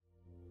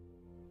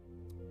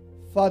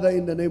Father,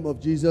 in the name of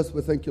Jesus,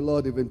 we thank you,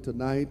 Lord, even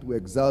tonight. We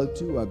exalt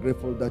you. We are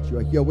grateful that you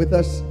are here with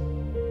us.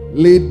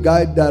 Lead,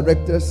 guide,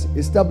 direct us,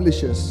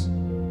 establish us.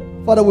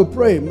 Father, we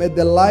pray, may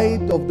the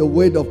light of the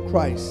word of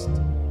Christ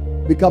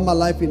become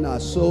alive in our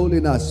soul,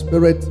 in our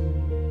spirit.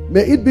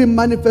 May it be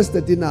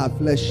manifested in our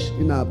flesh,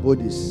 in our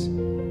bodies.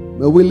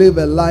 May we live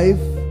a life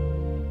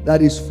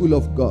that is full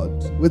of God.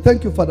 We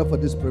thank you, Father, for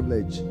this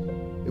privilege.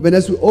 Even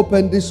as we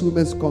open this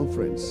women's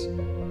conference,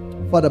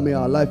 Father, may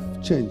our life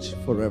change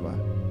forever.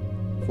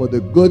 For the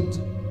good,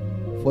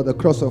 for the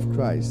cross of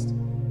Christ.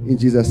 In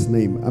Jesus'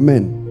 name,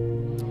 amen.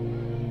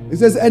 It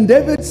says, and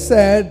David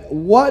said,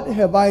 what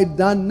have I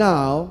done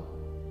now?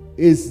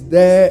 Is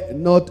there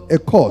not a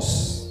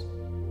cause?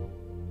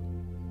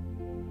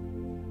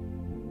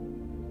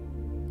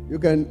 You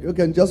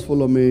can just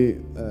follow me,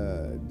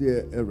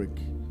 dear Eric.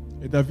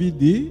 Et David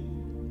dit,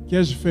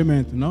 qu'ai-je fait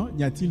maintenant?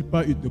 N'y a-t-il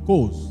pas eu de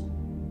cause?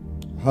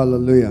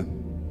 Hallelujah.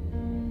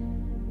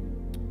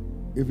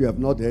 If you have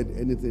not heard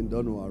anything,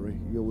 don't worry.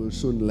 You will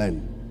soon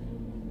learn.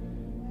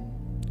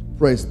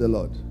 Praise the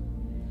Lord.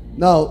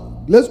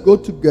 Now, let's go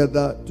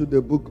together to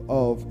the book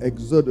of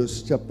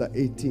Exodus chapter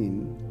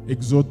 18.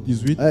 Exode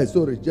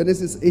 18.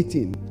 Genesis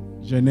 18.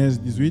 Genèse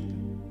 18.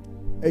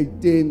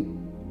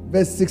 18,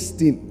 verse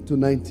 16 to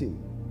 19.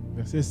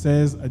 Versets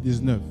 16 à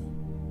 19.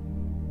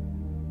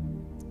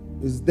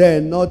 Is there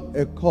not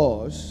a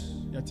cause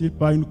Y a-t-il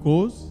pas une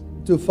cause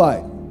to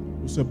fight?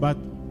 pour se battre?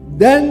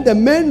 Then the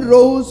men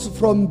rose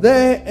from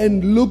there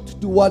and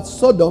looked towards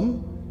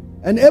Sodom,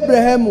 and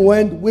Abraham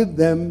went with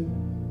them.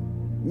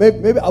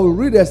 Maybe I will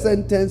read a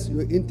sentence,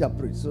 you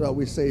interpret, so that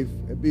we save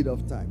a bit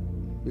of time.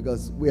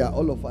 Because we are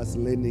all of us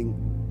learning,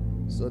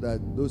 so that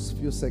those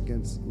few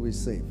seconds we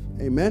save.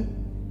 Amen?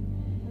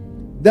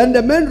 Then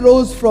the men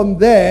rose from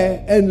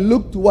there and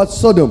looked towards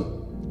Sodom.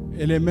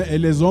 Et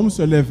les hommes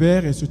se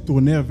levèrent et se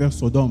tournèrent vers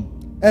Sodome.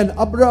 And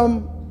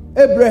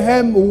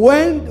Abraham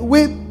went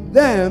with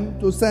them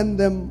to send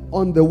them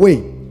on the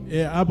way.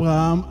 Et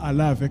Abraham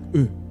alla avec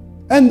eux.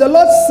 And the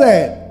Lord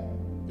said,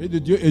 Et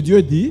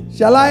Dieu dit,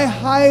 shall I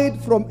hide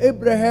from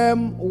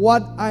Abraham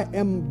what I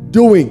am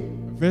doing?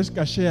 vais-je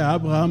cacher à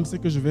Abraham ce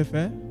que je vais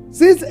faire?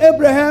 Since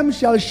Abraham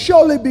shall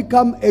surely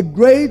become a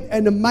great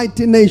and a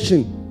mighty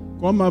nation,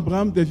 Comme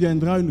Abraham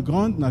deviendra une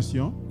grande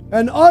nation,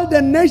 and all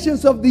the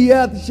nations of the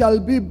earth shall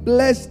be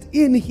blessed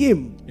in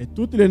him. et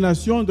toutes les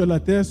nations de la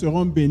terre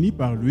seront bénies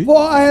par lui. For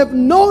I have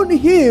known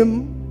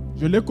him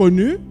Je l'ai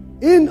connu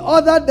in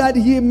order that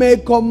he may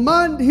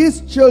command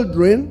his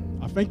children,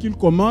 afin qu'il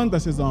commande à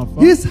ses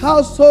enfants, his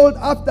household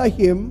after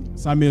him,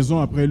 sa maison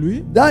après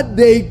lui, that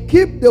they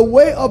keep the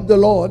way of the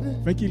Lord,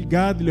 afin qu'il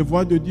garde les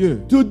voies de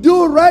Dieu, to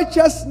do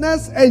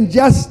righteousness and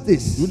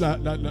justice, d'où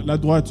la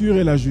droiture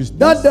et la justice,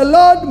 that the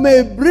Lord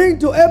may bring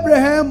to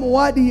Abraham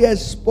what he has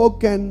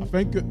spoken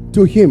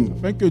to him.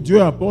 afin que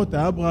Dieu apporte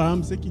à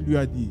Abraham ce qu'il lui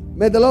a dit.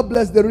 May the Lord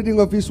bless the reading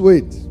of his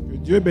word. Que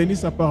Dieu bénisse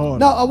sa parole.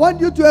 Now, I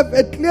want you to have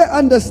a clear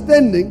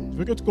understanding. Je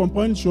veux que tu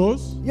comprennes une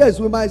chose. Yes,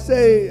 we might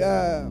say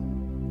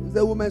it's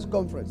a women's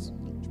conference.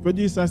 Tu peux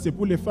dire ça, c'est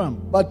pour les femmes.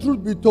 But truth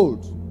be told,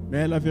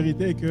 Mais la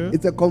vérité est que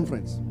it's a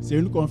conference. c'est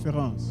une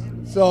conférence.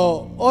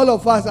 So all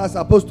of us are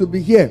supposed to be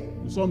here.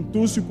 Nous sommes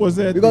tous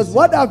supposés être Because ici.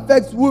 what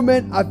affects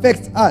women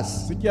affects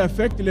us. Ce qui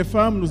affecte les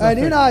femmes nous And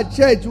in affecte. our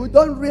church, we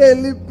don't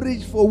really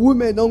preach for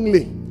women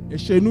only. Et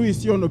chez nous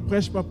ici, on ne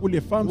prêche pas pour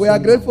les femmes We are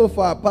seulement. grateful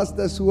for our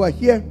pastors who are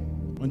here.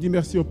 On dit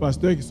merci aux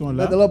pasteurs qui sont May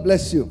là. the Lord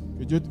bless you.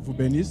 Que Dieu vous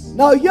bénisse.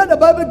 Now here the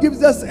Bible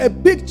gives us a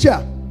picture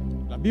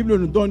La Bible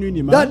nous donne une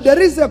that image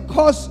there is a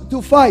cause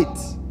to fight.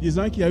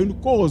 disant qu'il y a une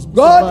cause pour se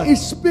God battre. is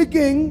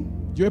speaking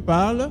Dieu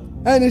parle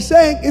and he's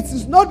saying it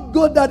is not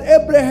good that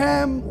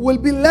Abraham will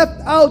be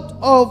left out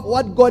of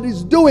what God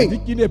is dit doing.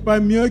 qu'il n'est pas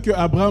mieux que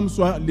Abraham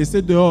soit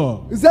laissé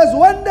dehors. It says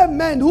when the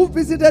men who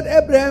visited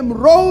Abraham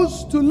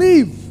rose to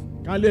leave,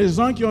 Quand les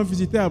gens qui ont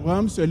visité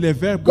Abraham se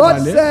levèrent pour God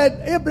aller, said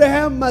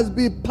Abraham must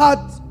be part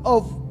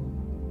of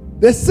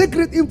the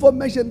secret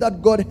information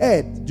that God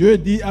had. Dieu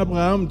dit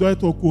Abraham doit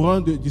être au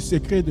courant du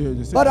secret de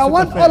cette But I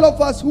want affaire. all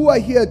of us who are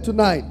here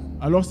tonight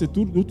Alors c'est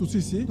tout, nous tous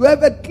ici. to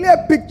have a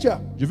clear picture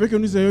Je veux que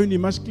nous ayons une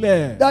image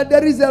claire. that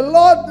there is a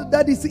Lord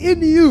that is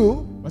in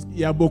you Parce qu'il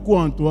y a beaucoup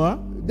en toi,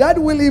 that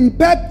will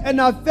impact and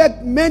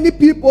affect many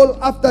people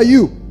after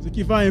you. ce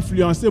qui va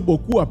influencer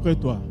beaucoup après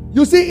toi.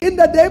 You see, in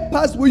the day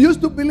past, we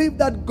used to believe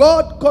that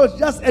God calls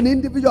just an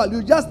individual.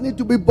 You just need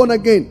to be born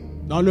again.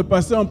 Dans le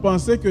passé, on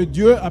pensait que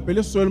Dieu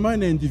appelait seulement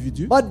un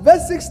individu. But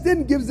verse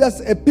 16 gives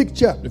us a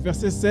picture. Le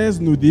verset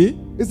 16 nous dit,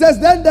 It says,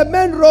 then the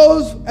men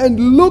rose and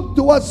looked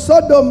towards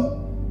Sodom,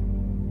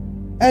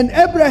 and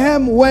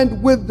Abraham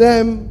went with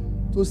them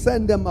to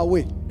send them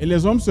away. et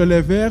les hommes se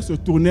levèrent, se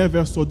tournèrent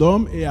vers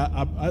Sodome, et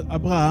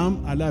Abraham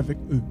alla avec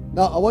eux.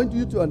 Now, I want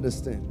you to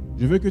understand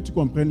Je veux que tu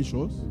comprennes une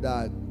chose.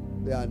 that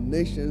there are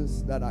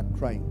nations that are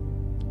crying.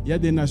 Il y a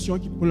des nations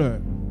qui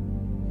pleurent.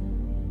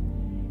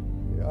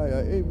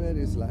 Amen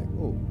is like,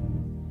 oh,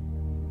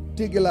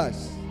 tickle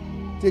us.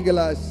 Tickle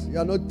us. You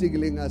are not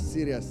tickling us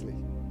seriously.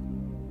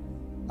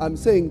 I'm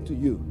saying to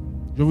you,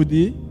 Je vous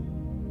dis,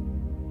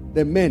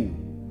 the men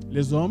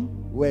les hommes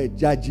were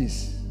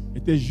judges.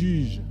 étaient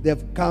juges.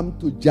 They've come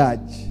to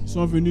judge. Ils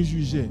sont venus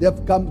juger.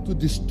 They've come to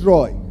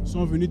destroy. Ils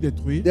sont venus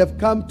détruire. They've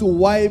come to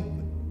wipe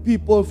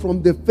people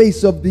from the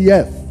face of the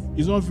earth.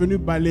 Ils ont venu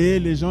balayer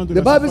les gens de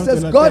The la Bible surface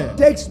de says la God terre.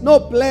 takes no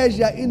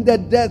pleasure in the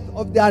death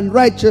of the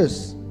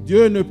unrighteous.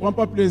 Dieu ne prend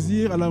pas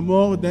plaisir à la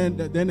mort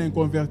d'un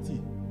inconverti.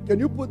 Can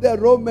you put there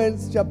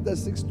Romans chapter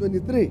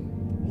 6:23?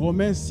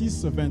 Romains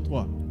 6,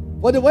 23.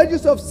 For the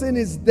wages of sin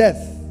is death,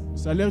 Le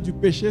salaire du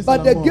péché, c'est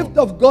but la the mort. gift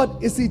of God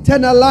is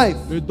eternal life.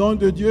 Le don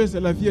de Dieu, c'est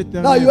la vie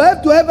Now you éternelle.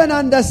 have to have an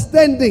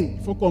understanding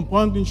Il faut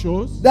comprendre une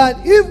chose. that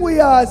if we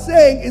are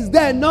saying, is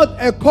there not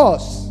a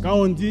cause? Quand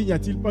on dit, n'y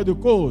a-t-il pas de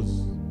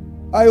cause?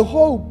 I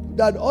hope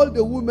that all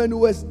the women who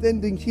were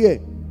standing here,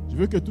 Je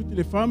veux que toutes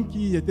les femmes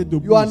qui étaient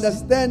debout you ici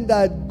understand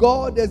that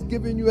God has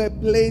given you a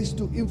place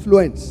to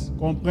influence.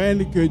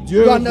 comprennent que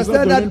Dieu You vous a understand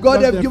donné that une God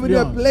place has given you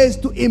a d'influence.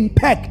 place to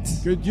impact,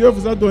 Que Dieu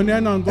vous a donné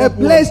un endroit a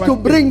pour place to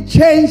impacter, bring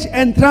change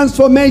and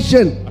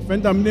transformation. afin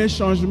d'amener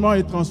changement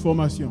et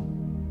transformation.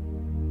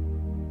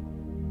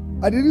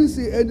 I didn't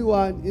see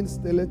anyone in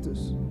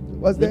stilettos.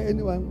 Was there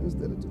anyone in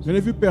stilettos? Je n'ai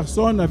vu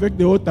personne avec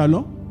des hauts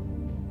talons.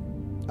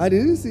 I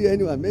didn't see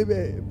anyone. Maybe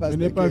Je Pastor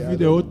n'ai pas K, vu I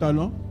des don't hauts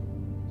talons. know.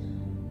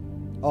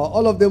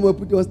 All of them were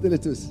put on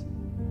stilettos.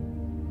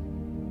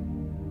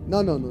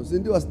 No.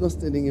 Cindy was not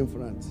standing in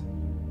front.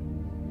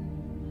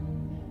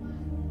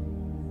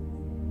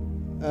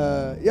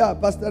 Yeah,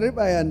 Pastor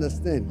Riba, I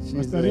understand.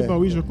 Pasteur Riba,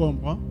 oui, je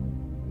comprends.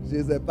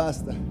 She's a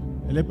pastor.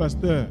 Elle est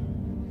pasteur.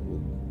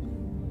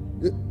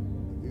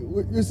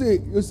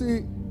 You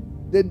see,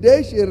 the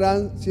day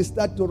she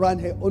start to run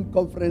her own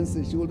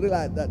conferences, she will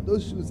realize that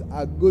those shoes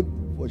are good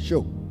for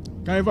show.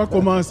 Quand elle va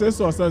commencer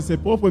sur ses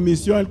propres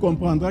missions, elle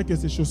comprendra que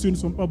ses chaussures ne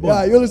sont pas bonnes.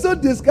 Yeah, you'll soon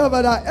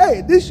discover that,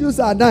 hey, these shoes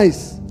are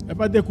nice. Elle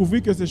va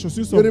découvrir que ses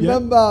chaussures sont You bien.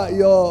 remember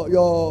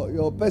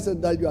your person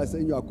that you are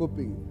saying you are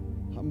copying.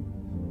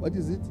 What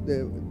is it?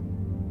 The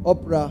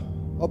Oprah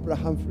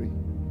Humphrey.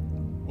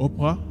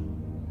 Oprah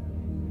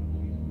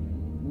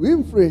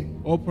Winfrey.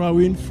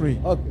 Winfrey.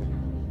 Okay.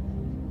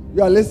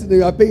 You are listening,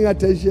 you are paying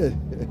attention.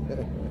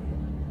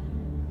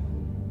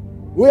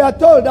 We are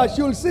told that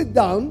she will sit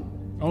down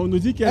On nous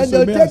dit qu'elle and se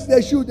they'll met, take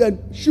the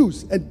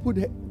shoes and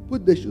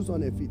put the shoes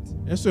on her feet.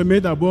 elle se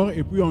met d'abord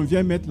et puis on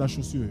vient mettre la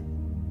chaussure.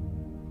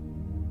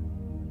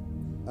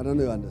 I don't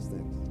know if you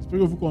understand. J'espère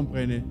que vous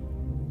comprenez.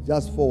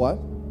 Just for what?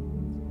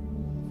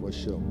 For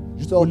sure.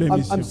 Juste So pour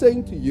l'émission. I'm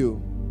saying to you,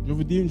 Je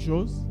vous dis une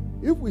chose.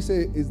 if we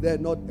say, is there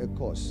not a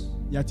cause?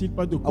 N'y a-t-il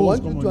pas de I cause want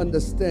comme you to on dit?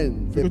 understand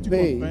Je veux the que tu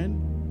pain comprennes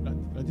la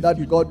that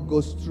difficulté God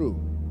goes through.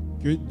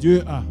 que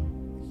Dieu a.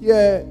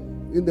 Here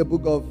in the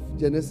book of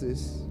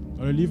Genesis,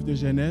 Dans le livre de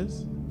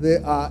Genèse,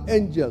 there are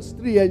angels,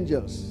 3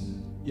 angels,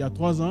 il y a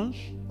 3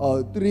 anges,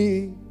 or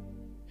 3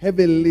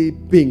 heavenly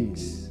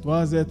beings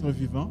 3 êtres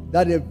vivants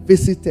that have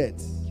visited.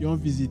 qui ont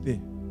visité.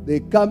 They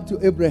come to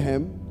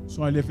Abraham,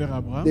 Sont allés faire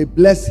Abraham. they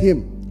bless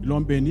him. Ils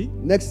l'ont béni.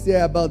 Next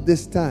year, about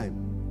this time,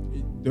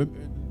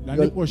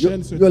 L'année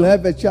prochaine, you'll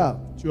have a child.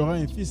 tu auras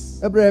un fils.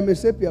 Abraham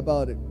is happy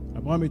about it.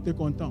 Abraham était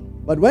content.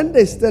 But when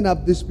they stand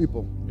up, these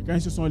people, Et quand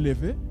ils se sont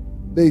levés,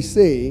 they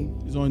say,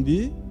 ils ont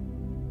dit,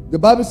 the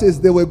Bible says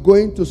they were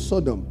going to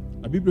Sodom.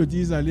 la Bible dit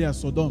ils allaient à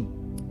Sodome.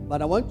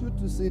 But I want you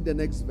to see the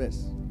next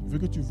verse. Je veux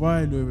que tu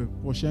vois le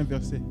prochain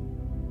verset.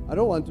 I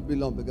don't want to be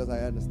long because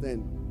I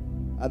understand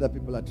other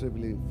people are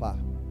traveling far.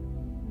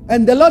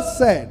 And the Lord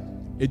said,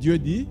 Et Dieu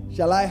dit,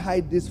 shall I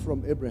hide this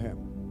from Abraham?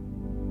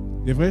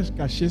 devrais-je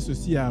cacher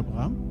ceci à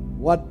Abraham?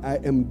 What I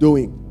am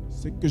doing.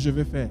 Ce que je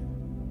vais faire.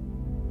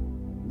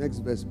 Next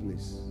verse,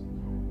 please.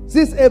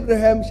 Since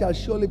Abraham shall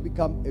surely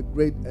become a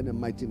great and a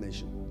mighty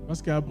nation.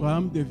 Parce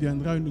qu'Abraham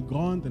deviendra une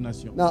grande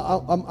nation.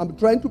 Now, I'm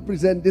trying to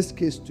present this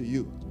case to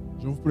you.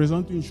 Je vous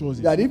présente une chose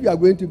ici. That if you are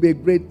going to be a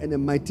great and a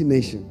mighty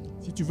nation,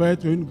 Si tu vas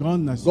être une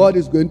grande nation, God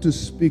is going to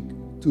speak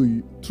to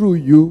you, through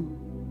you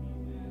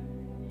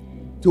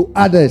to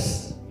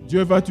others.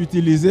 Dieu va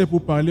t'utiliser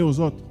pour parler aux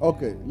autres.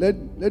 Okay, let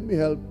me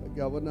help.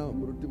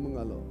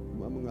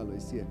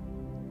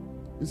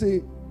 You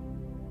see,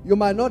 you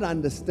might not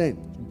understand.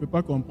 Tu ne peux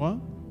pas comprendre.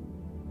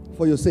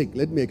 For your sake,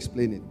 let me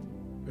explain it.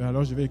 Et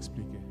alors je vais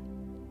expliquer.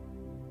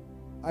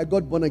 I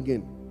got born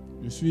again,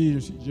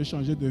 J'ai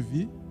changé de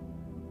vie,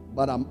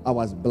 but I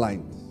was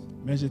blind.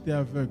 mais j'étais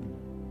aveugle.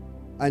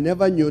 I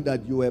never knew that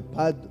you were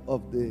part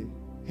of the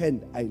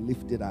hand I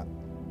lifted up.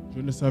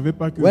 Je ne savais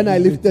pas que When I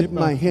vous étiez lifted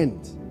par- my hand,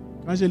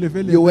 Quand j'ai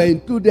levé les you were mains,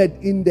 included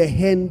in the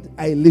hand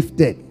I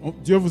lifted.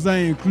 Dieu vous a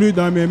inclus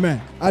dans mes mains.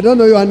 I don't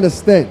know you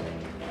understand.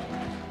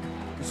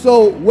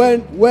 So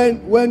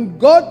when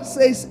God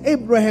says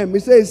Abraham, he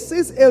says,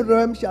 since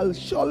Abraham shall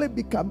surely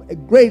become a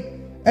great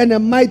and a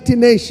mighty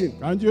nation.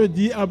 Quand Dieu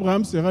dit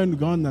Abraham sera une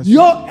grande nation,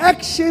 Your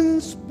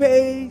actions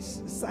play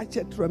such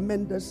a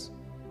tremendous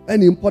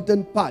and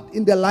important part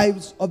in the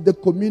lives of the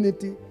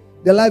community,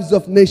 the lives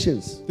of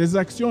nations. tes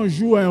actions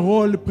jouent un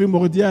rôle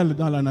primordial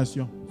dans la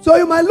nation. So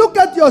you might look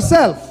at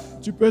yourself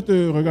Tu peux te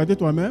regarder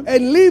toi-même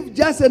and live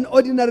just an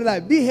ordinary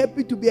life. Be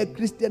happy to be a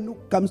Christian who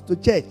comes to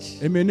church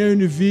et mener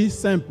une vie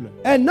simple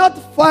and not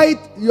fight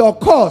your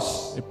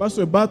cause. et pas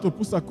se battre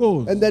pour sa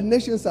cause. And the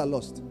nations are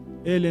lost.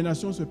 Et les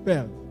nations se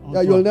perdent en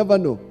Yeah, toi. you'll never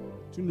know.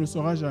 Tu ne le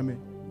sauras jamais.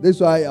 That's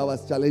why I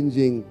was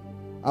challenging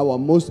our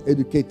most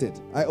educated.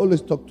 I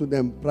always talk to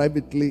them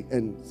privately,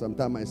 and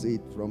sometimes I say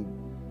it from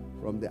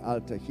the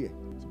altar here.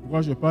 C'est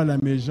pourquoi je parle à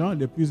mes gens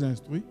les plus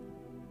instruits.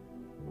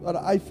 But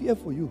I fear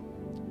for you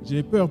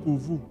J'ai peur pour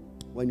vous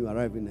when you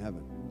arrive in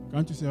heaven.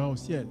 quand tu seras au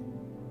ciel.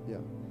 Yeah.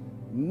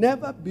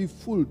 Never be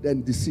fooled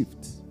and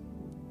deceived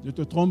Ne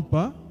te trompe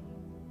pas,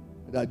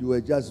 that you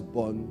were just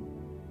born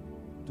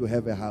to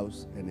have a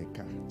house and a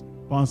car.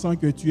 pensant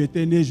que tu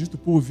étais né juste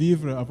pour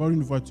vivre, avoir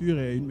une voiture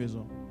et une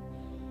maison.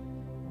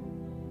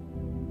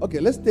 Okay,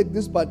 let's take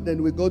this part,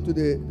 then we go to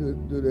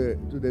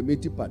the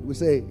meaty part.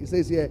 It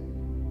says here,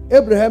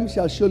 Abraham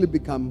shall surely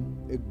become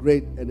a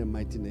great and a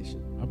mighty nation.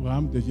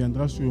 Abraham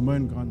deviendra sûrement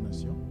une grande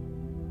nation.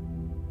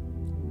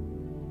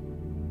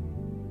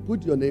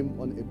 Put your name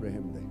on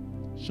Abraham there.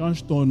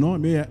 Change ton nom,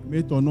 mets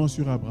ton nom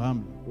sur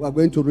Abraham. We are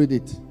going to read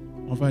it.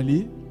 On va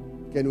lire.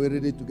 Can we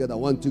read it together?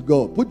 1, 2,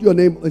 go. Put your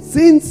name.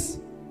 Since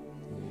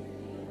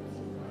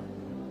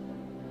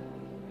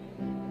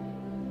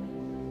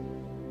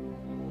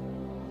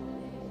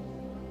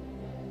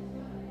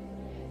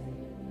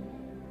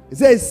it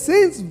says,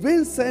 since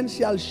Vincent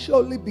shall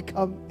surely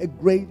become a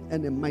great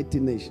and a mighty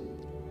nation,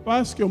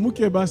 Parce que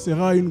Moukeba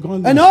sera une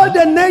grande and nation. all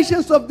the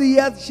nations of the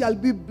earth shall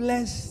be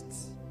blessed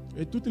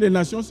Et toutes les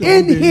nations seront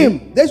in bénies. him.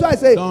 That's why I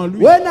say, Dans lui.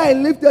 when I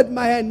lifted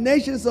my hand,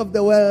 nations of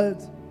the world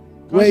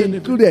were je l'ai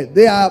included.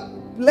 There are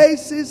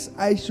places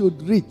I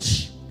should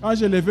reach. Quand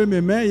j'ai levé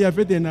mes mains, il y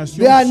avait des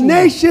nations. There are sous-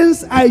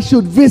 nations I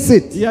should Il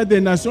visit. y a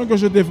des nations que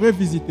je devrais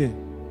visiter.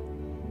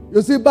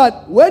 You see,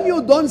 but when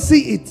you don't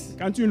see it,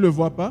 Quand tu ne le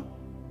vois pas,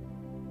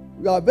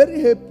 you are very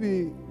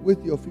happy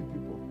with your few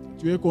people.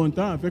 tu es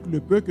content avec le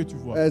peu que tu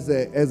vois. As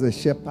a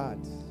shepherd,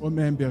 Comme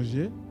un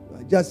berger, you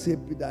are just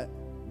happy that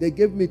they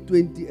gave me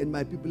 20 and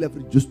my people have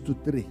reduced to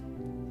 3.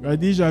 tu as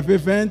dit j'avais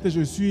 20 et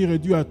je suis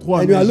réduit à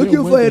 3. And you are mais j'ai looking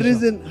au moins for a des gens.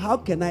 reason, how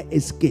can I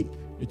escape?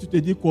 Et tu te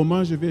dis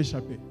comment je vais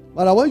échapper.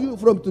 But I want you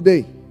from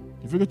today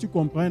Il faut que tu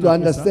comprennes to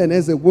après ça, understand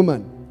as a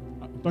woman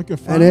en tant que and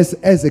femme,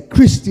 as a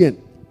Christian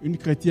une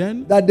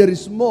chrétienne, that there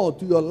is more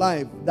to your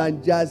life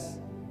than just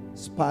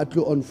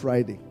sparkle on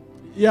Friday.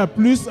 il y a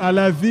plus à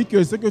la vie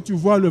que ce que tu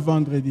vois le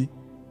vendredi.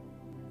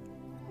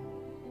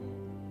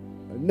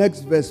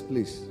 Next verse,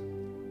 please.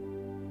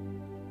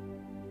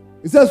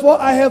 It says, for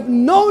I have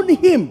known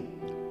him.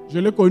 Je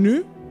l'ai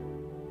connu,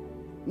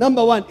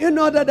 Number 1, in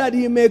order that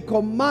he may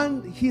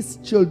command his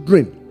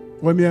children.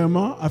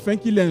 premièrement, afin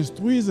qu'il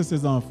instruise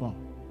ses enfants.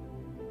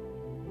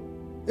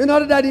 In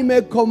order that he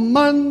may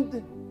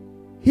command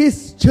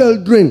his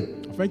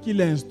children. Afin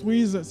qu'il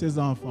instruise ses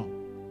enfants.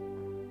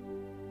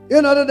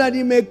 In order that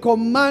he may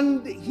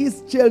command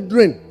his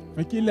children.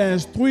 Afin qu'il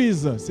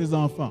instruise ses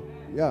enfants.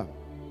 Yeah.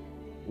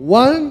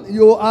 1,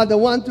 you are the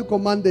one to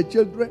command the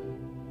children.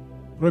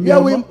 Yeah,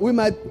 Premièrement,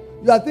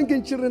 you are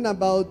thinking children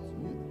about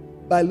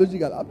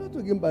biological. I'm not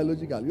talking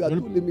biological. You are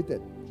too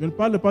limited. je ne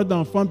parle pas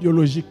d'enfants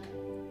biologiques.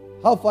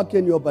 How far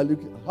can your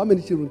biological? How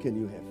many children can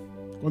you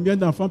have? Combien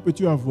d'enfants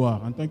peux-tu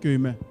avoir en tant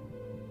qu'humain?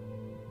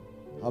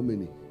 How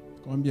many?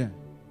 Combien?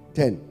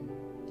 10.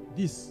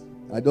 10.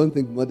 I don't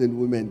think modern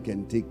women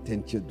can take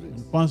 10 Je children.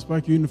 ne pense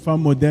pas qu'une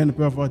femme moderne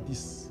peut avoir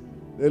 10.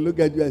 They look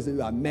at you and say,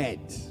 you are mad.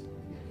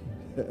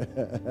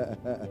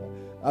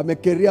 I'm a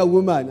career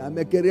woman.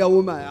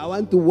 I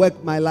want to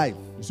work my life.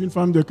 Je suis une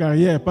femme de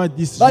carrière, pas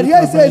 10. But Je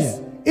here it travaille.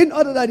 says, in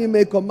order that he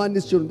may command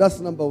his children. That's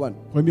number 1.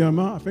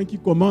 Premièrement, afin qu'il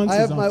commande I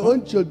ses have my enfants.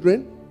 own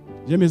children.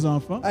 J'ai mes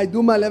enfants. I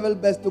do my level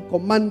best to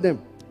command them.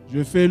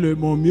 Je fais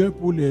mon mieux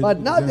pour les But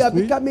now they are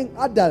instruire. becoming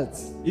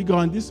adults. Ils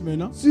grandissent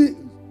maintenant. See,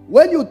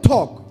 when you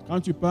talk,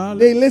 Quand tu parles,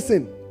 they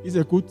listen, ils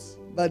écoutent.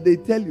 but they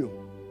tell you.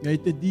 Et ils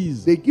te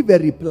disent. They give a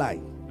reply.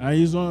 Ah,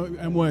 ils ont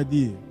un mot à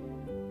dire.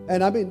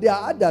 And I mean, they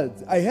are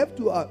adults. I have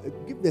to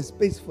give the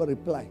space for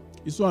reply.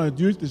 Ils sont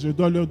adultes et je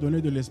dois leur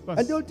donner de And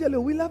l'espace. they'll tell you,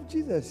 we love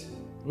Jesus.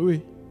 Oui,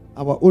 oui.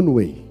 Our own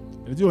way.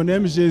 Je dis on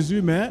aime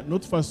Jésus, mais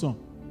notre façon.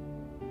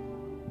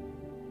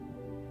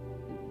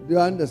 Do you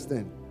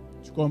understand?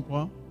 Tu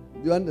comprends?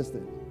 Do you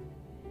understand?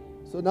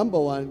 So number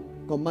 1,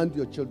 command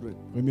your children.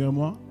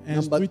 Premièrement,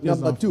 instruis tes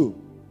Number enfants. 2,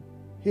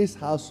 his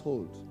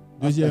household.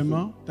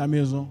 Deuxièmement, ta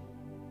maison.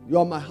 You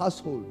are my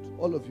household,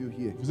 all of you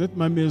here. Vous êtes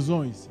ma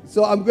maison ici.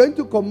 So I'm going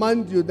to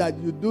command you that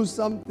you do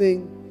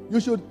something. You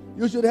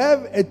should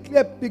have a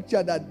clear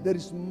picture that there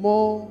is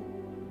more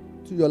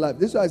to your life.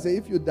 This is why I say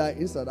if you die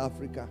in South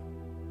Africa,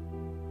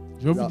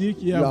 Je vais vous dire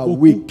qu'il y you a are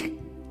beaucoup, weak.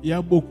 il y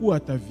a beaucoup à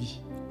ta vie.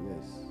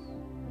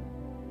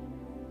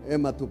 Yes.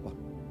 Matupa.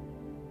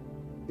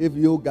 If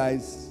you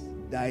guys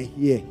die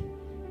here,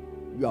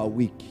 you are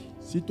weak.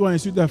 Si toi, un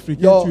Sud-Africain,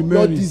 tu Your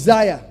meurs ici,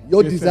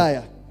 your tu es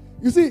desire.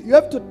 You see, you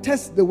have to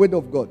test the word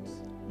of God.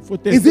 il faut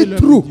Is tester it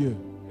l'œuvre true? de Dieu.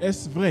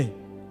 Est-ce vrai?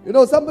 You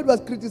know, somebody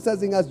was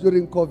criticizing us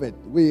during COVID.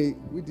 We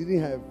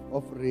didn't have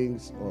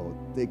offerings or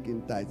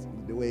taking tithes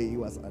the way he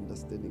was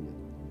understanding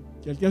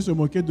it. Quelqu'un se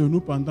moquait de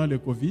nous pendant le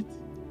Covid.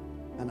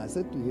 And I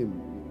said to him,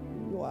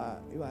 you are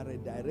a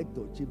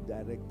director, chief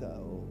director,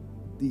 or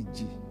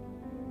DG.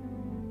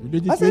 Je lui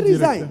ai dit, I tu es said,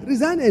 directeur.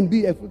 resign and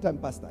be a full-time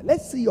pastor.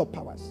 Let's see your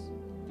powers.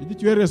 J'ai dit,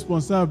 tu es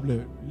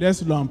responsable.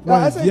 Laisse Yeah, l'emploi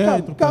I et viens said,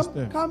 être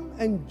pasteur. come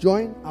and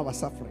join our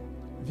suffering.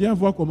 Viens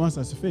voir comment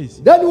ça se fait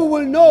ici. Then we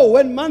will know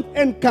when month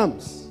end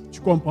comes Tu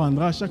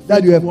comprendras chaque fin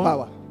that you du have mois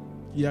power.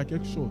 qu'il y a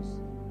quelque chose.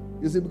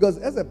 You see, because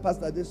as a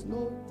pastor, there's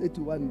no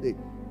 31 day.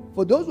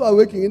 For those who are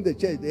working in the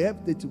church, they have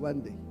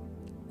 31 day.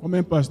 Comme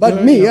un pasteur,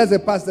 But me, as a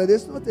pastor,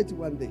 there's no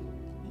 31 day.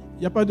 il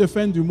n'y a pas de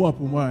fin du mois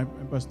pour moi,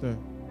 un pasteur.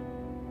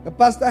 A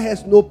pastor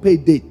has no pay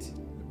date.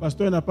 Le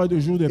pasteur n'a pas de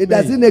jour de It paye.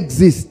 doesn't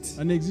exist.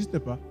 Ça n'existe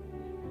pas.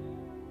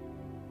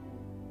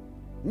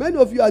 Many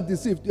of you are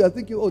deceived. You are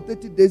thinking, oh,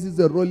 30 days is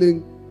a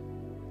rolling.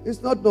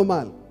 It's not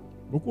normal.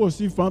 Beaucoup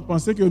aussi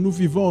pensaient que nous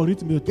vivons au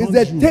rythme de 30 It's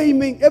a jours.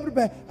 taming.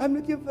 Everybody, I'm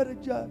looking for a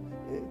job.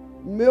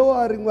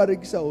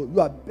 You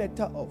are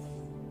better off.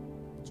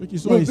 Ceux qui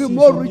sont You'll ici be sont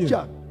more mieux.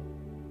 richer.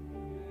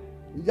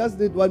 You just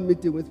need one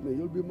meeting with me.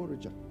 You'll be more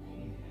richer.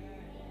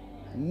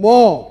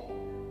 More.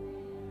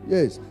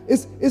 Yes.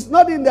 It's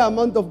not in the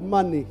amount of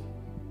money.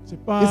 C'est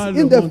pas It's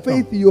le in the montant.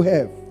 faith you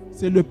have.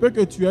 C'est le peu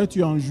que tu as,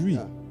 tu en jouis.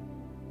 Yeah.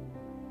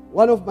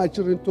 One of my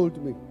children told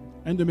me,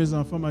 Un de mes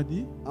enfants m'a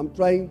dit, I'm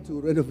trying to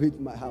renovate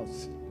my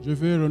house. je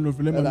vais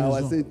renouveler ma And I was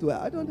maison. saying to her,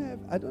 I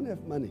don't have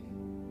money.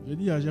 J'ai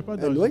dit, j'ai pas And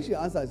d'argent. when she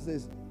answered, she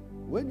says,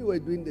 when you were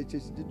doing the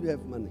church, did you have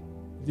money?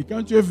 J'ai dit,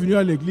 quand tu es venu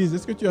à l'église,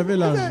 est-ce que tu avais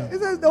l'argent? He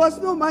says, there was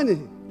no money.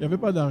 Il n'y avait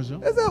pas d'argent.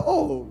 I said,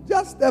 oh,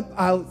 just step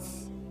out.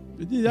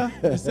 J'ai dit,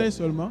 essaye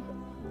seulement.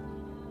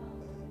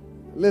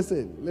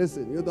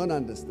 Listen, you don't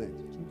understand.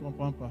 Tu ne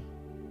comprends pas.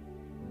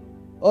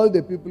 All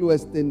the people who are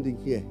standing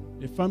here,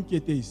 Les femmes qui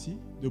étaient ici,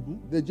 debout,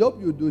 the job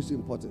you do is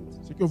important,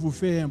 ce que vous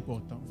faites est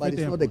important. Vous but faites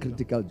it's est not a important.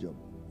 critical job.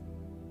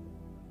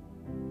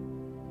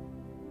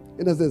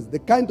 In a sense, the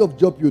kind of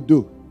job you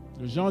do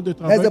Le genre de has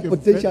travail a que vous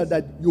potential faites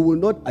that you will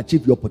not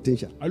achieve your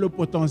potential. a le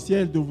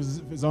potentiel de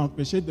vous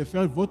empêcher de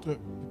faire votre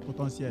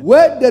potentiel.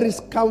 Where there is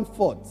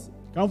comfort,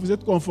 Quand vous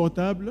êtes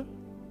confortable,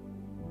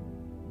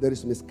 there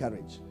is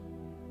miscarriage.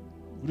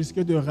 vous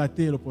risquez de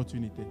rater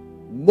l'opportunité.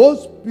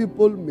 Most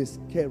people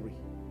miscarry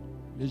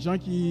Les gens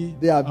qui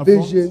their avortent,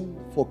 vision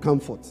for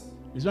comfort,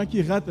 les gens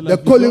qui ratent la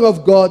the calling vision,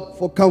 of God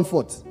for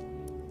comfort.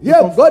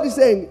 Yeah, God is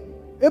saying,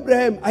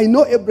 Abraham, I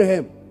know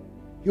Abraham.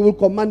 He will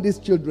command his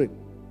children,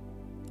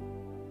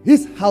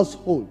 his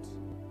household.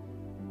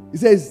 He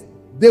says,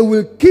 they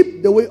will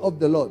keep the way of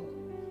the Lord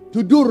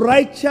to do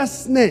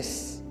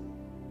righteousness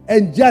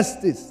and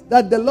justice,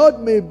 that the Lord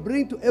may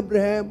bring to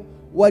Abraham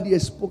what he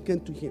has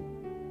spoken to him.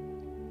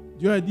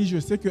 Dieu a dit, je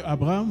sais que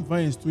Abraham va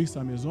instruire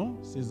sa maison,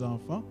 ses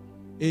enfants,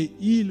 et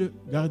ils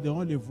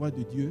garderont les voies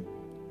de Dieu.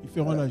 Ils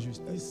feront la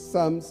justice.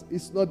 Psalms,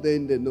 it's not there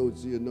in the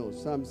notes, you know.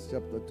 Psalms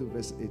chapter 2,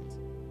 verse 8.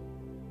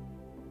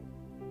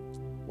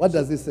 What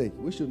does it say?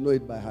 We should know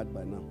it by heart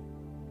by now.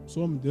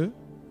 Psaume 2.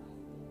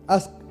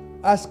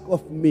 Ask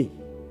of me.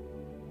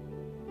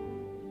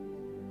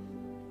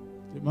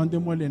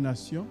 Demandez-moi les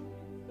nations.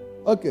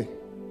 Okay.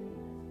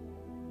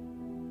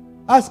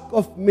 Ask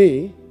of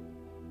me,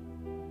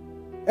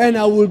 and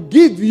I will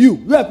give you.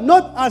 You have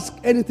not asked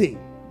anything.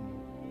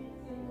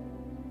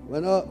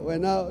 When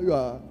now you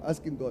are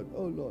asking God,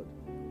 oh Lord,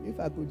 if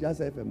I could just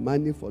have a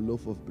money for a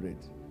loaf of bread.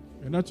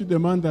 Maintenant, tu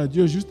demandes à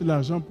Dieu juste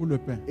l'argent pour le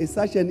pain. It's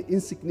such an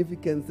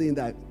insignificant thing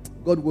that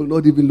God will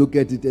not even look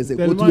at it and say,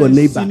 go to Tellement your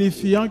neighbor.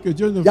 insignifiant que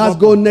Dieu ne Just voit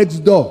go pas. next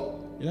door.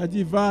 Il a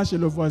dit, va chez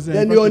le voisin.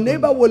 Then va your te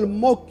neighbor donner. will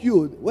mock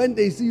you. When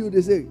they see you,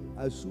 they say,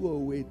 I saw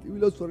wait. You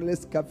will also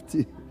less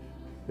captive.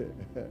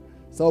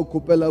 So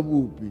Kupela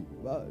Wupi.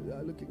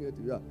 Looking at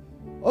you. Yeah.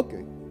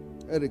 Okay.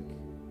 Eric.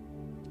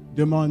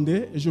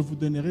 Demandez et je vous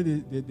donnerai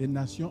des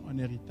nations en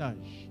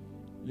héritage.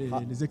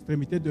 Les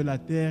extrémités de la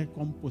terre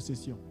comme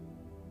possession.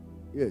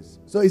 Yes.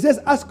 So he says,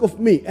 ask of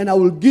me and I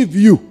will give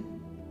you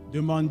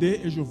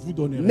Demandez et je vous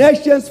donnerai.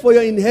 nations for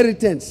your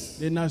inheritance.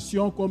 Les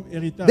nations comme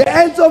héritage. The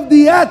ends of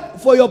the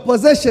earth for your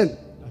possession.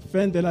 La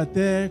fin de la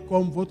terre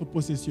comme votre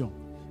possession.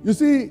 You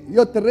see,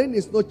 your terrain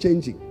is not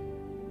changing.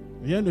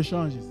 Rien ne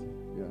change ici.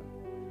 Yeah.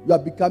 You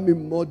are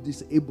becoming more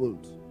disabled.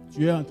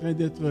 Tu es en train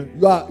d'être...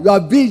 Your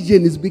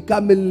vision is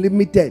becoming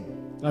limited.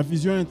 Ta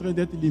vision est en train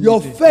d'être limitée.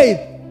 Your faith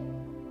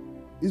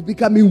is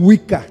becoming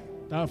weaker.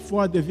 Ta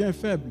foi devient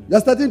faible. You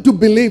are starting to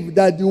believe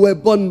that you were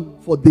born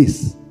for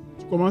this,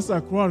 Tu commences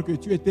à croire que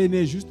tu étais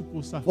né juste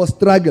pour ça. for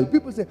struggle.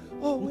 People say,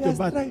 oh, Pour we te are,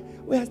 battre.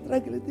 we are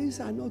struggling. Things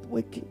are not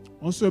working.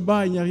 On se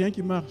bat, il n'y a rien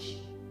qui marche.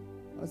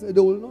 I said,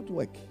 they will not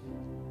work.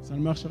 Ça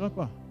ne marchera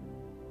pas.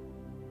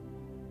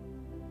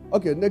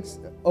 Okay, next.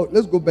 Oh,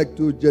 let's go back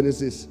to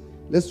Genesis.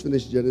 Let's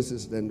finish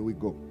Genesis, then we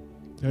go.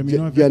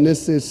 Terminons avec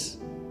Genesis,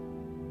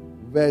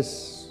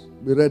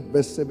 we read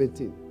verse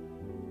 17.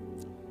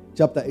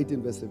 Chapter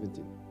 18, verse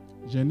 17.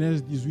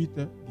 Genèse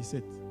 18,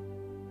 17.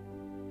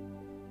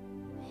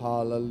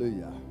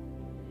 Hallelujah.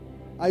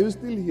 Are you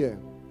still here?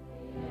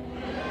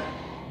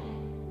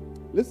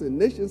 Listen,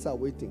 nations are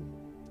waiting.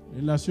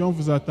 Les nations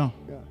vous attendent.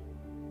 Yeah.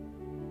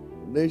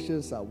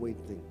 Nations are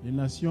waiting. Les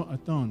nations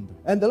attendent.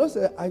 And the Lord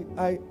said,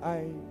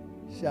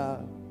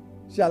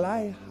 shall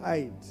I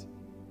hide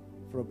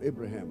from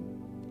Abraham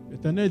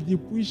L'Éternel dit,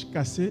 puis-je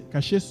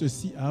cacher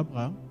ceci à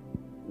Abraham?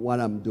 what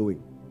I'm doing.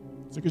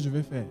 Ce que je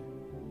vais faire.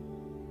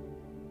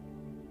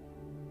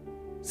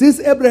 Since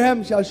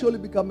Abraham shall surely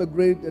become a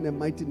great and a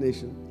mighty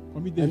nation,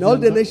 Comme il and all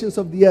the deviendra, nations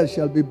of the earth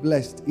shall be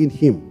blessed in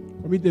him.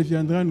 comme il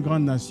deviendra une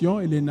grande nation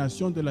et les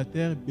nations de la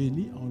terre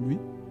bénies en lui.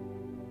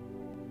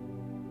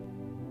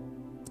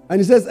 And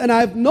he says, and I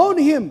have known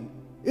him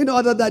in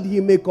order that he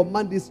may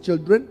command his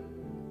children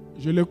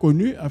Je l'ai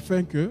connu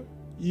afin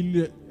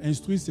qu'il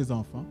instruise ses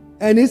enfants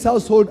and his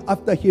household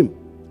after him,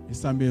 et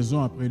sa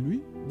maison après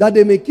lui, that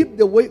they may keep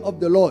the way of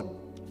the Lord,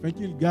 afin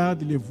qu'il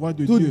garde les voies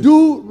de to Dieu,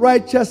 do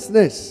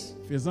righteousness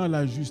faisant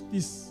la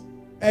justice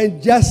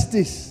and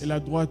justice, et la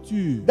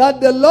droiture, that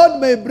the Lord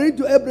may bring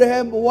to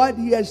Abraham what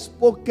he has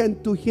spoken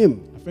to him.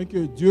 afin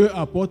que Dieu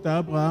apporte à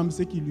Abraham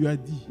ce qu'il lui a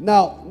dit.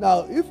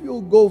 Now, if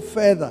you go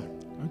further,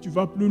 Quand tu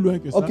vas plus loin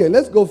que ça, okay,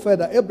 let's go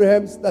further.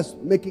 Abraham starts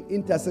making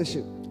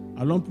intercession.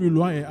 allons plus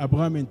loin et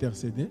Abraham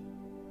intercédait.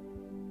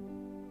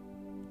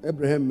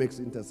 Abraham makes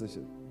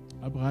intercession.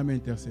 Abraham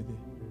intercédait.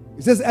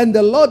 He says, and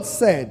the Lord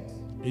said,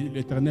 Et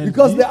l'Éternel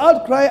because dit, the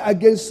outcry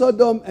against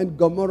Sodom and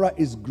Gomorrah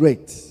is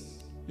great,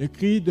 le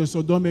cri de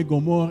Sodome et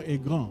Gomorrhe est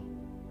grand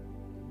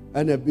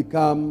and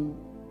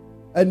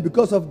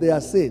because of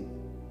their sin,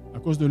 à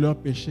cause de leur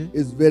péché.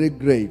 is very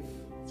grave.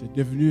 C'est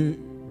devenu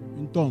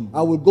une tombe.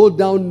 I will go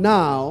down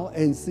now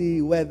and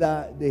see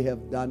whether they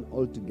have done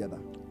altogether.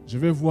 Je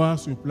vais voir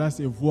sur place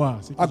et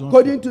voir ce qu'ils ont fait.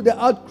 According to the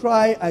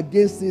outcry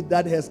against it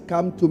that has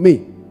come to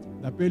me.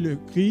 D'après le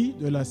cri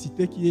de la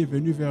cité qui est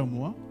venu vers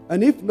moi.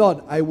 And if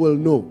not, I will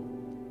know.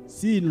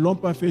 S'ils ne l'ont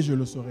pas fait, je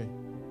le saurai.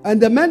 And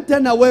the men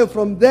turned away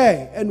from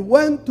there and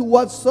went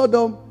towards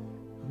Sodom,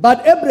 but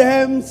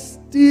Abraham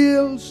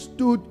still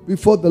stood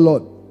before the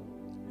Lord.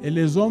 Et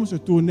les hommes se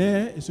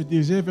tournaient et se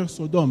dirigeaient vers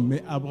Sodome.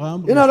 Mais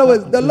Abraham In other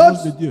words, resta the en Lord,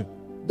 présence de Dieu.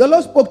 the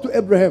Lord spoke to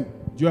Abraham,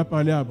 Dieu a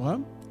parlé à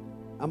Abraham.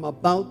 I'm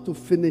about to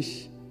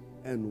finish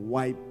and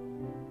wipe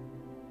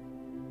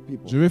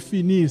people. Je vais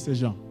finir ces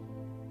gens.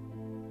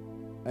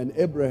 And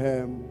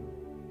Abraham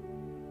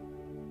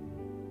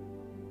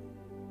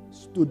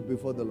stood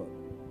before the Lord.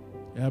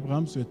 Et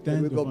Abraham se tint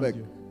Let me go devant back.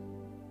 Dieu.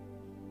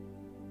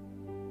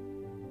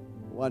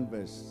 One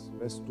verse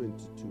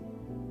 22.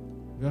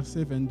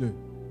 Verset 22.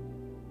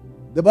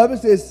 The Bible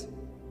says,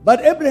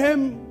 but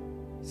Abraham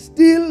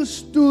still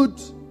stood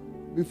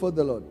before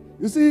the Lord.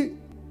 You see,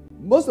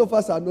 most of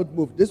us are not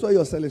moved. That's why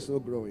your cell is not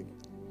growing.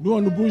 Nous,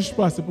 on ne bouge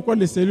pas. C'est pourquoi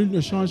les cellules ne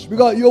changent pas.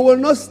 Because you will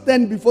not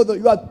stand before the,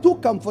 you are too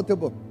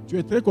comfortable. Tu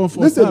es très Listen,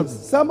 confortable.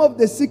 some of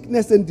the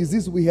sickness and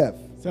disease we have,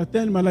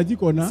 Certaines maladies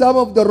qu'on a, some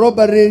of the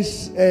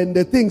robberies and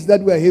the things that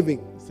we are having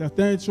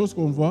certaines choses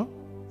qu'on voit,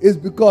 is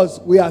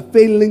because we are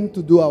failing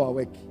to do our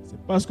work. c'est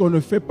parce qu'on ne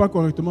fait pas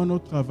correctement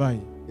notre travail.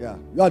 Yeah.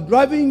 You are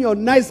driving your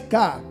nice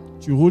car,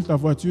 Tu roules ta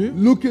voiture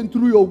looking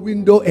through your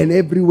window and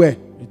everywhere.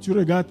 et tu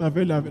regardes à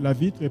travers la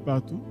vitre et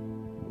partout.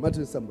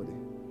 Imagine somebody.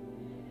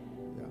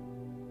 Yeah.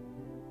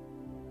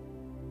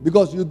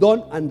 Because you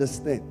don't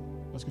understand.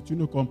 Parce que tu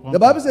ne comprends The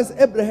pas. Bible says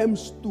Abraham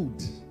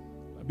stood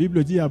La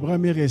Bible dit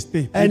Abraham est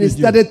resté. près and de he Dieu.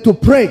 started to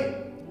pray.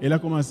 Et il a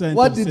commencé à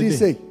What did he intercéder.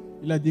 say?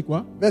 Il a dit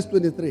quoi? Verse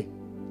 23.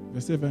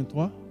 Verset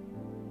 23.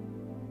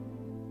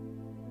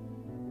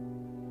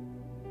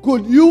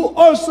 Could you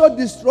also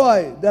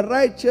destroy the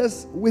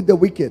righteous with the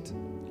wicked?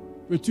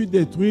 Peux-tu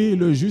détruire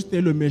le juste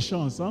et le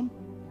méchant ensemble?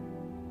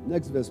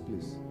 Next verse,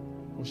 please.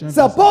 Prochain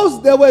verset.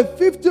 Suppose there were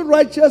 50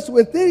 righteous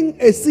within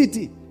a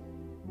city.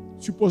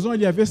 Supposons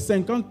il y avait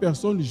 50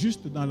 personnes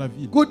justes dans la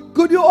ville.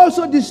 Could you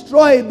also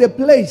destroy the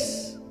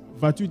place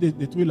Vas-tu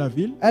détruire la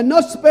ville and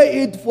not spare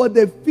it for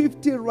the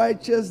 50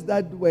 righteous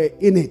that were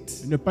in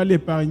it? et ne pas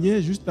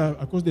l'épargner juste à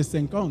cause des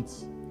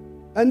 50?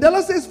 And the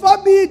Lord says,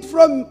 far be it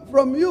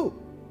from you.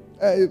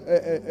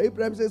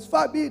 Abraham says,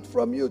 far be it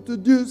from you to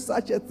do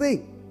such a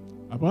thing.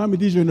 Abraham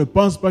dit, je ne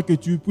pense pas que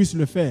tu puisses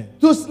le faire.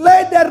 To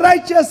slay the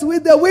righteous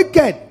with the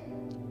wicked.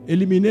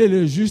 Éliminer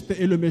le juste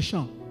et le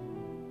méchant.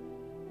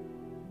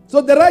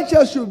 So the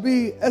righteous should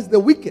be as the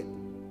wicked.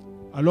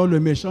 Alors le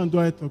méchant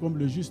doit être comme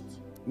le juste.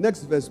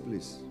 Next verse,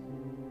 please.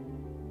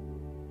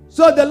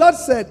 So the Lord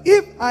said,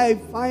 if I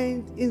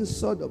find in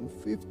Sodom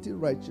 50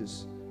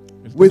 righteous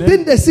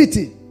within the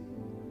city,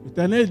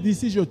 L'Éternel dit,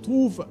 si je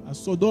trouve à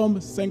Sodome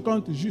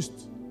 50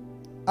 justes,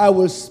 I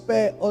will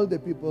spare all the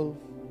people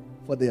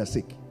for their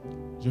sake.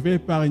 je vais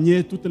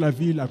épargner toute la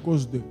ville à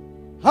cause d'eux.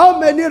 How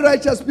many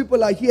righteous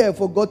people are here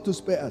for God to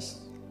spare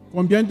us?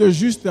 Combien de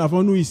justes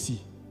avons-nous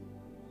ici?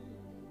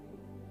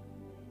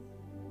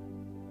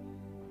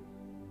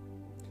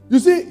 You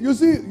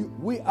see,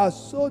 we are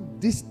so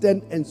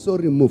distant and so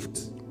removed.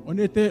 On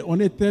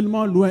est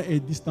tellement loin et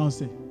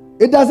distancés.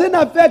 It doesn't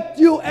affect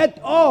you at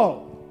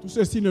all. Tout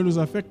ceci ne nous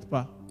affecte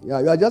pas. Yeah,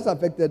 you are just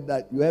affected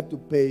that you have to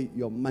pay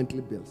your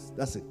monthly bills.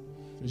 That's it.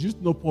 C'est juste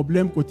nos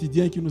problèmes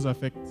quotidiens qui nous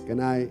affectent.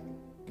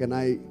 Can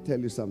I tell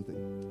you something?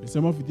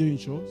 Laissez-moi vous dire une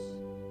chose.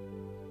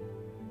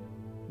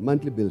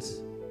 Monthly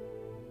bills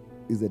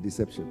is a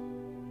deception.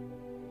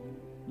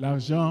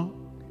 L'argent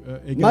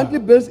égare. Monthly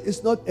bills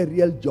is not a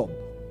real job.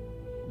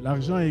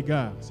 L'argent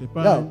égare. C'est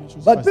pas Yeah, une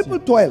chose but facile. people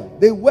toil.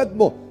 They work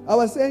more. I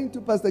was saying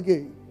to Pastor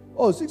Gay,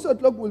 6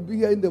 o'clock will be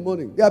here in the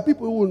morning. There are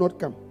people who will not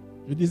come.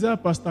 Je disais à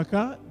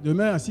Pastaka,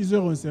 demain à 6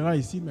 heures on sera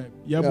ici, mais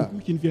il y a beaucoup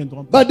qui ne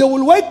viendront pas. But they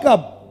will wake up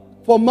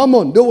for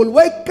mammon. They will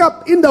wake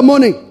up in the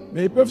morning.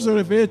 Mais ils peuvent se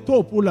réveiller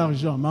tôt pour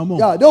l'argent, maman.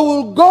 Yeah, they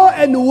will go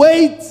and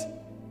wait.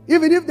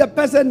 Even if the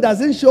person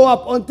doesn't show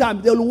up on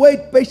time, they'll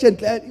wait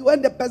patiently. And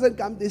when the person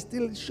comes, they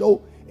still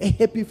show a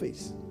happy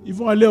face. Ils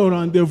vont aller au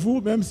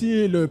rendez-vous, même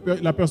si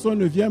la personne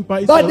ne vient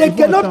pas. But they ils vont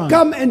cannot attendre.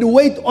 come and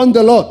wait on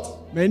the Lord.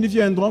 Mais ils ne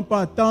viendront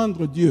pas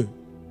attendre Dieu.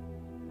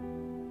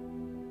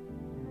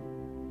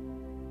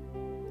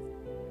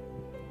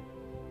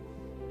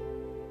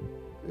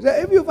 So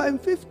if you find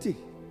 50,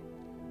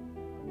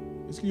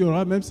 Est-ce qu'il y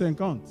aura même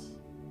 50?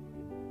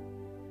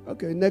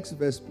 okay, next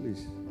verse,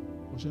 please.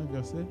 Prochain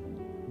verset.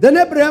 Then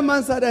Abraham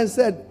answered and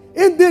said,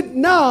 Indeed,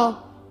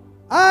 now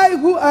I,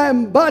 who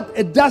am but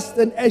a dust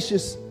and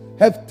ashes,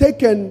 have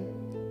taken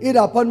it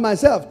upon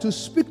myself to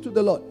speak to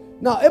the Lord.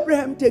 Now,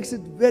 Abraham takes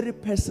it very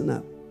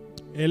personal.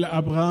 Et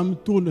Abraham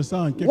tourne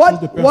ça en quelque chose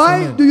de Why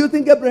personnel. do you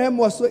think Abraham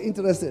was so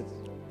interested?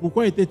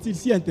 Pourquoi était-il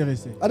si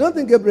intéressé? I don't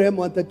think Abraham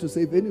wanted to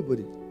save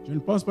anybody. Je ne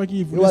pense pas qu'il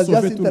He voulait was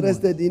sauver just tout le monde.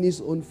 interested in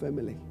his own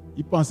family.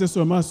 Il pensait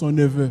seulement à son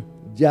neveu,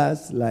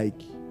 Just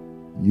like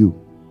you.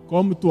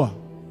 comme toi.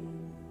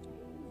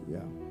 Yeah.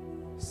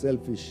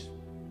 Selfish.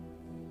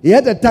 He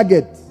had a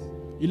target.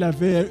 Il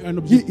avait un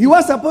objectif. He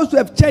was supposed to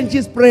have changed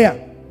his prayer.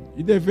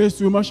 Il devait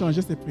sûrement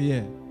changer ses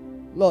prières.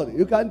 Lord,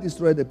 you can't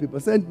destroy the people.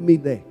 Send me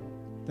there.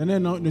 Tenez,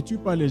 ne tue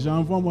pas les gens,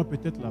 envoie-moi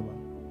peut-être là-bas.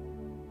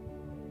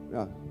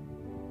 Yeah.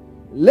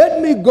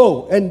 Let me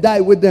go and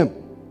die with them.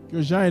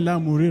 Que j'aille là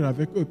mourir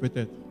avec eux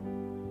peut-être.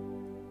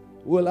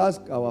 We'll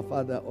ask our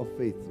Father of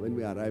faith when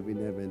we arrive in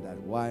heaven that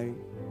why?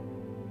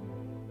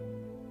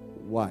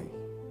 Why?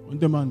 On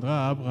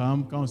demandera à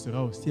Abraham quand on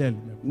sera au ciel.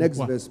 Mais Next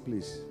pourquoi? verse,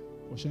 please.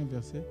 Prochain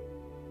verset.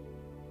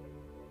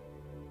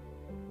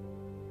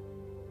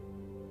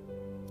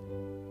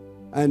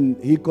 And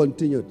he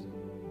continued.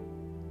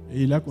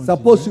 Et il a continué.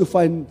 Suppose you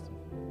find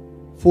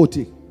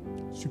 40.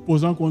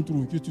 Supposons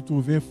que tu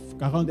trouvais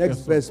 40 Next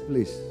personnes. verse,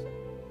 please.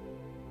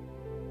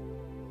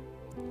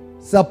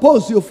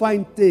 Suppose you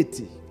find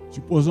 30.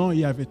 Supposons il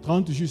y avait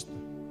 30 justes.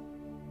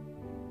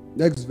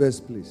 Next verse,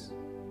 please.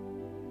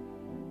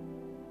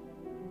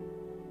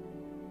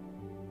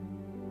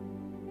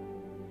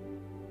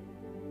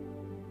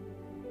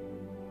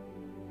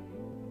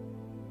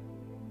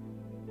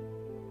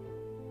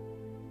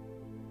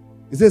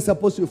 He says,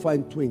 suppose you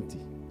find 20.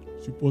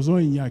 Supposons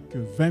il n'y a que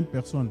 20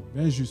 personnes,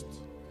 20 justes.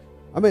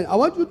 I mean, I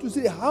want you to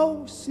see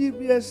how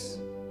serious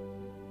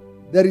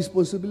the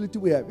responsibility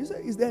we have.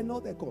 Is there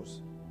another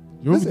cause?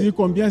 Je vais vous Listen, dire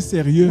combien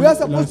sérieux. we are la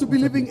supposed to be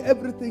leaving responsabilité.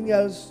 everything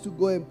else to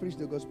go and preach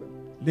the gospel.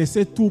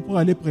 Laissez tout pour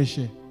aller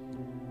prêcher.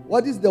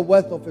 What is the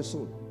worth of a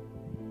soul?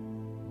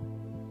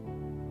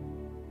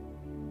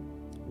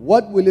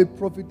 What will it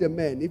profit a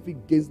man if he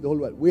gains the whole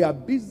world? We are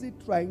busy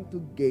trying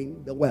to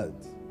gain the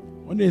wealth.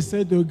 On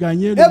essaie de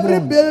gagner le Every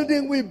monde.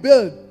 building we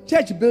build,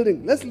 church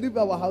building, let's leave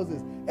our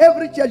houses.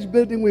 Every church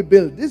building we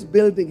build, this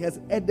building has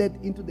added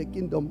into the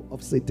kingdom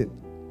of Satan.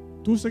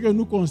 Tout ce que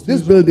nous This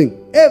construisons, building,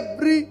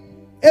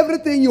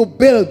 everything you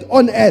build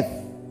on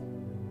earth,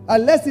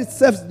 unless it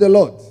serves the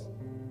Lord.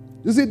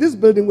 You see, this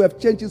building we have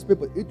changed its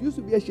people. It used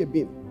to be a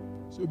shebim.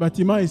 ce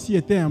bâtiment ici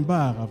était un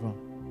bar avant.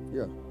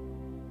 Yeah.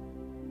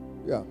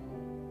 Yeah.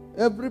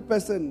 Every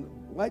person,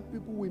 white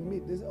people we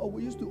meet, they say, oh,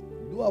 we used to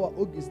do our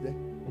ogis there.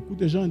 Beaucoup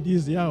de gens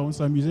disent, yeah, on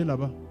s'amusait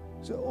là-bas.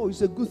 So, oh,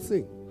 it's a good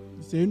thing.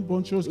 C'est une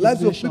bonne chose que Lots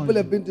vous ayez of people changé.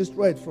 have been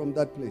destroyed from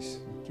that place.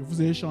 Que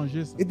vous ayez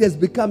changé ça. It has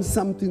become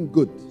something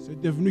good. C'est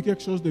devenu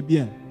quelque chose de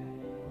bien.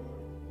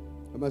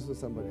 Am I supposed to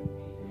somebody?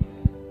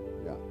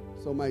 Yeah.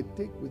 So my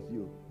take with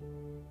you.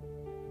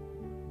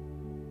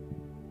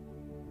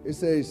 It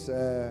says,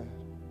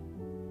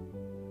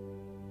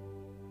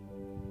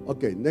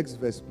 okay, next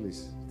verse,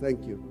 please.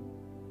 Thank you.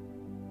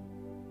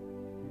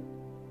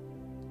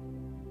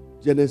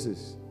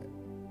 Genesis.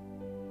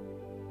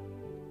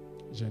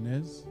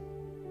 Genèse.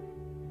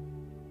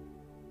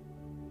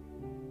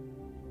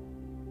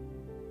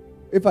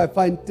 If I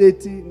find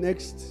 30,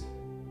 next.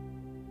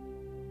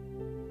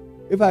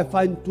 If I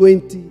find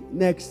 20,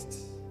 next.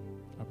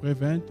 Après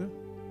 20.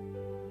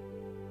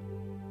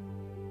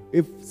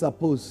 If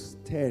suppose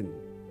 10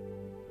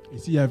 Et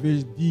s'il y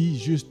avait 10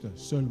 justes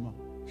seulement.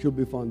 should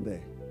be found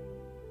there.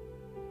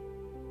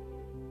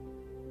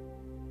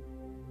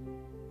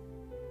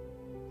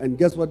 And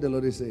guess what the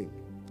Lord is saying?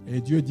 Et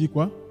Dieu dit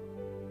quoi?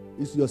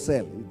 It's your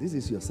cell. This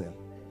is your cell.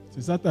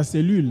 C'est ça ta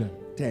cellule.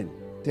 10,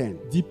 10,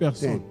 10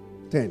 personnes.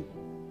 10, 10.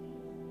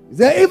 He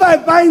said, if I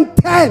find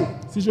 10,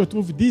 Si je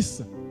trouve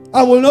 10,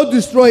 I will not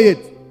destroy it.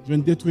 je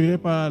ne détruirai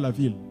pas la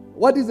ville.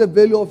 What is the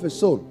value of a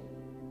soul?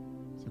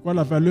 C'est quoi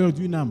la valeur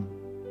d'une âme?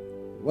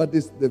 What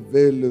is the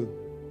value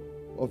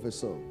of a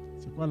soul?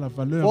 C'est quoi la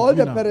For valeur all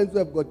d'une the âme? parents who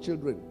have got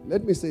children, let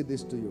me say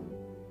this to you.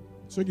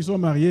 Ceux qui sont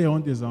mariés et ont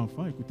des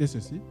enfants, écoutez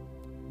ceci.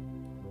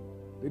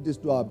 It is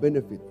to our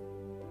benefit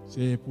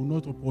C'est pour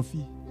notre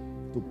profit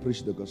to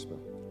preach the gospel.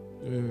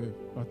 de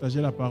partager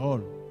la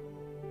parole.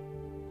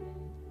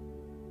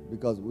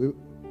 Because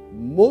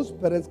most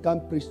parents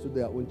can't preach to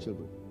their own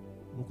children.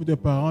 Beaucoup de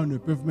parents ne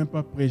peuvent même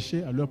pas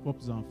prêcher à leurs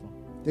propres enfants.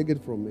 Take it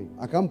from me.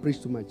 I can't preach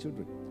to my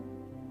children.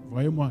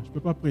 Voyez-moi, je ne peux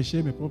pas prêcher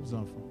à mes propres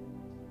enfants.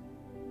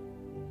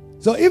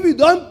 So if you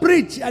don't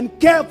preach and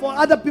care for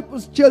other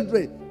people's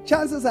children,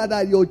 chances are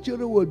that your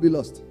children will be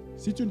lost.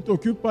 Si tu ne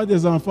t'occupes pas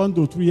des enfants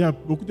d'autrui, il y a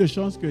beaucoup de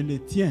chances que les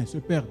tiens se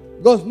perdent.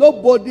 Because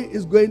nobody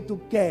is going to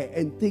care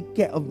and take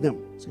care of them.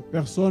 Parce que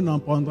personne n'en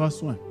prendra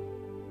soin.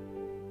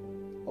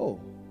 Oh,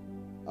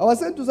 I was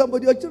saying to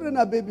somebody, your children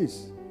are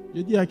babies.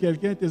 J'ai dit à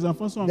quelqu'un, tes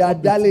enfants sont They are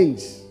encore petits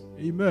darlings.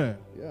 et ils meurent.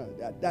 Yeah,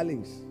 they are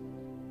darlings.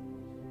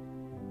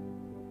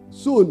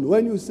 Soon,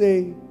 when you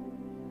say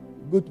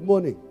good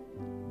morning,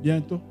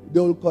 Bientôt, they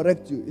will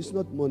correct you. It's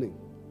not morning.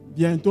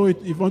 bientôt,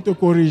 ils vont te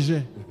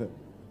corriger.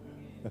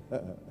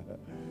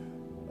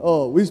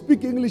 Oh, we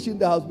speak English in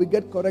the house. We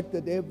get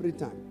corrected every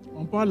time.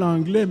 On parle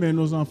anglais, mais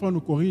nos enfants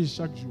nous corrigent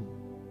chaque jour.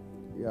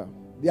 Yeah.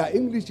 Their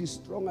English is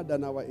stronger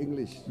than our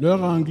English.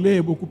 Leur anglais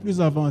est beaucoup plus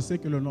avancé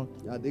que le nôtre.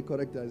 Yeah, they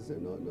correct us and say,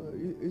 no,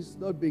 it's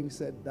not being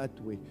said that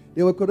way.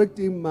 They were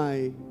correcting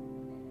my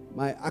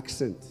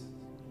accent,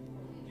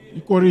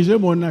 Ils corrigeaient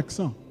mon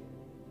accent.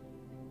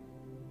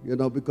 you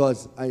know,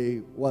 because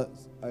I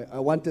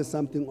wanted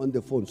something on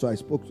the phone, so I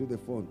spoke to the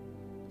phone.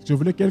 Je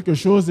voulais quelque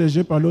chose et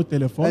j'ai parlé au And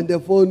téléphone. the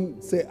phone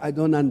said, I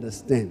don't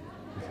understand.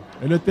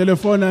 Et le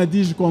téléphone a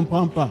dit, je ne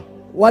comprends pas.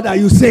 What are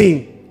you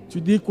saying? Tu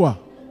dis quoi?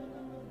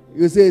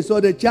 You say, so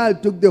the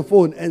child took the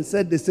phone and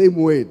said the same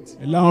words.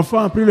 Et l'enfant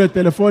a pris le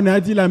téléphone et a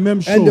dit la même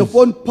And the chose.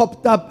 phone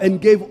popped up and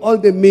gave all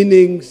the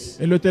meanings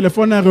Et le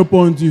téléphone a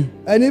répondu.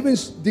 and even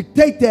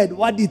dictated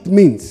what it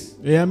means.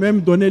 Et a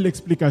même donné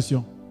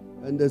l'explication.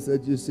 And they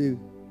said, you see,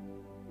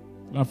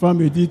 L'enfant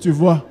me dit, tu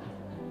vois,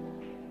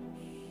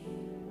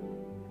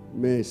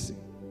 mercy.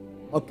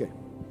 Okay.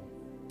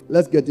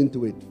 Let's get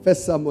into it. 1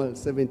 Samuel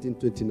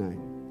 17:29.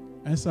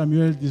 1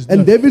 Samuel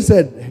And 19. David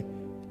said,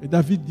 Et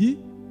David dit,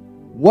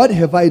 what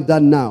have I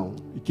done now?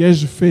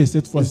 qu'ai-je fait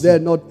cette Is fois-ci? there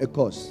not a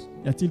cause?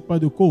 Y a-t-il pas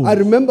de cause? I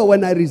remember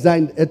when I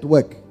resigned at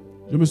work.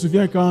 Je me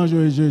souviens quand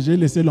j'ai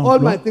laissé All my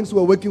l'emploi, things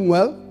were working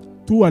well.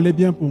 tout allait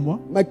bien pour moi.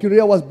 My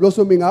career was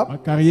blossoming up. Ma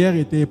carrière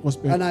était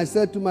prospère. And I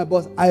said to my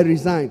boss, I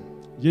resign.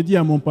 J'ai dit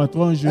à mon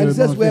patron, je And he m'en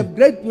says, we vais. have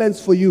great plans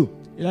for you.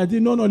 Il a dit,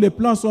 non, non, les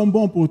plans sont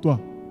bons pour toi.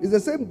 It's the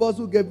same boss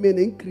who gave me an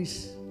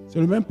increase. C'est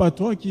le même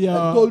patron qui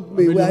a And told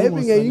me, we are amélioré mon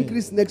having an salaire.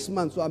 increase next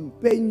month, so I'm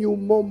paying you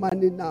more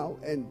money now.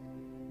 And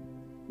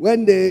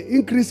when the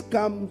increase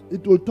comes,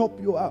 it will top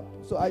you up.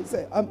 So I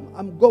said,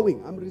 I'm going,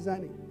 I'm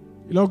resigning.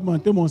 Il a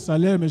augmenté mon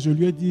salaire, mais je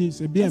lui ai dit,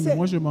 c'est bien, I mais said,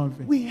 moi je m'en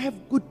vais. we have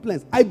good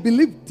plans. I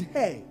believed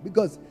her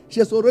because she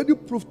has already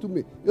proved to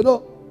me. You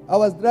know, I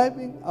was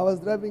driving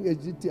a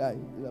GTI.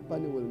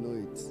 Lapani will know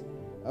it.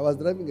 I was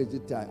driving a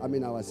GTI. I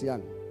mean, I was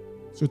young.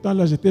 Ce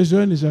temps-là, j'étais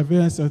jeune et j'avais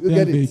un You certain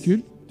get véhicule.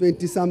 it?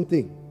 20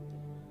 something.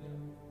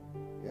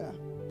 Yeah.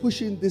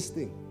 Pushing this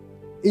thing.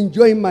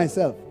 Enjoying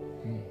myself.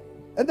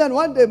 And then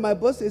one day my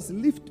boss says,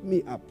 lift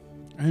me up.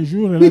 Un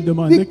jour, elle a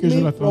demandé Pick que je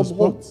me la from home.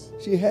 transporte.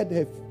 She had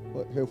her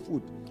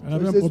foot. Elle So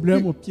avait he un says,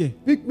 problème au pied.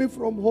 pick me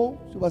from home.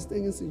 She was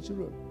staying in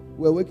Centurion.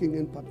 We were working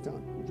in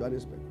Parktown, in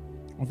Johannesburg.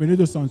 On venait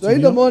de So in the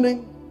Centurion.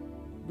 morning,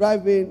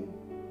 drive in,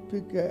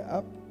 pick her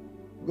up,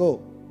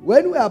 go.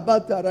 When we were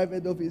about to arrive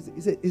at the office,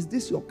 he said, is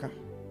this your car?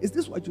 Is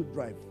this what you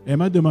drive? Elle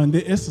m'a demandé,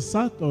 est-ce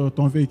ça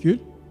ton véhicule?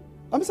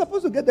 I'm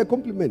supposed to get a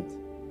compliment.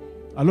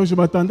 Alors je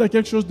m'attendais à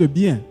quelque chose de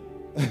bien.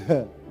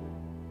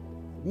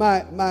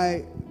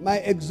 My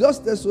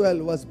exhaust as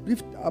well was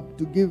beefed up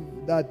to give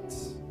that.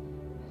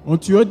 Mon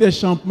tuyau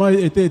d'échappement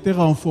était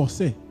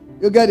renforcé.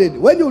 You get it?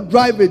 When you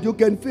drive it, you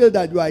can feel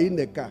that you are in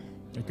the car.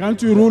 Et quand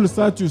tu roules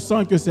ça, tu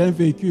sens que c'est un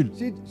véhicule.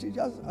 She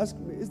just asked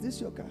me, is this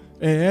your car?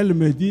 Et elle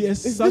me dit,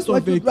 est-ce Is ça this ton what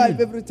you drive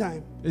véhicule? every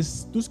time?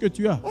 Est-ce tout ce que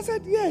tu as? I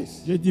said,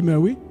 yes. J'ai dit, mais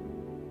oui.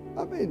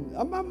 I mean,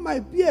 among my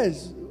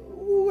peers,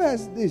 who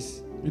has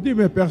this? J'ai dit,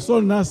 mais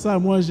personne n'a ça,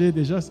 moi j'ai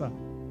déjà ça.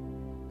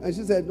 And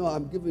she said, no,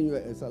 I'm giving you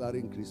a salary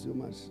increase. You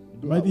must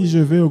Elle do m'a dit, away, je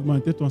vais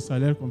augmenter ton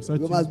salaire comme ça.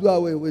 you must do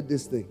away with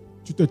this thing.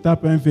 Tu te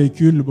tapes un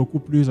véhicule beaucoup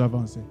plus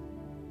avancé.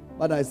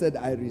 But I said,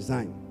 I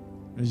resign.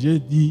 J'ai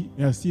dit,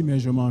 merci, mais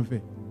je m'en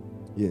vais.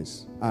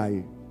 Yes,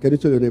 can you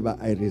tell your neighbor,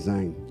 I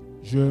resign?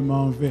 Je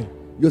m'en vais.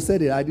 You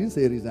said it. I didn't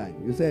say resign.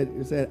 You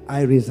said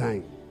I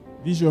resign.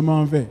 Dis, je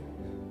m'en vais.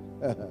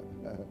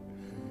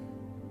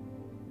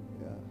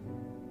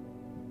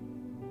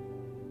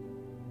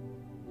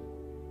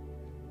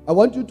 I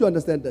want you to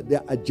understand that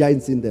there are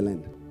giants in the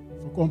land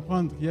Il faut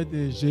comprendre qu'il y a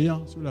des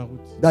géants sur la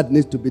route. that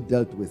needs to be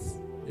dealt with.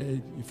 Et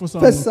il faut s'en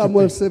 1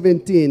 Samuel occuper.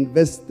 17,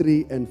 verse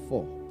 3 and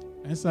 4.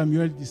 1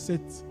 Samuel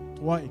 17,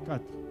 3 et 4.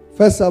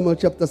 1 Samuel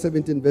chapter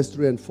 17, verse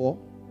 3 and 4.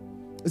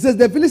 It says,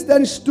 the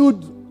Philistines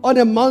stood on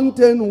a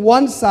mountain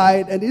one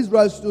side, and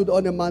Israel stood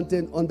on a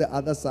mountain on the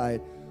other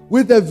side,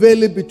 with a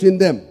valley between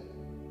them.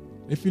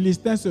 Les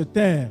Philistins se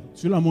terrent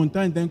sur la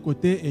montagne d'un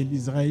côté et les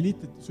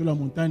Israélites sur la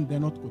montagne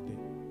d'un autre côté.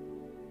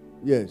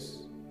 Yes.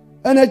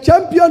 And a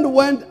champion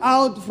went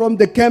out from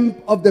the camp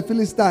of the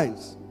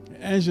Philistines,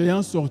 Un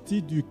géant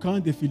sorti du camp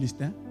des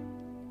Philistins.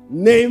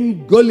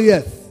 named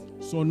Goliath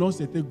Son nom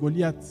c'était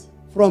Goliath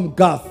from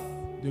Gath,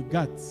 de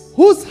Gath.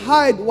 whose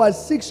height was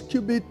 6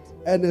 cubits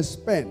and a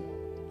span.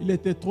 Il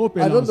était trop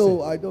I don't élancé.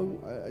 know. I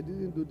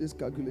didn't do this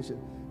calculation.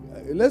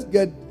 Let's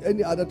get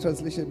any other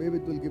translation. Maybe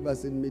it will give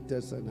us in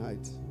meters and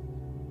height.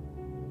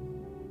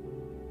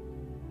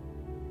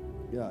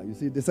 Yeah, you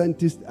see, the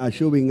scientists are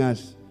showing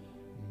us.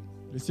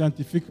 Les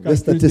scientifiques The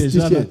calculent déjà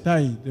la statistician.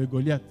 taille de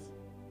Goliath.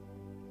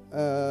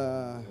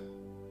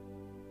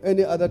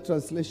 Any other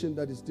translation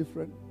that is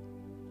different?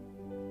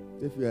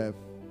 If you have,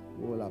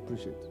 we will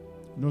appreciate.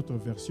 Notre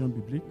version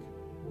biblique.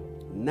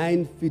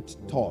 9 feet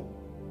tall.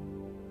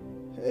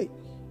 Hey,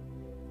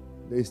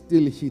 they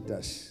still hit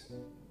us.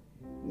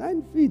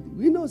 9 feet.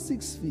 We know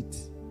 6 feet.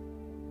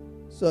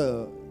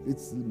 So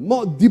it's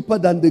more deeper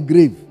than the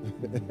grave.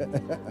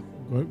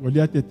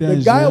 Goliath était The un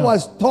guy géant.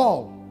 was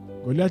tall.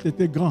 Goliath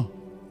était grand.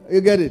 You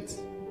get it?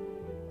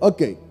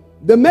 Okay.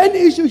 The main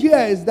issue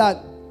here is that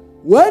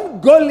when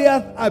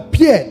Goliath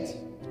appeared,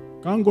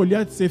 Quand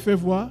Goliath s'est fait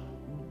voir,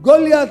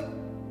 Goliath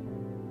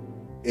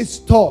is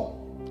tall.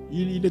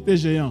 il était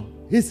géant.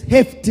 He's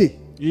hefty.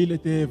 Il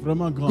était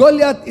vraiment grand.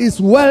 Goliath is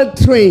well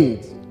trained.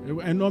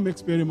 Un homme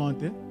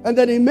expérimenté. And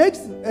then he makes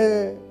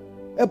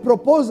a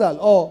proposal,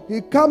 or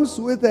he comes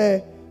with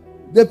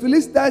the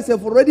Philistines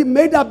have already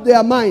made up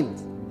their mind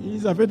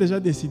Ils avaient déjà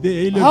décidé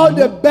et ils, how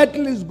the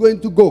battle is going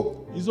to go.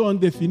 ils ont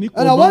défini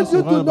And I comment want you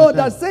sera to la know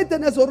that bataille.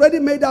 Satan has already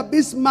made up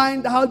his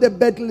mind how the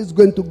battle is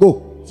going to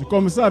go. C'est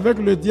comme ça avec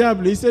le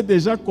diable. Il sait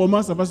déjà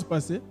comment ça va se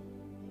passer.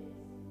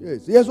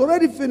 Yes, he has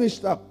already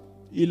finished up.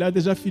 Il a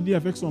déjà fini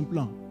avec son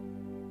plan.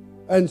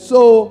 And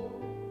so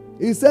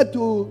he said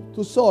to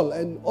Saul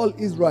and all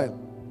Israel,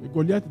 Et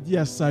Goliath dit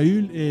à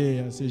Saül et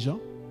à ses gens,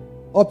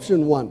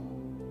 option one,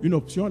 une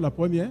option, la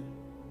première,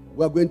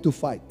 we are going to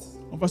fight.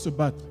 on va se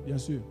battre, bien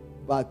sûr.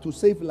 But to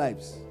save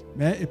lives,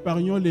 Mais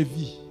épargnons les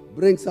vies.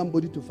 bring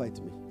somebody to fight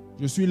me.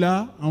 Je suis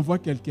là, envoie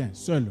quelqu'un,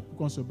 seul, pour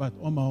qu'on se batte,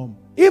 homme à homme.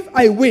 If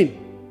I win,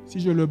 Si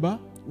je le bats,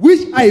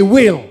 which I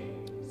will,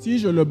 si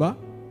je le bats,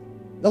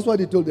 that's what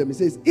he told them. He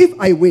says, if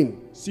I win,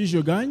 si je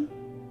gagne,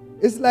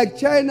 it's like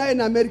China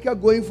and America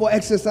going for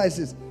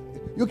exercises.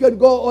 You can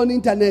go on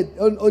internet,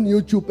 on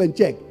YouTube and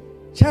check.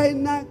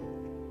 China,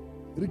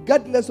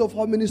 regardless of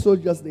how many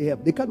soldiers they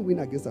have, they can't win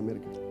against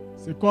America.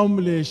 c'est comme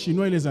les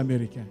Chinois et les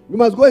Américains. You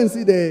must go and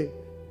see the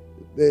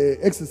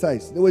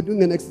exercise. They were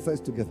doing an exercise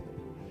together.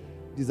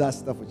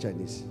 Disaster for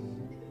Chinese.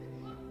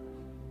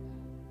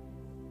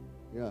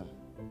 Yeah.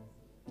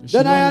 Les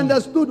Then I Chinois,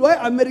 understood why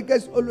America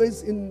is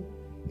always in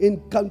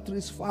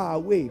countries far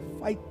away,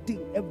 fighting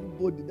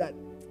everybody. That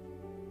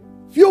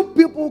few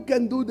people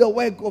can do the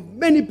work of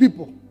many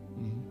people.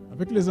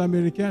 avec les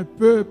Américains,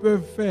 peu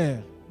peuvent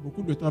faire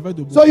beaucoup de travail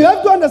de beaucoup. So you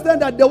have to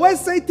understand that the way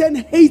Satan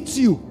hates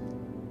you,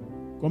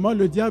 Comment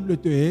le diable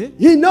te hait,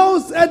 he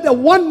knows at the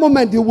one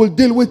moment he will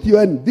deal with you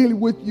and deal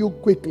with you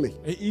quickly.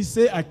 et il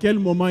sait à quel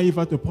moment il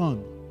va te prendre.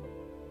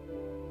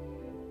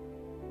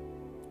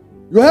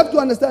 You have to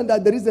understand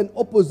that there is an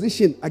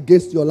opposition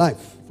against your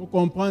life. Il faut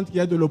comprendre qu'il y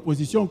a de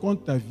l'opposition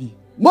contre ta vie.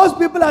 Most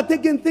people are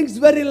taking things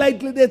very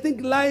lightly. They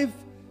think life,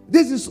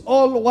 this is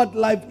all what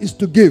life is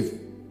to give.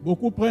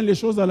 Beaucoup prennent les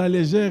choses à la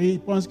légère et ils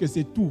pensent que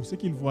c'est tout ce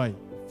qu'ils voient.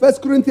 1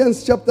 Corinthians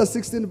chapter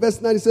 16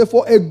 verse 9 says,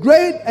 for a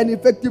great and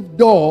effective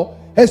door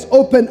has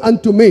opened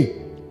unto me.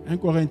 1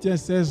 Corinthiens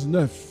 16,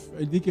 9,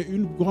 il dit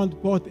qu'une grande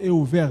porte est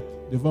ouverte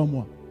devant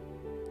moi.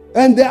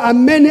 And there are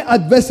many Il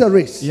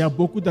adversaries. y a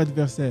beaucoup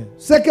d'adversaires.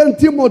 2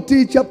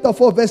 Timothy chapter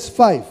 4 verse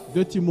 5.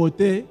 2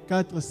 Timothée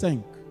 4, 5.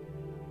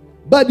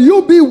 But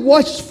you be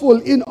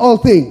watchful in all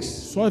things.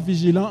 Sois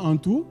vigilant en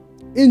tout,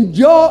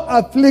 Endure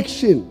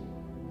affliction.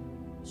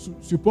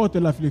 supporte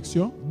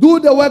l'affliction, Do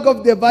the work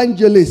of the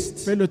evangelist.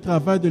 fais le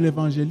travail de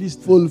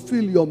l'évangéliste,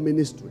 Fulfill your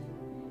ministry.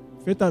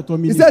 fais ton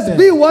He says, ministère.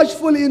 be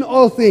watchful in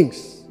all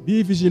things.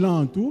 Be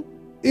vigilant en tout,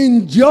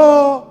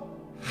 Endure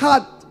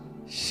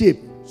hardship.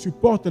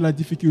 supporte la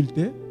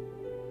difficulté,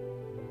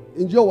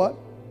 Endure what?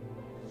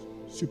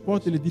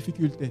 supporte les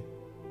difficultés.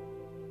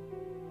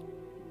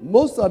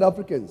 Most South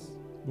Africans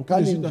Beaucoup can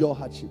de Sud- endure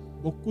hardship.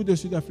 Beaucoup de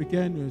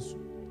Sud-Africains ne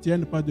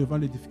tiennent pas devant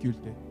les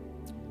difficultés.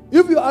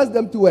 If you ask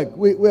them to work,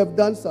 we have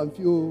done some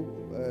few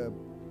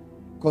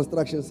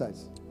construction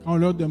sites. Quand on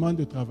leur demande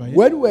de travailler,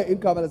 When we're in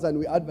Kabalassan,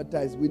 we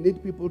advertise, we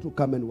need people to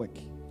come and work.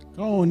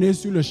 quand on est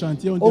sur le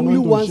chantier, on Only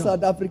demande aux one gens.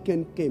 South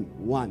African came.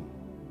 One.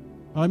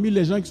 Parmi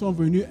les gens qui sont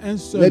venus, un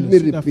seul Let me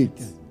repeat.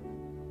 Sud-Africain.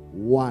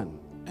 One.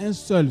 Un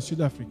seul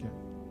Sud-Africain.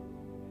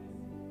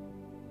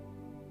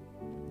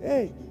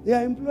 Hey, they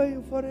are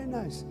employing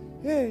foreigners.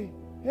 Hey,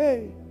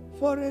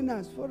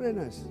 foreigners.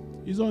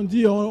 Ils ont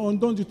dit on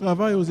donne du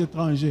travail aux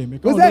étrangers. Mais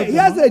quand We on leur say,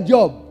 here's demande, a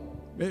job.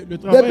 mais le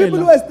The travail est people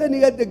who là. are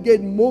standing at the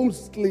gate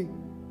mostly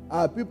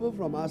are people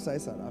from outside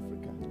South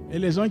Africa. Et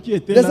les gens qui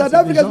étaient The là, South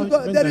c'est des gens Africans,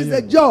 qui viennent there is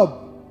a d'ailleurs. job.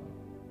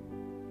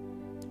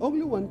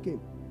 Only one came.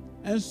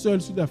 Un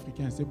seul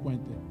Sud-Africain s'est pointé.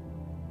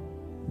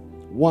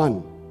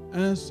 One.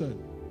 Un seul.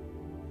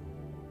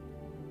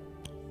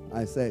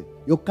 I said,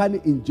 you can't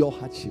endure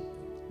hardship.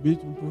 Mais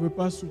vous ne pouvez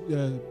pas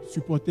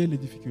supporter les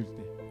difficultés.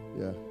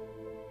 Yeah.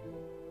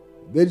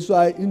 That is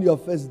why in your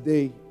first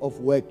day of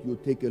work, you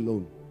take a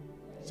loan.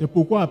 C'est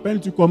pourquoi à peine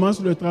tu commences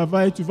le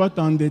travail, tu vas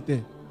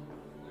t'endetter.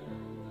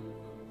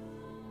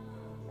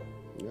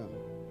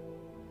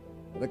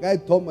 Re ka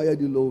thoma ya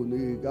di-loan,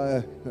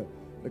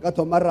 re ka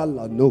thoma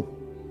ralla, no.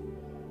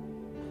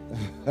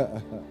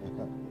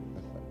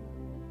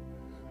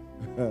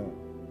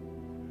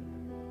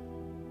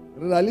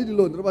 Re na le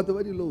di-loan, re batho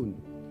ba di-loan.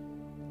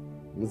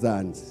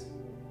 Mzansi.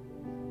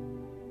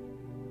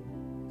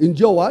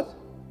 Endure what?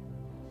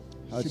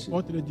 Hardship.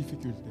 Supporte les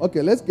difficultés.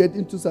 Okay, let's get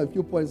into some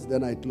few points,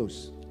 then I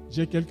close.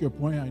 J'ai quelques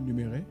points à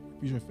énumérer,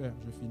 puis je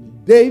finis.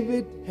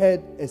 David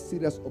had a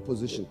serious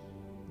opposition.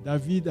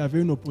 David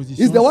avait une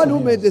opposition. He's the one who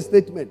made sérieuse. the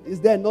statement. Is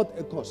there not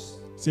a cause?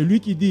 C'est lui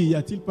qui dit, y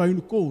a-t-il pas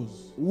une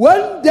cause?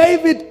 When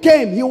David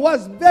came, he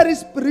was very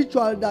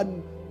spiritual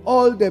than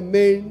all the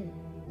men,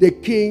 the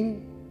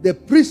king, the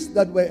priests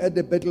that were at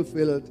the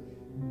battlefield.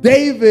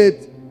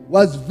 David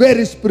was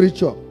very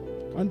spiritual.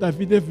 Quand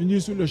David est venu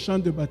sur le champ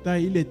de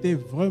bataille, il était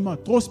vraiment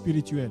trop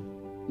spirituel.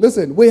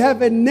 Listen, we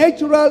have a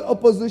natural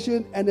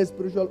opposition and a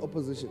spiritual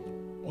opposition.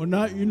 On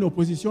a une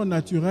opposition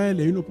naturelle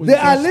et une opposition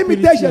There are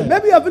limitations. spirituelle.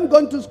 Maybe you haven't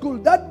gone to school.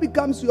 That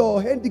becomes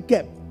your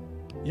handicap.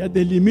 Il y a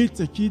des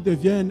limites qui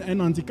deviennent un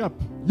handicap.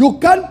 You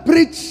can't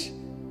preach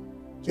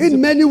in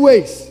many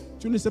ways.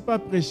 Tu ne sais pas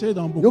prêcher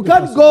dans beaucoup You de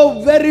can't façons.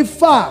 go very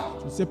far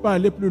Tu ne sais pas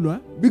aller plus loin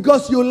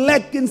because you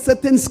lack in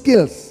certain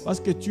skills. parce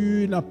que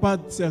tu n'as pas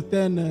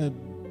certaines...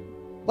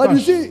 But you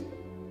tâches. see,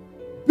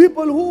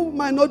 people who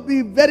might not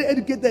be very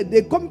educated,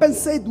 they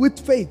compensate with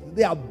faith.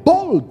 They are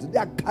bold. They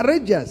are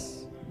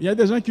courageous. Il y a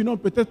des gens qui n'ont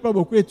peut-être pas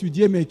beaucoup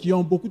étudié, mais qui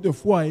ont beaucoup de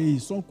foi et ils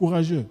sont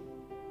courageux.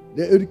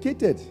 They're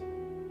educated.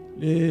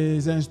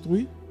 Les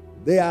instruits,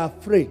 They are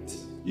afraid.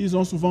 ils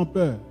ont souvent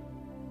peur.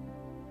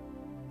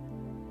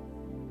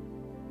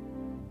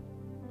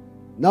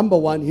 Number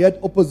one, he had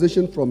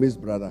opposition from his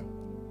brother.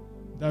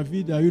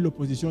 David a eu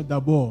l'opposition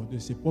d'abord de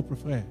ses propres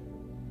frères.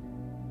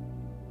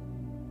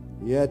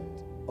 He had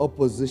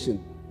opposition.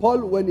 Paul,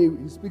 when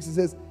he speaks, he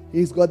says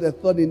he's got a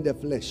thorn in the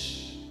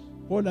flesh.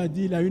 Paul a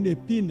dit il a une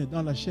épine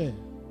dans la chair.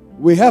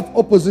 We have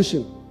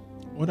opposition.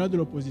 On a de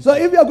l'opposition. So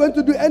if you are going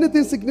to do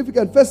anything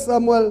significant, 1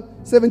 Samuel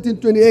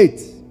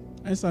 17:28.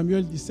 1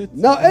 Samuel 17.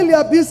 Now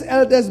Eliab, his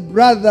eldest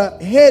brother,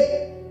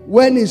 heard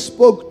when he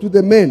spoke to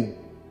the men.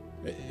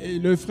 Et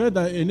le frère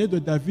aîné de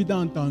David a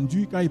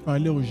entendu quand il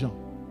parlait aux gens.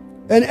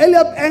 And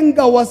Eliab's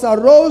anger was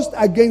aroused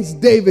against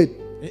David.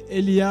 Et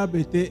Eliab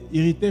était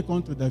irrité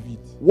contre David.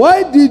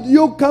 Why did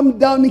you come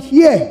down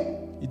here?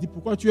 Il dit,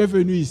 pourquoi tu es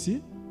venu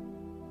ici?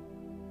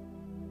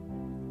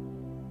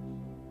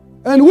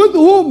 And with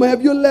whom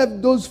have you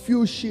left those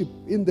few sheep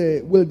in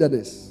the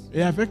wilderness?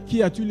 Et avec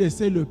qui as-tu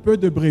laissé le peu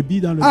de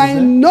brebis dans le I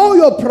désert? know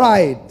your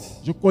pride,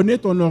 Je connais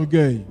ton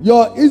orgueil,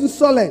 your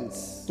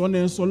insolence, ton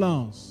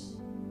insolence.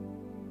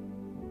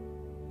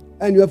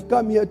 and you have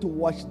come here to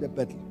watch the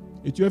battle.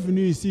 Et tu es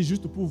venu ici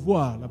juste pour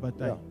voir la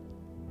bataille. Yeah.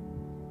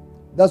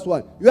 That's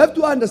why you have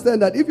to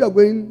understand that if you are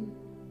going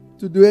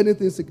to do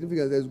anything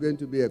significant, there's going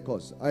to be a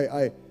cause.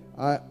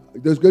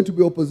 There's going to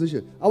be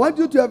opposition. I want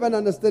you to have an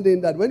understanding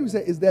that when we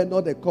say, is there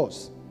not a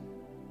cause?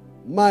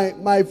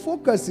 My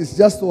focus is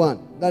just one,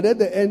 that at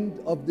the end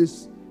of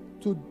this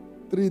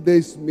 2-3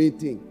 days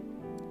meeting,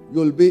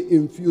 you'll be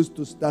infused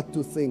to start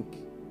to think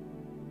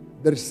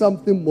there's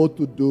something more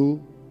to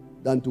do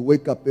than to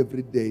wake up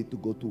every day to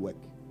go to work.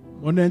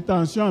 Mon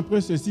intention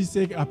après ceci,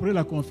 c'est qu'après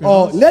la Oh,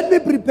 conférence, let me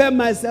prepare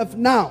myself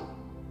now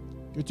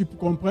que tu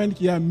comprennes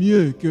qu'il y a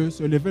mieux que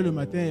se lever le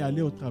matin et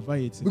aller au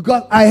travail, etc.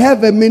 because I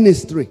have a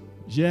ministry.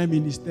 J'ai un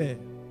ministère.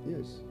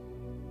 Yes.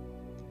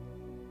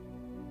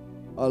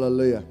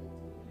 Hallelujah.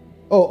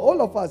 Oh,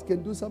 all of us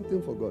can do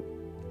something for God.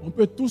 On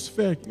peut tous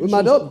faire quelque We chose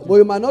might pour not, Dieu.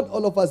 we might not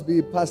all of us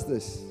be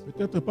pastors.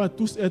 Peut-être pas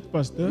tous être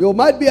pasteur. You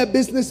might be a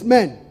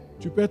businessman,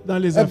 Tu peux être dans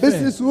les a affaires,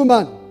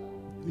 businesswoman.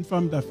 une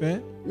femme d'affaires.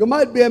 You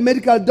might be a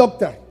medical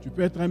doctor. Tu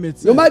peux être un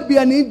médecin, You might be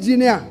an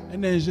engineer.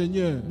 un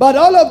ingénieur. But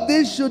all of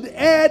this should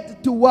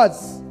add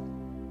towards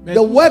Mais the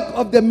tout, work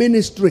of the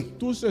ministry.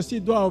 tout ceci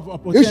doit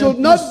apporter It should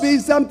un not plus, be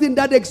something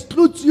that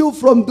excludes you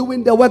from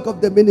doing the work of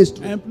the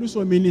ministry. un plus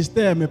au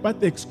ministère, mais pas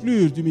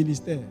t'exclure du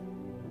ministère.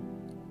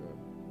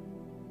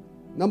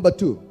 Number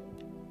 2,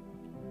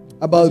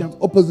 about Deuxième.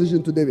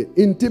 opposition to David,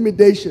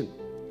 intimidation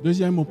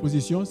Deuxième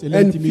opposition, c'est and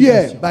fear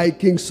l'intimidation. by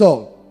King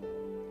Saul.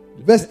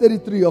 Verse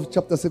 33 of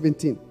chapter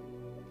 17.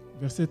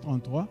 Verset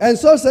 33. And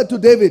Saul said to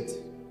David,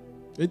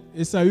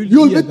 Et Saül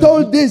you'll dit à be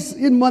told David, this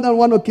in more than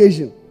one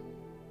occasion.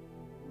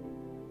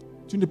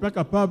 tu n'es pas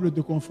capable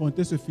de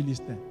confronter ce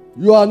Philistin.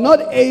 You are not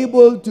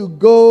able to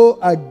go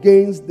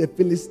against the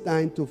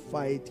Philistine to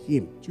fight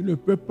him. Tu ne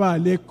peux pas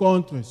aller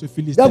contre ce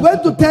Philistin. They're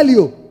going to tell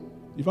you,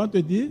 Ils vont te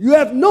dire, you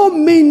have no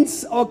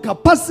means or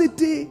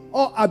capacity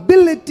or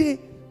ability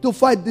to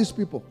fight these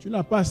people. tu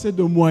n'as pas assez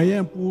de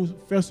moyens pour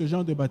faire ce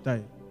genre de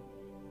bataille.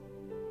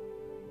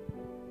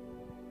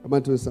 Am I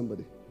telling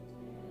somebody?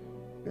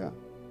 Yeah.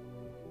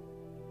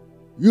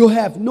 You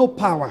have no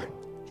power.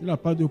 Tu n'as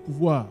pas de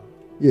pouvoir.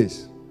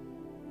 Yes.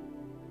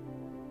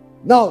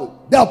 Now,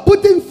 they are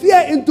putting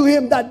fear into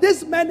him that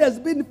this man has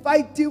been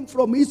fighting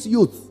from his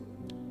youth.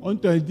 On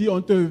te dit,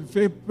 on te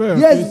fait peur.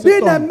 He que has cet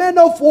been a homme- man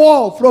of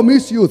war from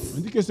his on youth.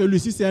 dit que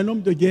celui-ci, c'est un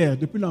homme de guerre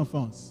depuis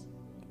l'enfance.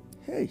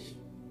 Hey.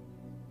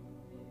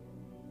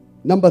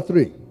 Number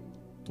 3.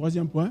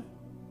 troisième point,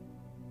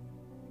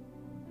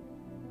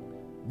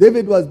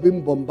 David was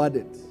being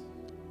bombarded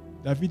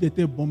David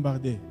était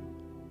bombardé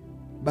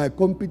by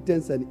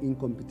competence and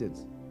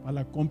incompetence, par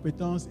la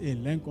compétence et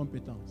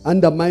l'incompétence.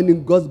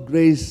 undermining God's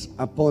grace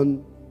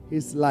upon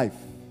his life.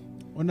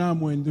 On a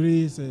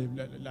amoindri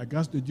la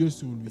grâce de Dieu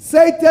sur lui.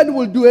 Satan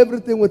will do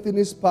everything within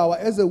his power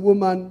as a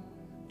woman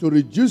to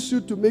reduce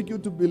you, to make you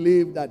to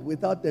believe that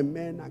without a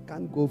man I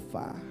can't go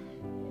far.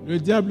 Le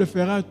diable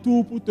fera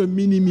tout pour te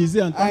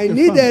minimiser en tant I que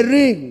need a femme.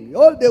 ring.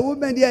 All the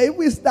women here, if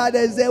we start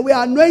and say we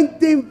are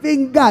anointing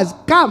fingers,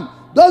 come.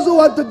 Those who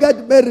want to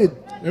get married,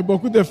 Et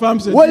beaucoup de femmes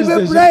se we'll disent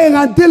be déjà, praying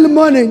until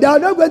morning. They are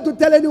not going to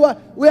tell anyone.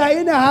 We are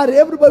in a hurry.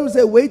 Everybody will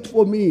say, wait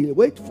for me.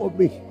 Wait for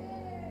me.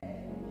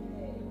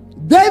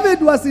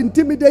 David was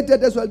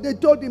intimidated as well. They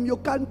told him, you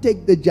can't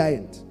take the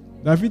giant.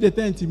 David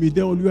était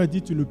intimidé, on lui a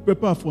dit tu ne peux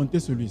pas affronter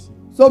celui-ci.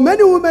 So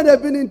many women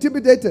have been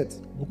intimidated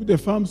Beaucoup de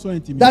femmes sont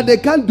intimidées, that they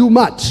can't do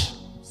much.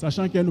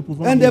 sachant qu'elles ne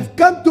pouvons And rien. they've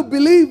come to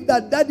believe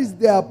that that is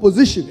their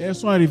position. Et elles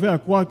sont arrivées à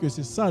croire que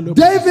c'est ça leur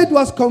David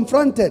was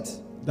confronted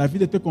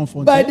David était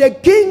confronté by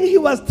the king he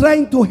was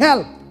trying to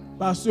help.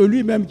 par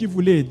celui même qui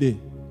voulait aider.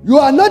 You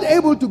are not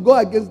able to go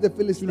against the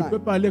Tu ne peux Philistine.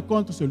 pas aller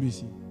contre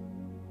celui-ci.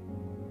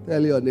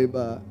 Tell your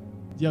neighbor,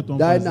 Dis à ton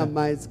voisin.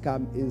 dynamites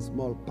come in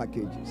small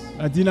packages.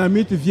 La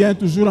dynamite vient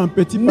toujours en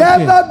petits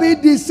paquets. Never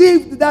be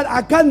deceived that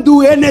I can't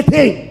do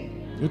anything.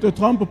 Ne te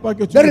trompe pas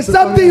que tu There ne is peux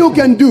pas something rien you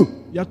faire. can do.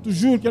 Il y a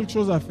toujours quelque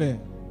chose à faire.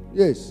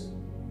 Yes,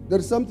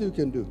 there is something you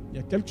can do. Il y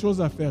a quelque chose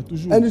à faire,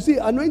 toujours. And you see,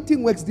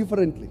 anointing works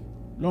differently.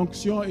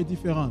 L'onction est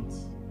différente.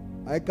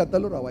 I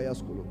katalora wa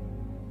yaskolo.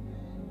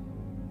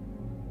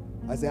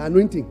 I say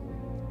anointing.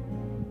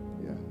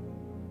 Yeah.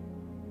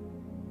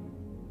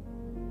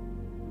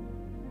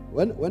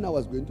 When I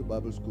was going to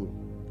Bible school,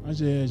 Quand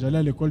j'allais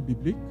à l'école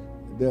biblique,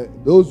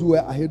 those who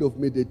were ahead of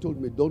me, they told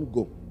me, don't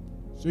go.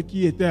 ceux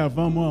qui étaient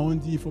avant moi ont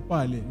dit il ne faut pas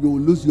aller. You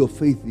will lose your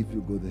faith if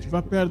you go there. Tu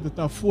vas perdre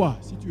ta foi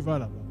si tu vas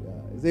là-bas.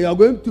 Yeah. So you are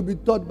going to be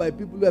taught by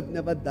people who have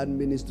never done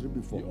ministry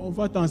before. Et on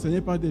va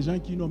t'enseigner par des gens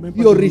qui n'ont même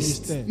pas de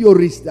ministère.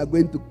 Theorists are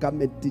going to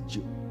come and teach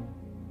you.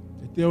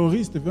 Les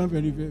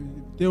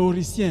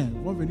théoriciens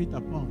vont venir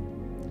t'apprendre.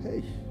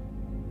 Hey.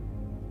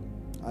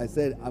 I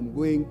said, I'm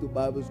going to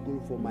Bible school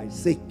for my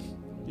sake.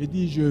 J'ai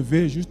dit je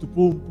vais juste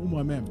pour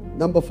moi-même.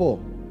 Number 4,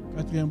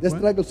 Quatrième the point,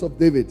 struggles of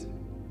David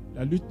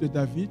la lutte de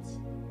David.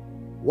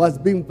 was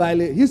being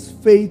violated. His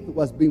faith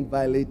was being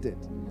violated.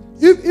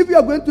 If you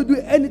are going to do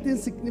anything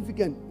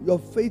significant, your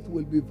faith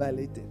will be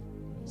violated.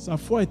 Sa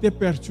foi était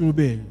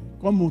perturbée.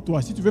 Comme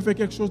toi, si tu veux faire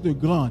quelque chose de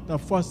grand, ta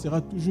foi sera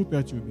toujours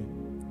perturbée.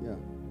 Yeah.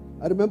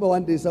 I remember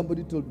one day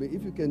somebody told me,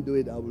 if you can do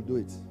it, I will do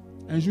it.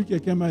 Un jour,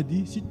 quelqu'un m'a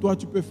dit, si toi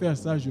tu peux faire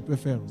ça, je peux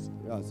faire aussi.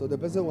 Yeah, so the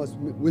person was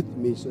with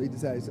me, so he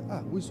decided,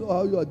 we saw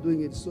how you are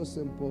doing it, so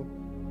simple.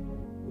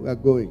 We are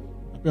going.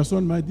 La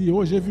personne m'a dit,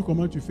 oh, j'ai vu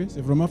comment tu fais,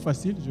 c'est vraiment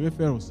facile, je vais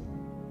faire aussi.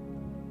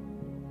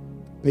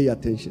 Pay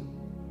attention.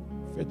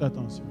 Faites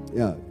attention.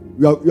 Yeah.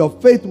 Your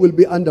faith will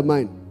be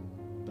undermined.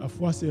 Ta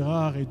foi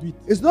sera réduite.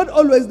 It's not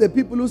always the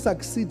people who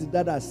succeed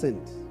that are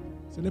sent.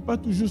 Ce n'est pas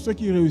toujours ceux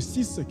qui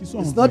réussissent qui sont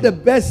It's not the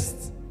envoyés.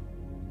 best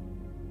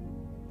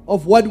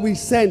of what we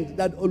send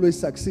that always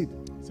succeed.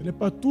 Ce n'est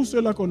pas tous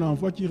ceux-là qu'on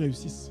envoie qui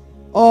réussissent.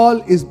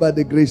 All is by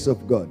the grace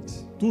of God.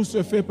 Tout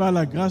se fait par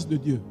la grâce de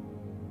Dieu.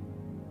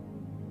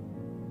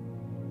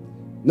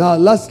 Now,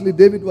 lastly,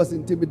 David was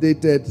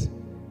intimidated.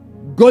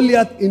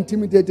 Goliath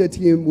intimidated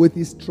him with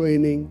his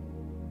training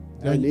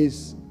and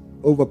his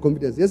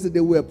overconfidence.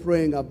 Yesterday, we were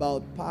praying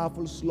about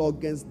powerful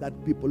slogans that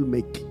people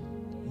make.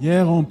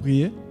 Hier, on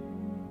priait.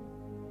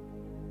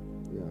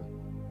 Yeah.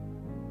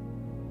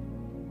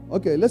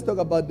 Okay, let's talk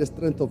about the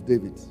strength of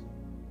David.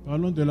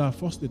 Parlons de la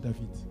force de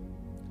David.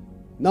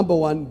 Number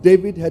one,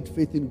 David had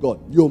faith in God.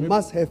 You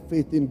must have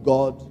faith in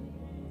God,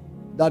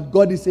 that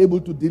God is able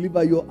to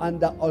deliver you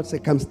under all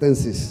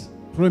circumstances.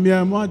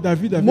 Premièrement,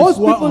 David avait Most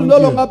foi people en no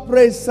Dieu. longer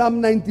pray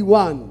Psalm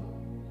 91.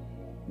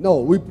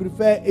 No, we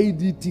prefer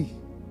ADT.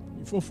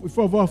 Il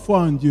faut avoir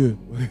foi en Dieu.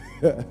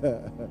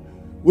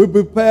 We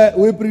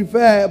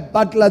prefer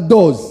Butler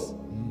doors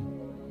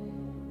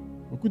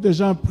Beaucoup de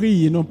gens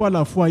prient, ils n'ont pas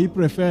la foi, ils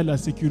préfèrent la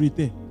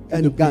sécurité que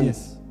de and prier.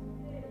 guns.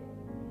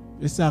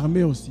 Et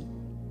s'armer aussi.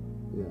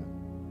 Yeah.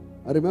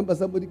 I remember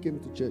somebody came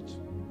to church,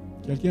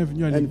 Quelqu'un est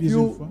venu à and l'église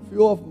une fois.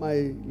 few of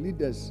my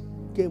leaders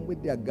came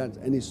with their guns,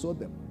 and he saw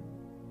them.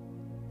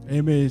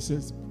 Et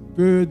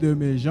peu de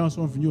mes gens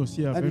sont venus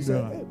aussi And he avec said,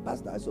 leur... hey,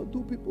 Pastor, I saw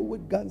 2 people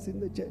with guns in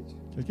the church.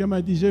 Quelqu'un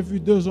m'a dit, j'ai vu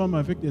 2 hommes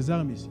avec des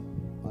armes ici.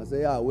 I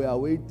said, yeah, we are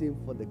waiting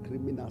for the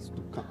criminals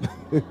to come.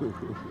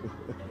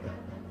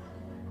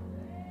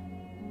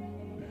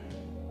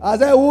 I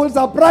said, we will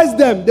surprise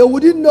them. They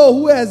wouldn't know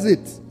who has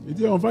it. Il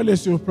dit, on va les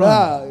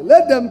surprendre.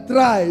 Let them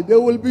try. They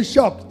will be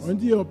shocked. On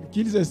dit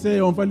qu'ils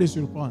essayent, on va les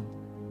surprendre.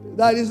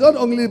 That is not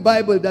only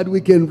Bible that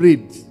we can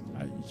read.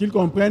 Qu'ils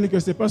comprennent que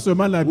ce n'est pas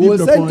seulement la We will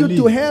Bible send qu'on you lit.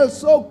 to hell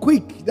so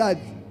quick that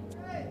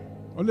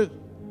On les-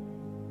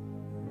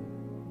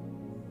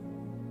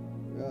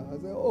 I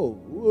say, oh,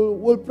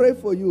 we'll pray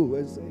for you.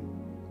 I say,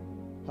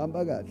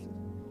 hamburger.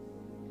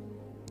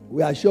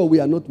 We are sure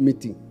we are not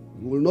meeting.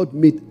 We will not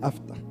meet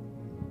after.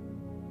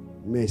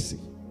 Mercy.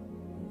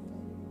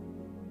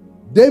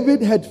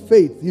 David had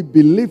faith. He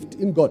believed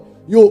in God.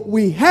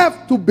 We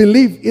have to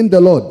believe in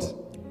the Lord.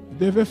 Vous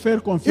devez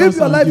faire confiance If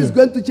your en life Dieu. is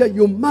going to change,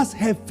 you must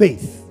have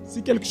faith.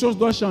 Si quelque chose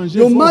doit changer,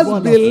 You il faut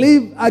avoir must la foi.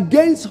 believe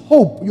against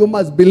hope. You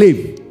must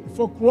believe. Il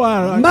faut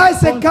croire. My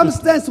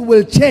circumstance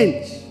will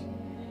change.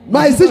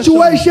 My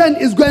situation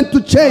is going to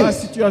La change.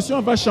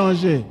 situation va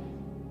changer.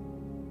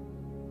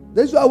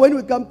 That's why when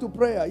we come to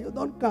prayer, you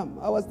don't come.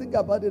 I was thinking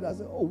about it. I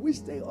said, oh, we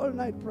stay all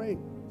night praying.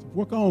 C'est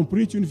pourquoi quand on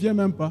prie, tu ne viens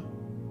même pas.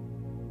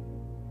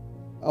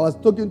 I was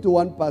talking to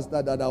one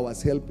pastor that I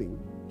was helping.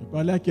 Je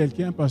parlais à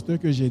quelqu'un, un pasteur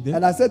que j'aidais.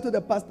 And I said to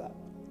the pastor,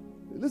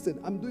 listen,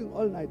 I'm doing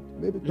all night,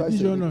 maybe Il twice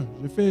dit, a week. non,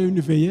 je fais une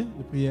veillée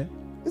de prière.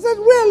 He said,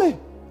 really?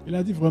 Il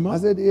a dit vraiment. I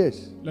said,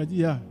 yes. Il a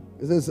dit, ah.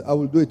 He says, I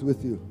will do it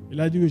with you. Il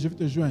a dit, oui, je vais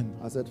te joindre.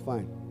 I said,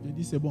 fine. J'ai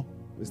dit, c'est bon.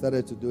 We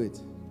started to do it.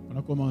 On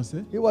a commencé.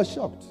 He was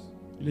shocked.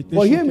 Il était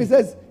For him, he choqué.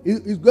 says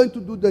he's going to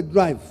do the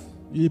drive.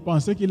 Il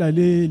pensait qu'il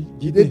allait He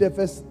guider. did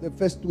the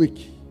first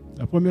week,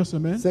 La première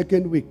semaine,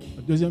 second week,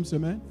 la deuxième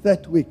semaine,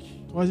 third week.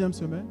 troisième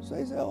semaine. So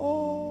he said,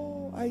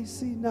 oh, I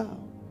see now.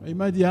 Il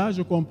m'a dit, ah,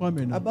 je comprends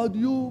maintenant. About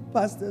you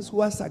pastors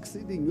who are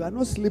succeeding, you are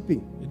not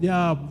sleeping. Il dit,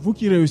 ah, vous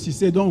qui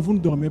réussissez, donc vous ne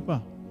dormez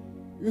pas.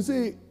 You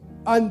see,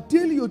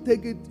 until you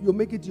take it, you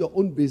make it your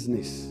own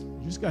business,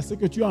 Jusqu'à ce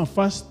que tu en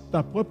fasses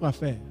ta propre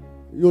affaire.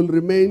 you'll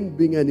remain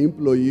being an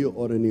employee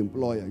or an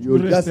employer. Tu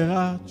You'll just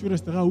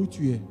resteras où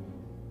tu es.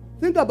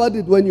 think about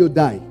it when you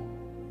die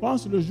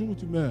Pense le jour où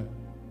tu meurs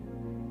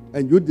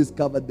and you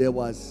discover there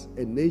was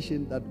a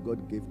nation that God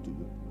gave to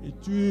you et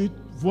tu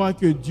vois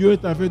que Dieu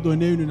t'avait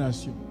donné une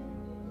nation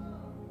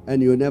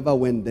and you never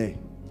went there.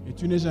 et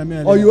tu n'es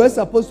jamais Or you allé. were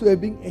supposed to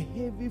have been a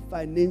heavy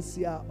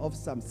financier of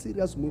some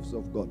serious moves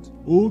of God.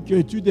 Ou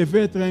que tu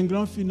devais être un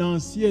grand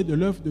financier de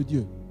l'œuvre de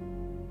Dieu.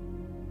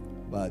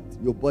 But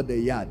you bought a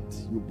yacht.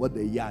 You bought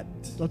a yacht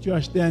Toi, tu as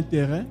acheté un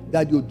terrain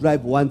that you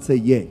drive once a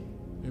year.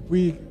 et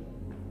puis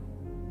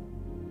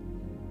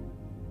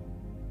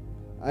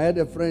I had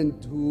a friend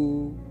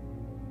who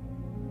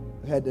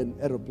had an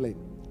aeroplane.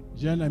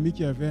 j'ai un ami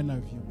qui avait un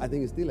avion. I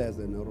think he still has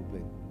an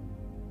aeroplane.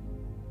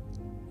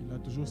 Il a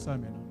toujours ça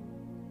maintenant.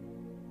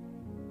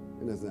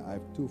 And I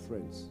have two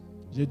friends.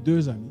 J'ai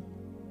deux amis.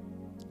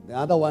 The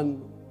other one,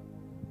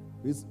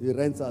 he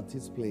rents out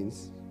his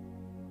planes.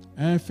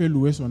 Un fait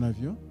louer son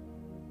avion.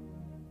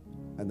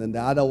 And then the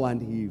other one,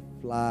 he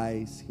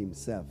flies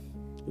himself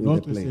in the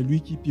L'autre, c'est plane.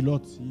 lui qui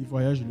pilote. Il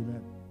voyage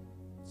lui-même.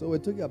 So we're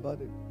talking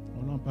about it.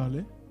 On en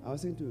parlait. I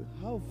was saying to you,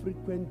 how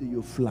frequent do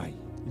you fly?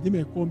 Il dit,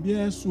 mais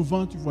combien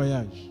souvent tu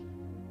voyages?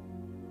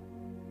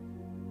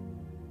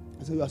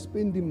 I said, you are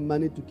spending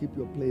money to keep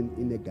your plane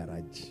in a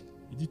garage.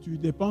 Il dit, tu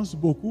dépenses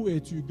beaucoup et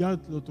tu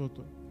gardes ton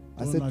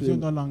I said to avion him,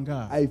 dans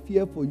l'hangar. I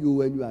fear for you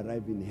when you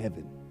arrive in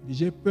heaven. Il dit,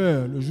 j'ai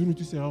peur le jour où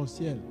tu seras au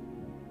ciel.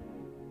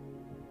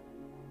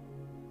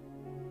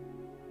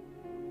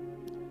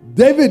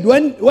 David,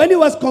 when he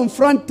was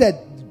confronted,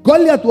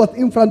 Goliath was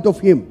in front of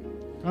him.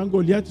 Quand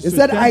Goliath He se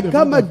said, tient I devant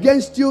come David,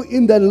 against you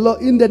in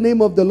the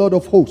name of the Lord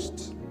of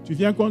hosts. tu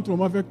viens contre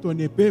moi avec ton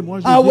épée, moi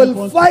je I viens will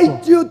contre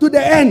fight toi. you to the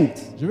end.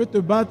 Je vais te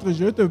battre,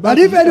 je vais te But battre.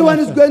 if jusqu'à la anyone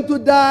is fin. going to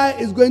die,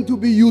 it's going to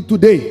be you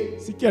today.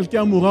 Si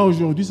quelqu'un mourra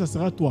aujourd'hui, ça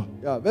sera toi.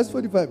 Yeah, verse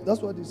 45,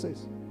 that's what he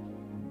says.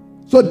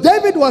 So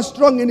David was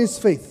strong in his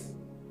faith.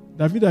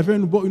 David avait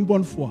une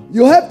bonne foi.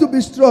 You have to be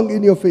strong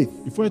in your faith.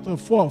 Il faut être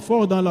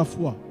fort dans la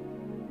foi.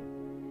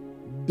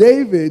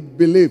 David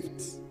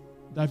believed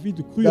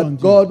David crut en that Dieu.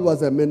 God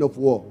was a man of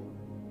war,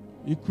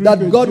 Il crut that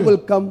que God Dieu, will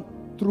come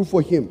through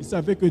for him. il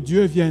savait que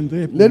Dieu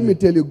viendrait pour Let lui. me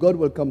tell you, God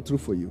will come through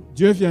for you.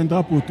 Dieu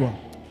viendra pour toi.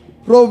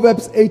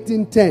 Proverbs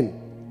 18:10.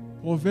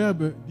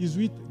 Proverbe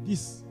 18,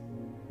 10.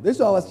 This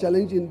I was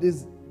challenging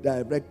this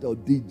director,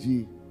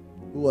 DG,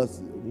 who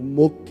was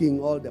mocking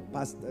all the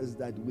pastors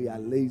that we are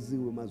lazy,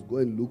 we must go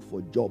and look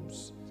for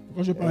jobs.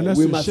 Quand je parlais à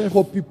We ce must chef,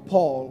 copy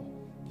Paul.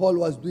 Paul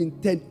was doing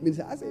 10 minutes.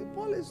 I said,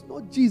 Paul is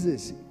not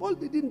Jesus. Paul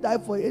didn't die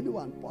for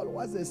anyone. Paul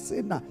was a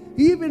sinner.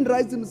 He even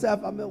writes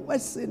himself, I'm a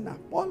worse sinner.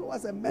 Paul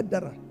was a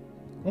murderer.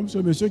 comme ce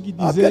monsieur qui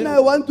How disait, can I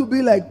want to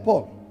be like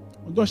Paul?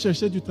 on doit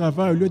chercher du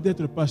travail au lieu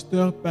d'être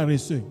pasteur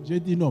paresseux. J'ai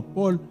dit non,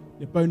 Paul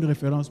n'est pas une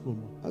référence pour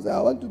moi. I said,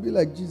 I want to be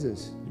like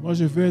Jesus. Et moi,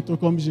 je veux être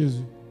comme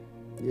Jésus.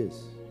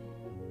 Yes.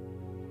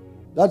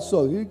 That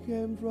song, He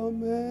came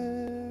from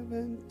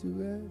heaven to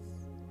earth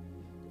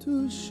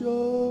to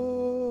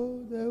show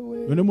the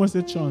way. Donnez-moi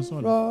cette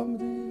chanson-là. From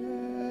the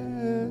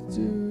earth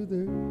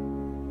to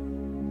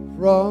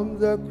from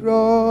the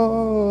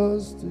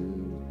cross to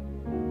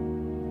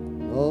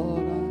Lord.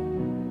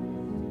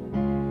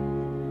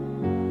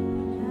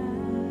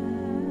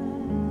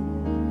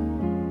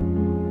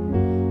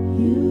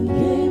 You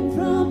came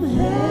from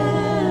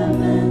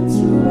heaven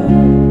to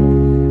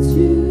earth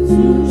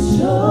to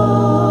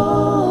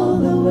show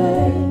the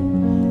way.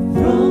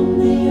 From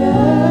the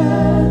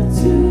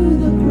earth to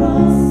the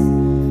cross,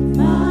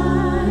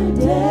 my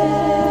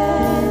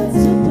debt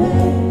to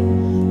pay.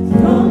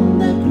 From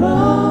the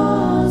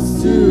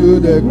cross To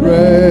the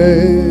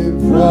grave,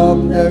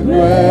 from the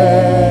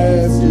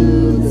grave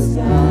to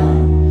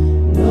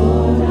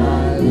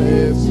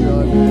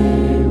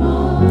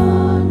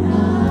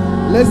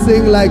Let's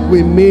sing like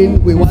we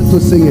mean we want to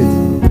sing it.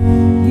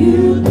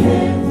 You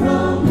came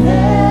from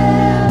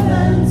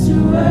heaven to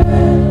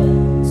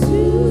earth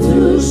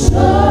to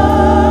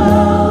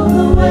show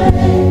the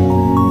way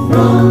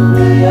from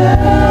the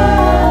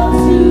earth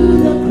to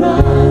the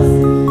cross.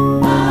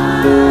 I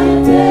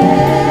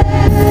dare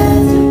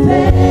to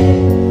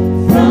pay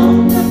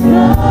from the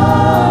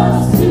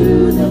cross to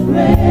the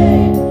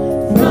grave,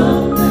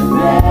 from the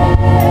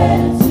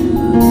grave to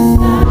the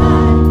sky.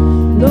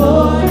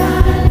 Lord, I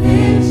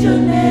lift your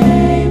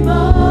name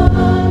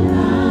on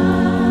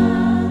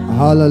high.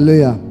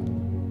 Hallelujah.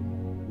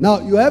 Now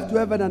you have to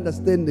have an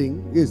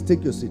understanding. Yes,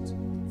 take your seat.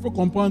 Il faut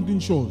comprendre une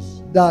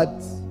chose.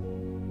 That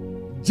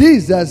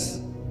Jesus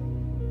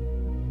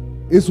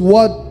is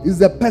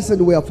the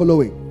person we are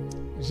following.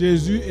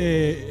 Jésus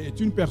est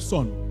une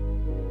personne.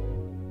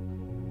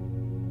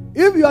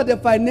 If you are the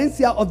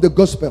financier of the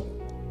gospel,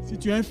 Si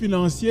tu es un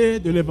financier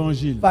de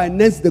l'évangile,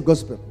 finance the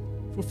gospel.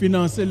 il faut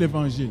financer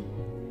l'évangile.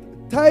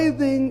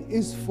 Tithing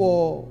is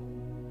for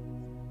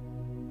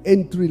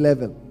entry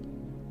level.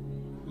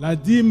 La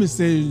dîme,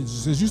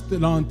 c'est juste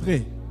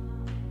l'entrée.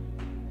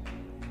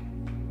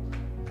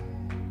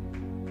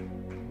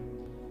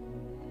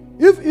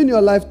 If in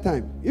your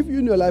lifetime,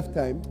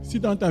 Si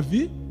dans ta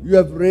vie, you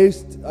have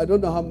raised, I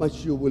don't know how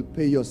much you will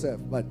pay yourself,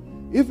 but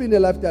if in your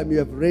lifetime you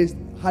have raised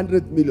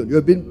 100 million, you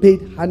have been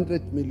paid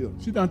 100 million,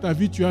 si dans ta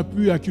vie tu as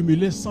pu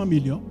accumuler 100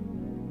 millions,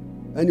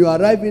 and you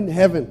arrive in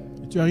heaven,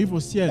 et tu arrives au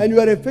ciel and you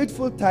are a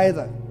faithful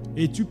tither,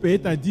 et tu payes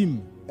ta dîme,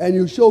 and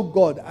you show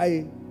God,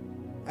 I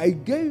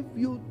gave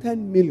you 10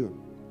 million.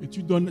 et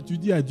tu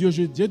dis à Dieu,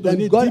 j'ai Then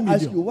donné 10 God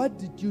asks you, millions. what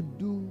did you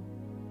do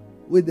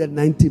with the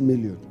 90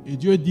 million? Et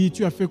Dieu dit,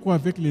 tu as fait quoi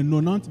avec les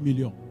 90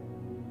 millions?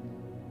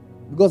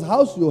 Because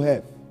house you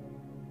have.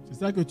 C'est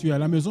ça que tu as.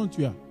 La maison,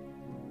 tu as.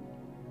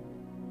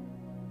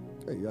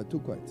 Hey, you are too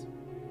quiet.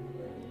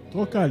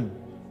 Trop calme.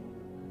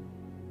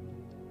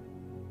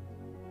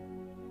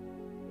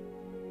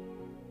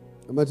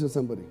 Imagine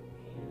somebody.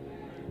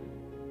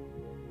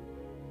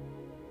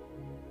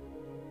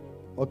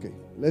 Okay,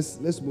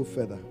 let's move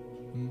further.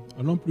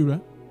 Allons plus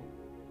loin.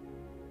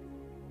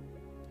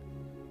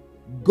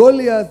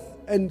 Goliath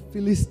and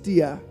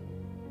Philistia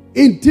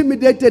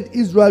intimidated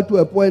Israel to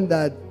a point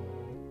that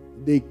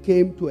they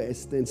came to a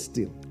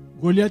standstill.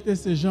 Goliath et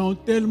ses gens ont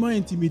tellement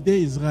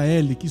intimidé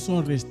Israël qu'ils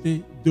sont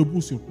restés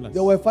debout sur place.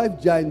 There were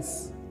 5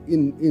 giants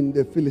in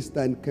the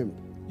Philistine camp.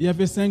 Il y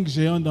avait 5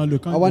 géants dans le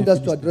camp I want des us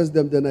to Philistins. address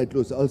them then I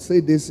close. I'll say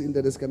this in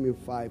the next coming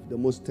 5, the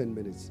most 10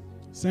 minutes.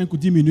 5 ou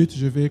 10 minutes,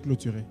 je vais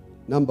clôturer.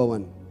 Number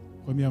 1,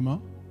 Premièrement,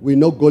 we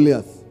know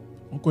Goliath.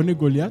 on connaît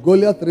Goliath.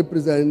 Goliath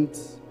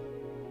represents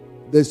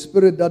the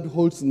spirit that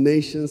holds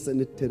nations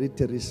and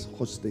territories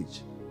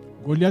hostage.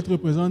 Goliath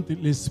représente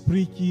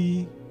l'esprit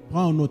qui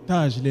prend en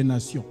otage les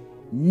nations.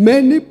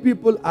 Many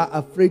people are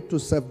afraid to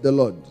serve the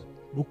Lord.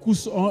 Beaucoup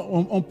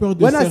ont peur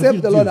de When I servir serve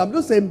the Dieu. Lord, I'm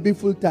not saying be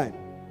full time.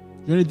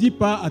 Je ne dis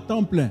pas à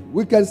temps plein.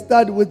 We can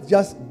start with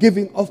just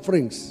giving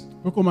offerings,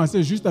 Il faut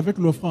commencer juste avec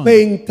l'offrande,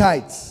 paying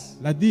tithes,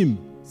 la dîme,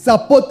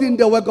 supporting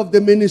the work of the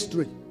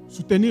ministry.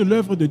 soutenir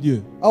l'œuvre de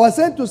Dieu. I was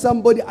saying to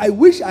somebody, I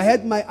wish I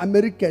had my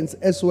Americans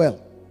as well.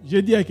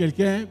 J'ai dit à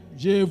quelqu'un,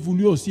 j'ai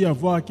voulu aussi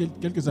avoir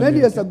quelques Many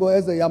years Américains. ago,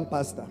 as a young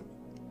pastor,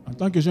 En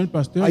tant que jeune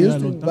pasteur, I il y a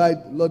used to longtemps, invite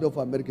a lot of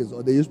Americans,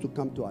 or they used to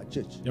come to our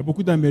church. il y a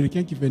beaucoup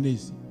d'Américains qui venaient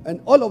ici. And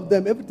all of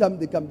them, every time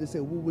they come, they say,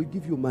 we will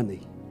give you money.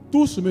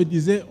 Tous me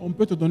disaient, on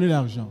peut te donner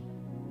l'argent.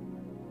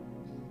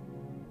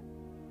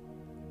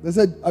 They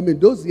said, I mean,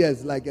 those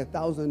years, like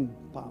 $1,000,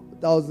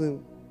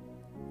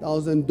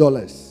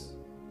 $1,000.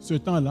 Ce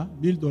temps-là,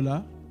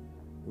 $1000,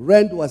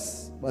 Rent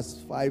was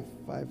 4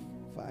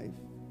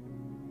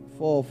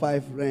 or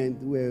 5 rent.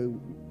 We were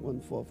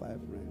 1, 4, 5 rent.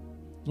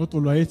 notre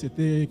loyer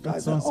c'était So I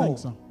said, 400,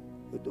 500.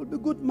 it will be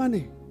good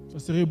money. Ça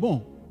serait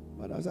bon.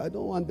 But I said, I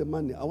don't want the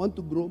money. I want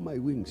to grow my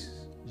wings.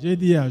 J'ai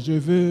dit, je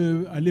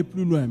veux aller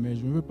plus loin, mais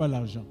je ne veux pas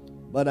l'argent.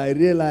 But I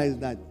realized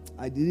that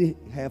I didn't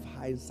have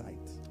hindsight.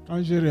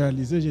 Quand j'ai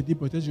réalisé, j'ai dit,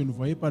 peut-être je ne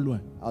voyais pas loin.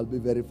 I'll be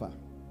very far.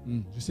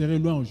 Je serai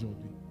loin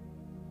aujourd'hui.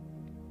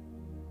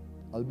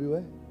 I'll be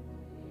where?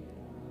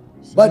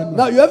 Je serai But loin.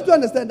 now you have to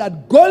understand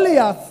that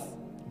Goliath,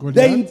 the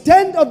Goliath,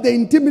 intent of the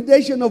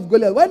intimidation of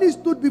Goliath, when he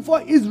stood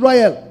before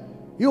Israel,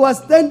 he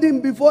was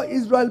standing before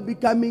Israel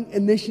becoming a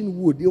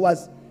nation would. He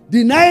was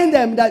denying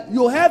them that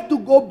you have to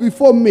go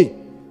before me.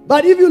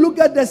 But if you look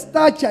at the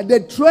stature,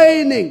 the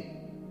training,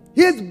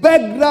 his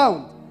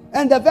background,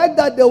 and the fact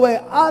that there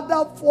were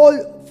other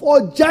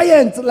four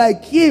giants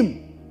like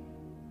him,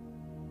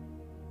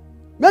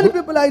 many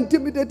people are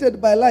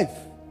intimidated by life.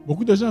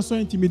 beaucoup de gens sont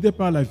intimidés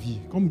par la vie,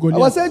 comme I was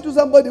Goliath. saying to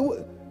somebody,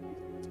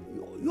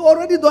 you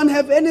already don't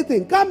have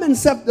anything. Come and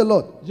serve the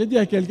Lord. J'ai dit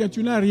à quelqu'un,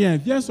 tu n'as rien,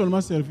 viens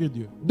seulement servir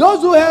Dieu.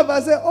 Those who have,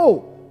 I say,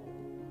 oh,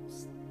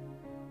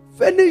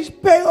 finish,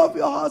 pay off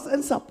your house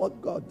and support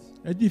God.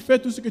 Elle dit, fais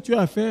tout ce que tu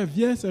as à faire,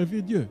 viens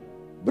servir Dieu.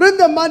 Bring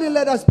the money,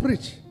 let us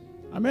preach.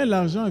 Amène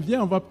l'argent,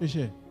 viens, on va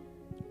prêcher.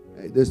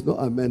 Hey, there's no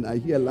amen. I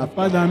hear laughter.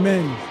 Pas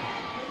d'amen.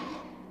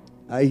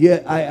 I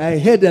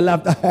hear the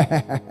laughter.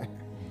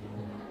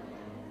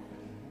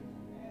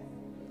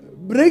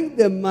 bring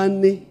the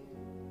money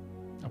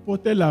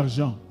apporter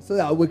l'argent. so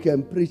that we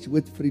can preach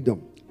with freedom.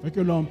 Fait que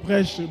l'on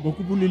prêche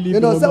beaucoup plus You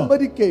know, librement.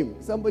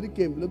 somebody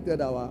came, looked at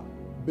our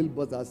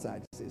billboards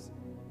outside, says,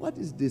 "What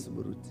is this,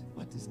 Murut?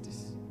 What is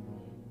this?"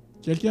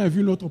 Quelqu'un a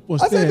vu notre I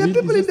poster. said, "The Il,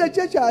 people in disait- the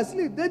church are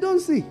asleep. They don't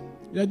see."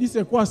 il a dit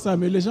c'est quoi ça?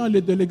 Mais les gens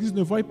de l'église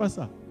ne voient pas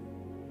ça.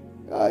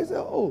 I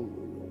said, "Oh,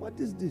 what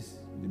is this?"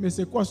 Il dit, mais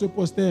c'est quoi ce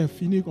poster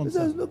fini comme He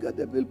ça? says, "Look at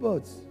the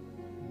billboards."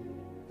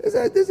 He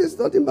said, "This is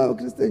not in my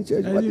Christian church.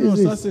 Il a What dit non,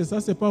 is this?"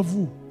 ça c'est pas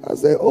vous. I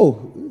said, "Oh,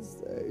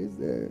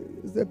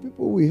 it's the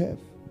people we have."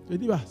 Je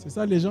dis bah c'est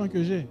ça les gens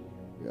que j'ai.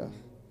 Yeah.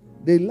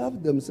 They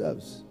love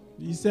themselves.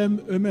 Ils s'aiment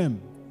eux-mêmes.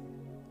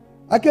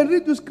 I can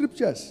read the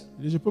scriptures.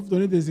 Et je peux vous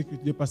donner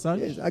des passages.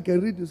 Yes, I can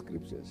read the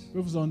scriptures. Je peux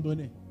vous en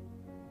donner.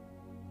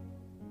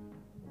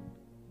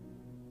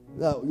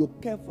 Now, you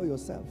care for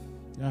yourself.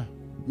 Yeah.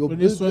 You Prenez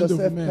build soin de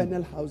yourself vous-même.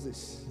 panel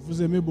houses.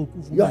 Vous aimez beaucoup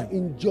You are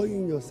vous-même.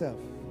 enjoying yourself.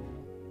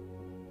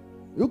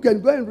 You can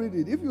go and read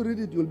it. If you read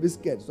it, you'll be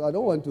scared. So I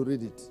don't want to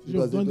read it. Je vous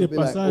Because donne it des will be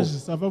like, passages, oh,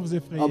 ça va vous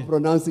effrayer. I'm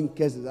pronouncing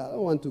cases. I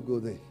don't want to go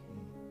there.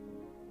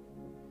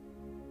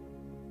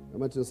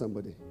 Am I to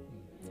somebody?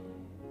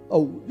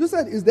 Oh, you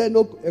said, is there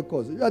no a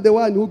cause? You are the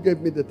one who gave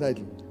me the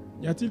title.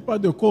 Y a-t-il pas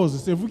de cause?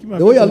 C'est vous qui m'avez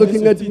The way you're donné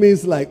looking ce at titre. me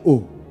is like,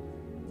 oh,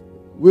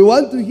 we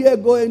want to hear,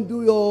 go and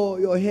do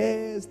your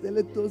hair,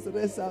 stilettos,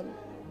 rest some,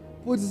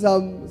 put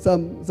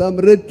some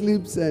red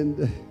clips and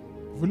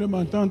Vous voulez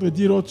m'entendre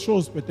dire autre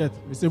chose peut-être,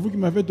 mais c'est vous qui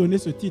m'avez donné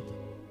ce titre.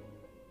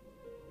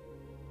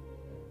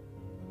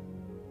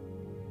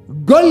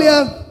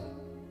 Goliath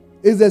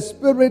is a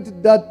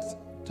spirit that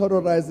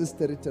terrorizes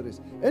territories.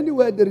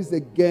 Anywhere there is a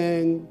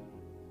gang,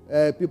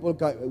 people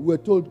we're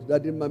told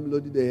that in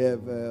Mamelodi they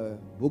have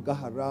Boko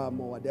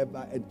Haram or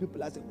whatever, and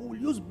people are saying, "Oh, we'll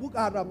use Boko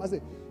Haram." I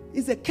say,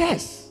 it's a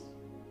curse.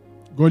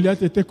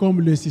 Goliath était comme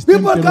le système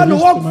People can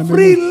terroriste walk de Mamelodi.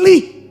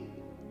 freely.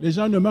 Les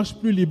gens ne marchent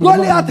plus librement.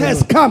 Goliath à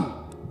has Mamelodi. come.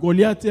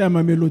 Goliath est à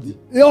Mamelodi.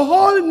 The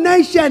whole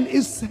nation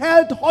is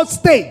held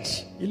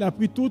hostage. Il a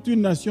pris toute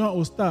une nation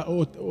au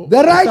The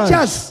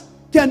righteous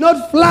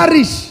cannot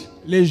flourish.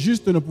 Les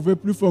justes ne pouvaient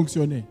plus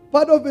fonctionner.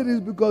 Part of it is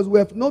because we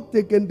have not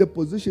taken the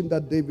position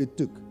that David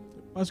took.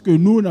 Parce que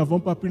nous n'avons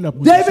pas pris la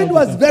position David de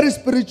was David. very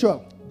spiritual.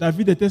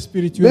 David était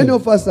spirituel. Many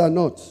of us are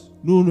not.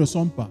 Nous ne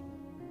sommes pas.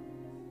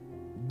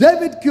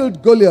 David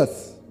killed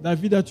Goliath.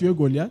 David a tué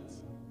Goliath.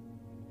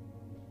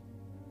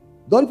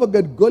 Don't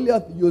forget,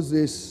 Goliath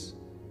uses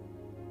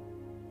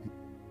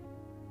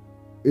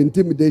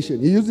intimidation.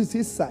 He uses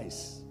his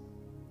size.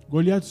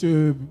 Goliath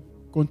se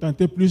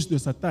contentait plus de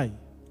sa taille.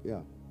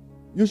 Yeah.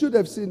 You should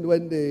have seen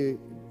when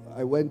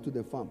I went to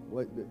the farm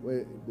where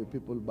the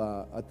people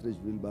by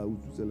Atteridgeville, by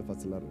Utusele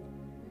Fasilare.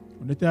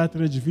 On était à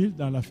Tredgeville,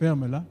 dans la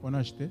ferme là, qu'on a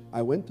acheté.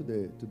 I went to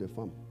the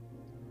farm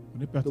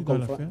On est parti dans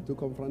la ferme. to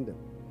confront them.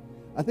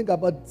 I think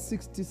about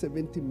 60,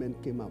 70 men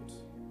came out.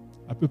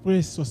 À peu près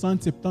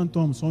 60-70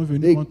 hommes sont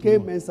venus They contre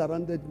came moi. and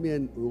surrounded me,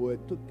 and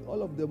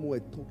all of them were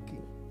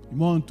talking. Ils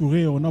m'ont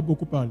entouré, on a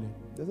beaucoup parlé.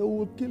 They said, "We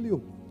will kill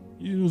you.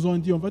 Ils nous ont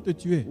dit, on va te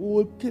tuer, We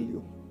will kill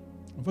you."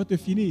 on va te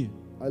finir.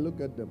 I look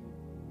at them.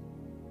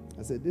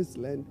 I said, "This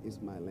land is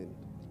my land."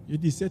 Il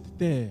dit, cette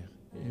terre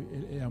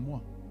est à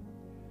moi.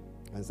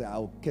 I said, "I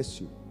will curse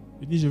you.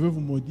 Il dit, je vais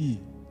vous maudire.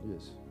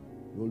 Yes.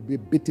 You will be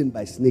bitten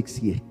by snakes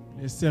here.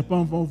 Les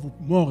serpents vont vous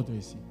mordre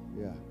ici.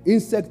 Yeah.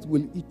 Insects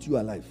will eat you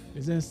alive.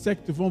 Les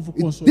insectes vont vous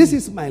This consommer.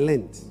 is my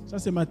land." Ça,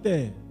 c'est ma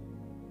terre.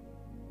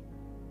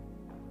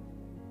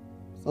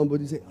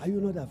 Somebody said, "Are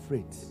you not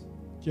afraid?"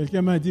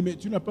 Quelqu'un m'a dit, mais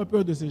tu n'as pas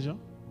peur de ces gens?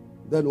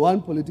 Then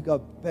one political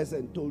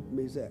person told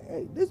me, he said,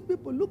 "Hey, these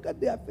people, look at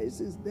their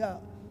faces. They are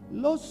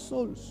lost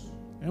souls."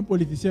 Un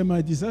politicien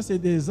m'a dit, ça, c'est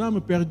des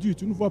âmes perdues.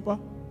 Tu ne vois pas?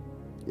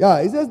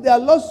 Yeah, he says they are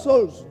lost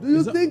souls. Do you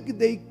Is that- think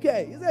they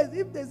care? He says,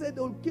 if they say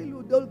they'll kill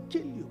you, they'll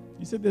kill you.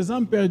 Il c'est des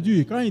âmes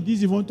perdues. Quand ils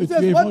disent ils vont te He tuer,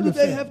 says, ils what vont do le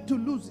they faire. have to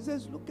lose? He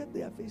says, look at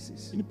their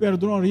faces. Ils ne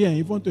perdront rien,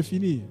 ils vont te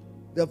finir.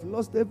 They've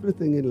lost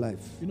everything in life.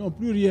 Ils n'ont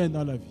plus rien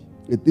dans la vie.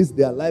 It is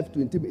their life to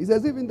intimidate. He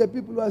says, even the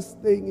people who are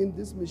staying in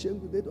this mission,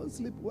 they don't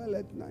sleep well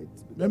at night.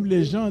 Même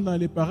les gens dans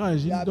les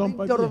parages, They ils ne are dorment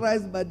being pas bien.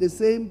 terrorized by the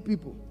same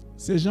people.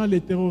 Ces gens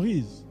les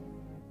terrorisent.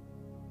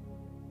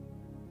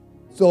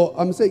 So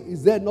I'm saying,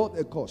 is there not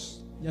a cause?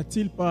 N'y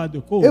a-t-il pas de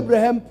cause?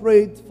 Abraham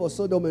prayed for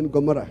Sodom and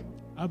Gomorrah.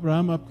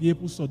 Abraham a prié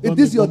pour Sodome It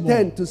et is your Gomorrhe.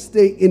 turn to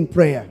stay in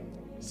prayer.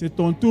 C'est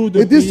ton tour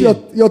de It is prier.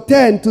 your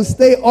turn to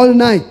stay all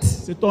night.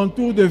 C'est ton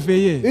tour de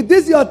veiller. It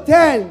is your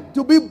turn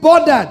to be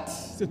bothered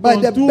by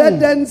ton the tour.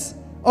 burdens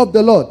of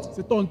the Lord.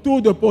 C'est ton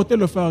tour de porter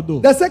le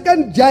fardeau. The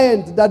second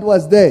giant that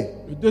was there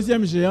Le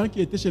deuxième géant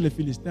qui était chez les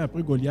Philistins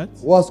après Goliath,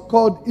 was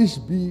called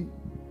Ishbi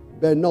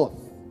Benoth.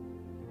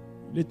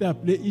 il était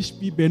appelé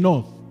Ishbi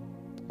Benoth.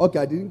 Okay,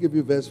 I didn't give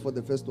you verse for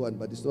the first one,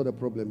 but it's not a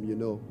problem, you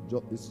know.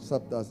 It's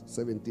chapter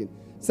 17.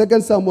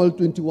 2 Samuel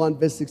 21,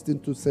 verse 16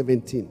 to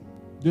 17.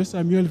 2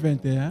 Samuel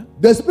 21.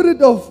 The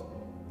spirit of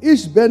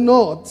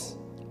Ishbenoth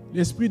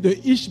L'esprit de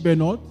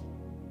Ishbenoth,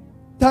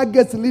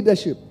 targets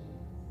leadership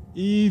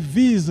il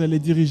vise les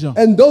dirigeants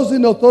and those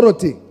in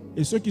authority.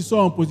 et ceux qui sont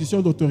en position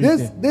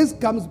d'autorité. This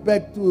comes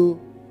back to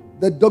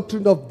the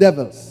doctrine of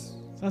devils.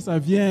 Ça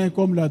vient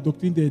comme la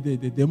doctrine des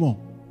démons.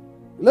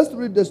 Let's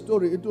read the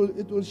story. It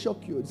will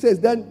shock you. It says,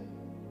 then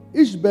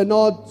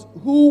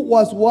Ishbenod, who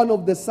was one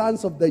of the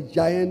sons of the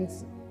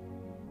giants,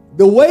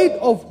 the weight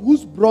of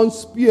whose bronze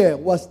spear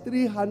was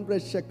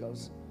 300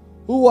 shekels,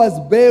 who was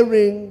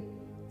bearing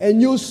a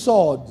new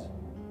sword,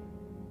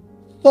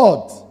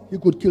 thought he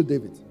could kill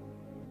David.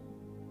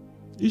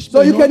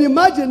 So you can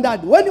imagine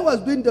that when he was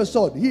doing the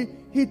sword,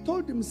 he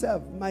told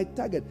himself, my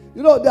target.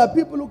 You know, there are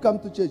people who come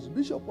to church.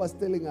 Bishop was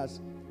telling us,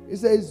 he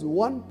says,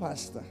 one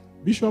pastor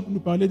Bishop nous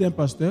parlait d'un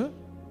pasteur,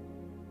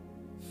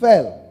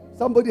 fell.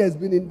 Somebody has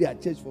been in their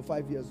church for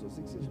 5 years or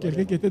 6 years.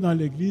 quelqu'un qui était dans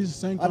l'église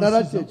 5 ans,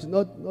 Another 6 ans. church,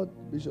 not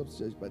Bishop's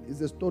church, but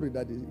it's a story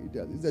that he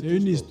tells. It's a C'est true une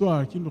story.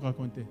 histoire qu'il nous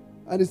racontait.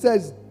 And he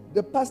says,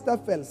 the pastor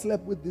fell,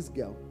 slept with this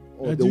girl,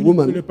 Il or a the dit que le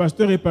woman.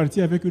 pasteur est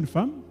parti avec une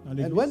femme dans And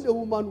l'église. when the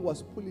woman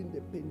was pulling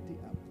the painting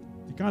up,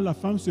 Et quand la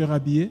femme se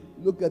rhabillait,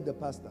 look at the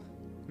pastor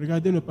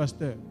regardez le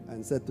pasteur.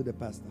 and said to the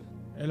pastor,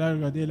 Elle a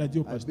regardé, elle a dit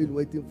au I've pasteur. been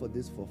waiting for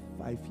this for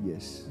 5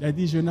 years. Il a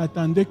dit, je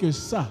n'attendais que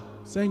ça,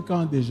 5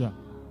 ans déjà.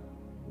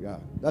 Yeah,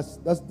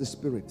 that's the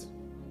spirit.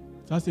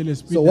 Ça, c'est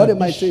l'esprit So what am I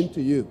d'Abish. saying to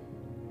you?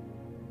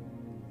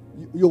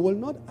 You will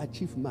not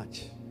achieve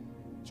much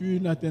Tu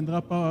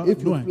n'atteindras pas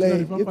if you loin. Tu play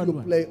n'arriveras pas if you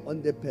loin. play on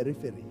the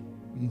periphery.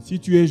 Si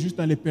tu es juste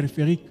dans les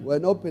périphériques, We're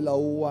not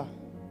pelaua.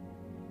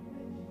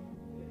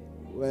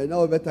 We're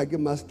now better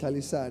give us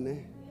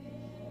talisane.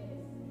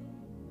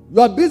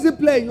 You are busy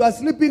playing. You are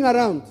sleeping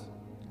around.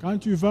 quand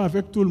tu vas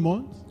avec tout le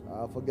monde,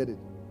 Forget it.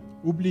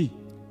 oublie.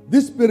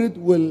 This spirit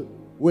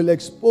will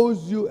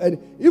expose you. And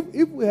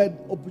if we had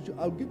opportunity,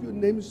 I'll give you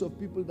names of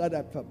people that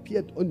have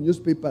appeared on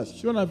newspapers.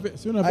 Si on avait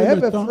I have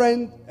le a temps,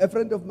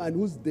 friend of mine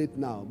who's dead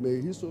now.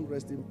 May his soul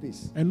rest in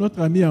peace. un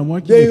autre ami à moi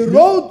qui They est plus,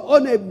 wrote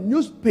on a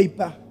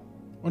newspaper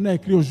on a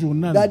écrit au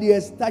journal that he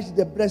has touched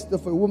the breast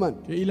of a woman.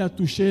 qu'il a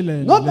touché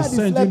les Not that he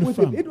seins slept d'une with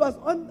him. femme. It was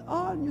on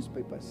all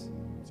newspapers.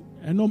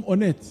 Un homme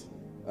honnête.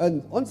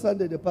 And on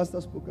Sunday, the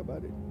pastor spoke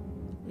about it.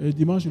 Et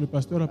dimanche, le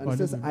pasteur a And he parlé.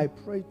 says, de lui. I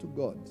pray to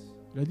God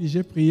Il a dit,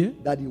 j'ai prié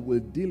that he will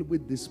deal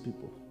with these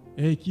people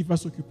et qui va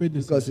s'occuper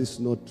de ça. because it's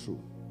not true.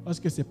 Parce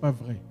que c'est pas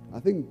vrai. I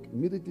think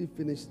immediately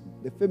finished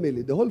the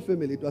family, the whole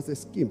family, it was a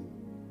scheme.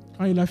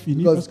 Quand il a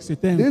fini, parce Because que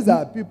c'était un these coup,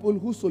 are people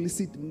who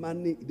solicit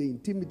money, they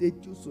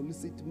intimidate you,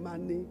 solicit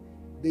money,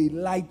 they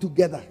lie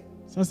together.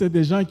 ça c'est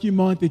des gens qui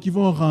mentent et qui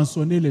vont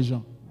rançonner les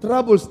gens.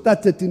 Trouble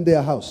started in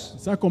their house.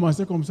 Ça a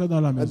commencé comme ça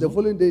dans la And the maison.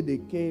 following day they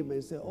came and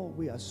said, oh,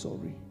 we are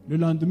sorry. Le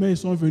lendemain, ils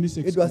sont venus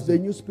It was the s'excuser.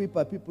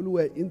 newspaper people who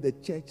were in the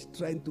church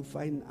trying to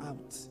find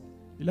out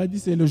Il a dit,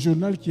 c'est le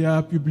journal qui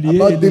a publié. et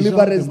about les gens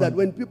deliverance that demandent.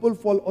 when people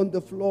fall on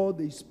the floor,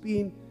 they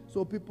spin.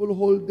 So people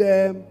hold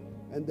them.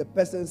 And the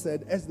person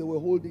said, as they were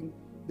holding,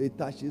 they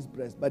touched his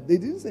breast. But they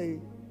didn't say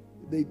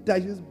they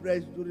touched his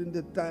breast during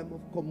the time of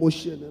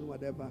commotion and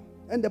whatever.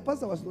 And the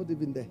pastor was not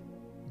even there.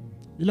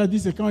 Il a dit,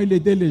 c'est quand il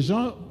aidait les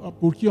gens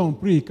pour qui on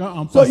prie. Quand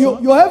en So passant,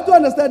 you have to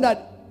understand that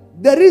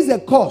there is a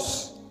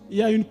cause. il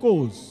y a une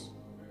cause.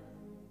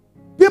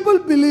 People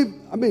believe,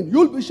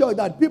 you'll be sure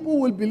that people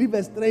will believe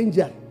a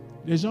stranger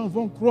Les gens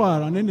vont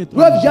croire en un who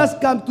have étranger.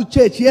 just come to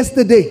church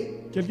yesterday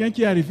Quelqu'un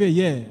qui est arrivé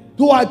hier,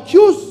 to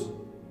accuse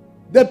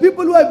the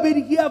people who have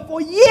been here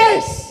for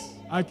years.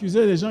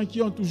 accuser les gens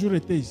qui ont toujours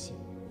été ici.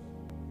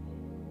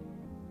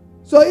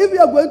 So if you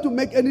are going to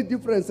make any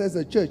difference as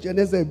a church and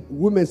as a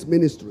women's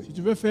ministry, Si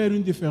tu veux faire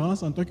une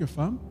différence en tant que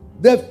femme,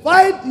 the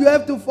fight you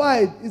have to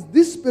fight is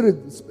this spirit,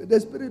 the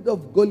spirit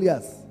of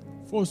Goliath.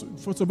 faut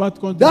se battre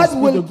contre That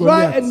l'esprit de will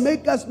try and Goliath.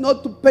 make us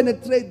not to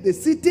penetrate the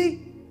city.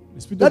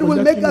 L'esprit de That will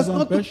Goliath make qui us nous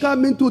not to empêche.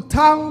 come into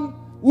town.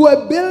 We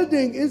were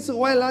building in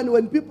Swaziland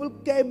when people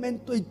came and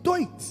to it.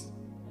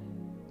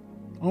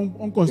 On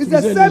It's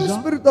construisait the les same gens.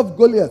 spirit of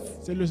Goliath.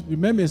 C'est le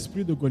même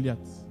esprit de Goliath.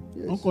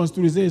 Yes. On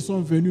construisait, ils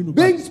sont venus nous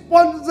Being battre.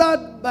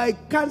 sponsored by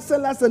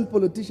councillors and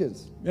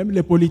politicians. Même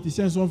les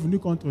politiciens sont venus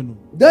contre nous.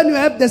 Then you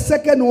have the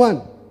second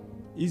one.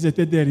 Ils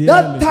étaient derrière.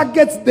 That les-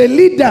 targets the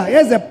leader.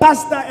 As a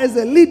pastor, as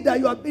a leader,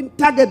 you have been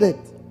targeted.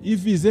 Ils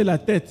visaient la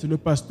tête, le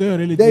pasteur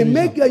et les They dirigeants.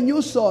 make a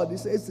new sword. He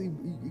says he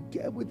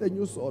came with a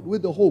new sword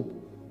with the hope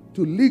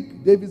to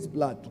leak David's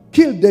blood, to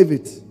kill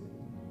David.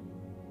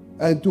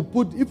 And to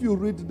put, if you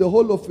read the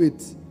whole of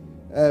it,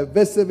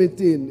 verse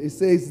 17, it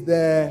says,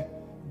 the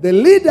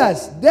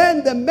leaders,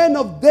 then the men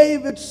of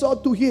David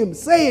said to him,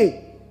 saying,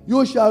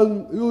 you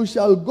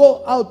shall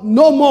go out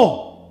no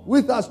more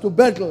with us to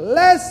battle,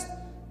 lest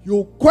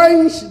you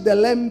quench the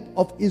lamp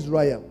of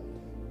Israel.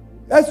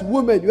 As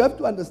women, you have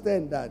to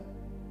understand that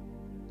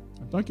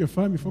En tant que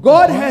femme, il faut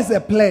God comprendre, has a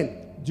plan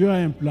Dieu a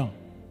un plan.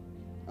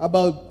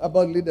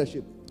 about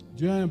leadership.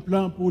 Dieu a un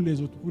plan pour les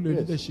autres, pour le Yes.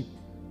 leadership.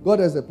 God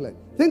has a plan.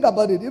 Think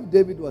about it. If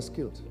David was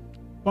killed,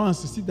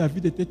 Pense si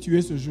David était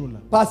tué ce jour-là.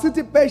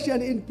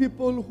 participation in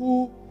people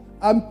who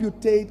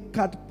amputate,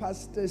 cut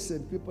pastors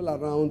and people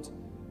around,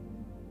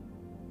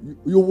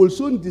 you will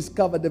soon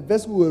discover the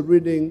verse we were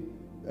reading,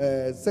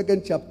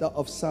 second chapter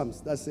of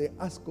Psalms, that say,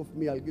 ask of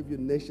me, I'll give you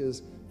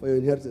nations for your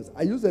inheritance.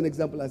 I use an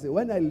example. I say,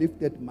 when I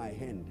lifted my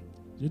hand,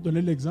 J'ai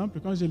donné l'exemple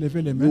quand j'ai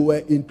levé les You mains.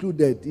 were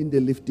included in the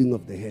lifting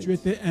of the Tu hands.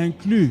 étais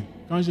inclus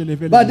quand j'ai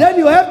levé les But mains. then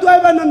you have to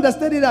have an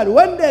understanding that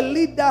when the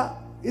leader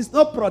is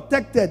not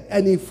protected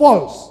and he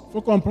falls, Il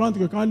faut comprendre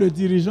que quand le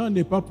dirigeant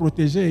n'est pas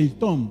protégé et il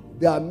tombe,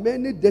 there are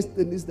many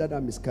destinies that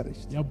are miscarried.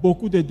 il y a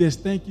beaucoup de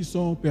destins qui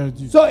sont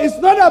perdus. So it's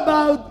not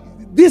about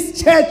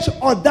this church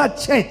or that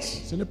church.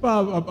 Ce n'est pas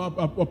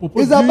à propos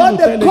It's d'une about ou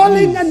the telle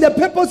calling église. and the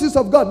purposes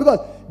of God, because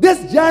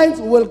these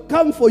giants will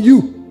come for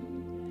you.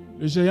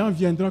 Le géant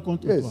viendra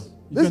contre Yes. toi.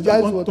 Il This viendra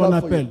giant contre will ton come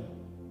for appel. you.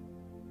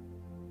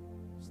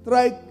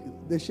 Strike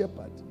the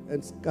shepherd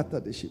and scatter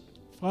the sheep.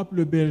 Frappe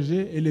le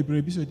berger et les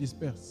brebis se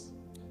dispersent.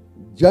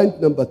 Giant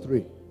number 3.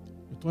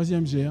 Le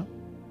troisième géant,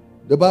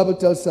 The Bible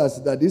tells us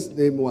that this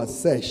name was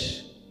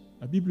Sesh.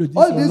 la Bible dit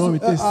All son these nom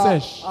était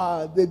Sèche.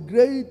 are the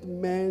great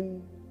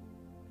men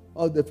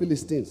of the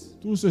Philistines.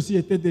 Tous ceux-ci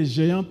étaient des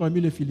géants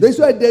parmi les That's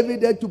Philistins. why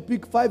David had to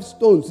pick 5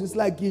 stones. It's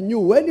like he knew.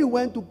 When he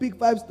went to pick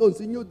 5 stones,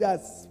 he knew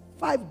there's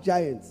 5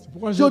 giants.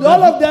 pourquoi Should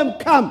David- all of them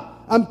come,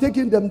 I'm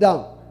taking them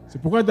down.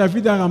 C'est pourquoi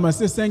David a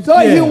ramassé 5 So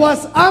he pierres.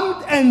 was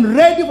armed and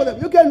ready for them.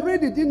 You can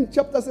read it in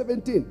chapter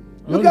 17.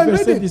 You Alors, can le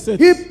read verset it. 17.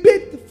 He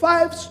picked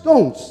 5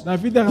 stones.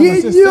 David a He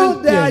ramassé knew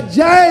 5 there are pierres.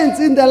 giants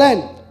in the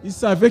land. Il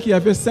savait qu'il y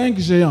avait 5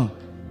 géants.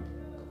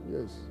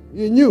 Yes,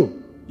 he knew.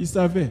 Il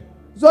savait.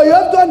 So you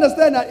have to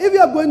understand that if you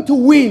are going to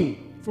win,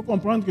 Il faut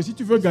comprendre que si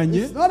tu veux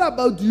gagner, it's not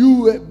about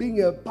you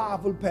being a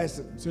powerful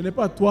person. ce n'est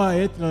pas toi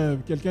être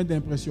quelqu'un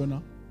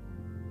d'impressionnant.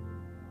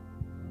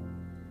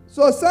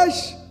 So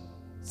search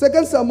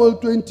 2 Samuel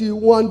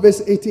 21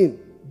 verse 18.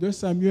 2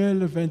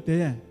 Samuel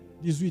 21,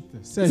 18.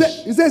 It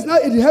says, now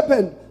it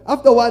happened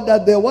afterward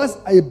that there was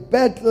a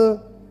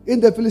battle in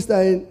the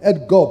Philistine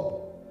at Gob.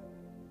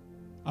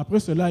 Après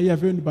cela, il y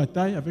avait une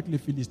bataille avec les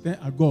Philistins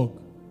à Gog.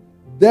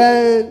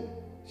 Then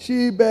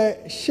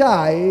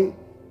Shebeshai,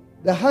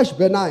 the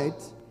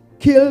Hashbenite,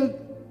 killed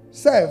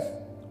Seth,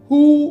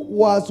 who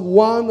was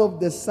one of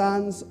the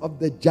sons of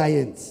the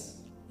giants.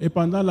 Et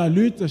pendant la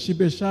lutte,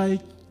 Shibeshai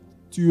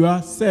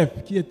tua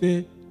Seth, qui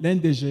était l'un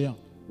des géants.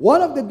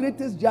 One of the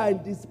greatest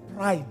giants is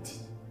pride.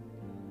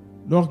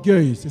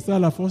 L'orgueil, c'est ça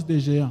la force des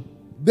géants.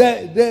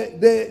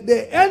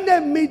 The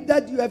enemy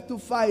that you have to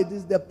fight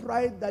is the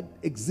pride that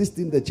exists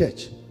in the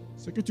church.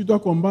 Ce que tu dois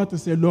combattre,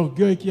 c'est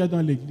l'orgueil qu'il y a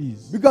dans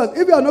l'église. Because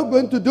if you are not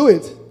going to do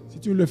it, Si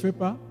tu ne le fais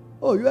pas,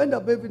 oh, you end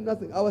up having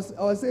nothing. I was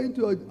saying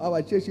to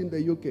our church in the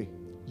UK,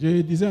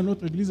 je disais à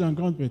notre église en I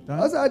Grande-Bretagne,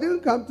 said, I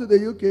didn't come to the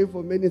UK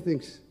for many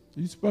things.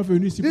 je ne suis pas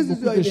venu ici pour This is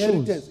beaucoup your de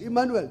inheritance. choses.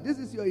 Emmanuel, this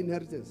is your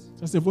inheritance.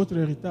 Ça, c'est votre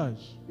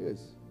héritage. Yes.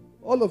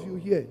 All of you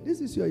here, this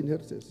is your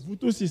inheritance. Vous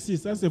tous ici,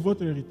 ça, c'est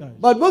votre héritage.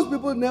 But most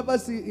people never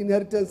see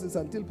inheritances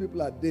until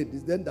people are dead.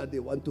 It's then that they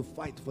want to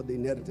fight for the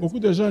inheritance. Beaucoup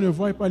de gens ne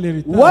voient pas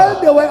l'héritage. While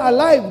they were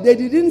alive, they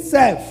didn't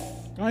serve.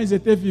 Quand ils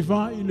étaient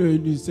vivants, ils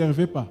ne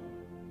servaient pas.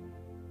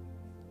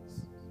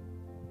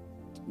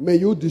 May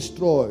you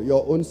destroy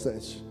your own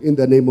self in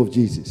the name of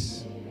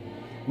Jesus.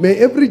 May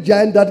every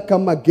giant that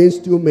come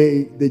against you,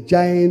 may the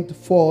giant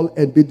fall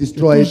and be Tout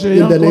destroyed in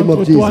géant the name of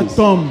contre toi Jesus.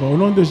 tombe au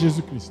nom de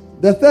Jésus-Christ.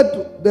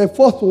 The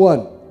fourth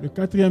one Le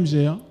quatrième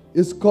géant,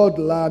 is called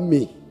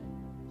Lami.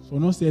 son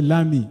nom c'est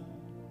Lami,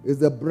 Is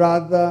the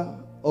brother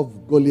of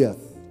Goliath,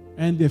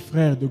 un des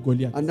frères de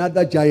Goliath,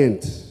 another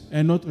giant.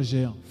 un autre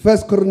géant. 1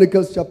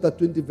 Chronicles chapter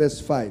 20 verse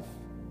 5.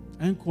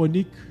 1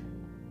 Chronique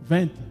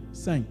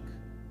 25.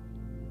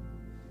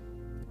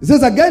 It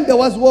says, again there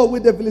was war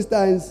with the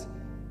Philistines.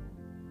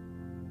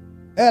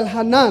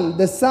 Elhanan,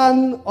 the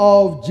son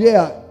of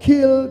Jair,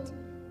 killed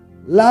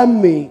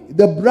Lami,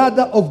 the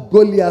brother of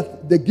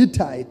Goliath, the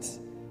Gittite.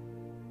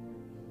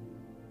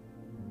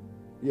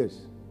 Yes.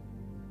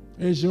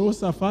 Et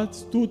Jéhoshaphat,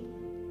 tout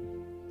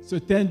se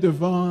tint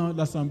devant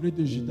l'assemblée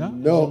de Juda. à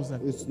No,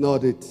 Jérusalem. it's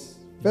not it.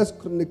 1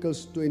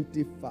 Chronicles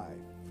 25.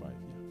 Five,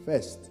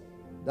 First.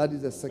 That is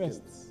the yeah.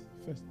 second.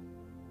 First.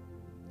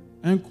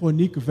 1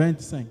 Chronique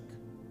 25.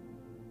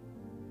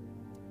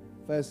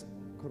 1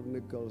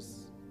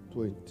 Chronicles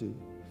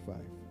 25.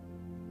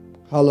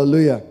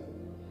 Hallelujah.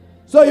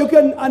 So you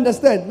can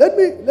understand. Let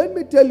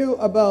me tell you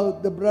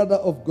about the brother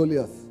of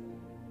Goliath.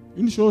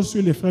 Une chose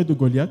sur les frères de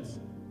Goliath,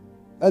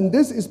 And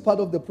this is part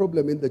of the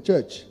problem in the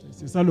church.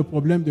 c'est ça le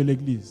problème de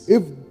l'église.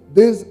 If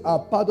these are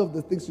part of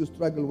the things you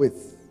struggle with,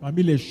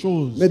 Parmi les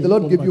choses, may the que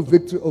Lord nous give you combattons,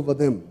 victory over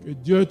them. que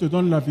Dieu te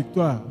donne la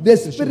victoire. The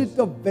sur ces spirit choses.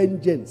 of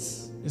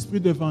vengeance. L'esprit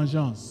de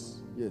vengeance,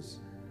 Yes.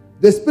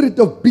 The spirit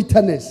of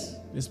bitterness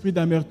l'esprit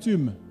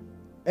d'amertume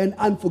and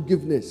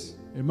unforgiveness.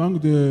 et manque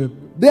de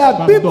There are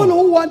pardon. people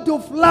who want to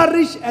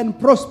flourish and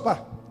prosper,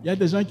 Il y a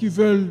des gens qui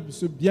veulent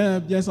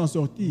bien s'en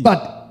sortir. but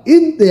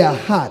in their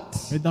heart,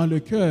 Mais dans le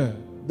cœur,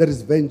 there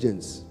is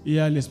vengeance. il y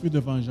a l'esprit de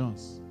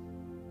vengeance.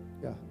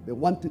 Yeah. They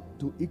want it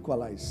to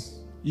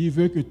equalize. Il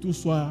veut que tout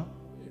soit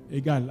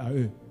égal à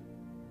eux.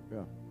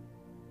 Yeah.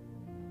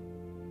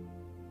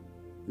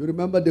 You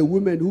remember the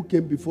woman who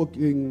came before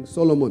King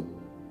Solomon?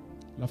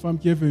 La femme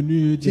qui est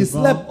venue She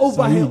devant slept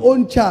over her Saül,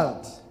 own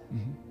child.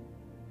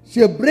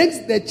 She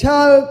brings the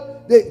child,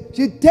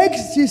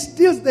 she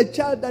steals the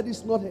child that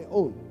is not her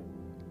own.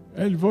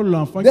 elle vole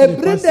l'enfant qui They n'est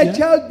pas bring sien. the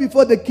child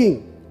before the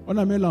king. On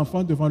amène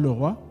l'enfant devant le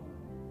roi.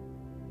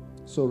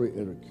 Sorry,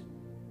 Eric.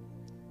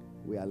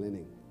 We are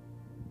learning.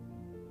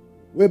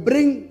 We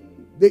bring,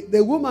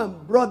 the woman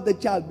brought the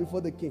child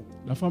before the king.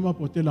 La femme a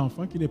porté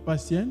l'enfant qui n'est pas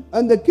sienne.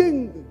 And the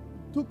king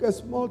took a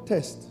small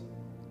test.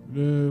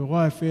 Le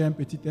roi a fait un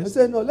petit I test.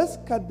 said, no, let's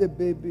cut the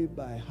baby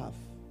by half.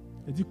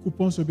 Il dit,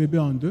 coupons ce bébé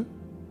en deux.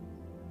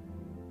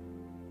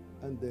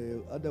 And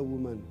the other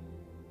woman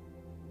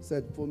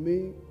said, for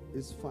me,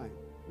 it's fine.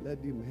 Let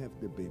him have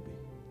the baby.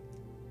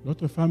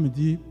 L'autre femme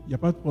dit, il n'y a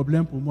pas de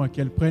problème pour moi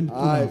qu'elle prenne tout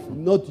l'enfant.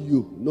 Not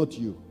you, not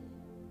you.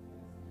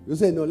 You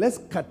say, no, let's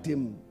cut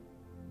him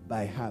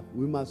by half.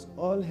 We must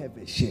all have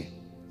a share.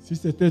 Si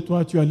c'était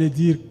toi, tu allais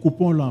dire,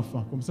 coupons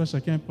l'enfant. Comme ça,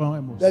 chacun prend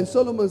un morceau. Then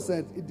Solomon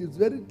said, it is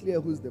very clear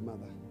who's the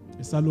mother.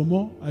 Et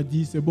Salomon a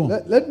dit, c'est bon.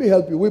 Let me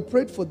help you. We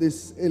prayed for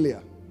this earlier.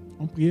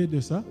 On priait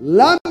de ça.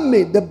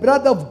 Lammi, the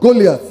brother of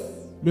Goliath,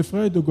 Le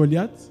frère de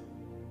Goliath,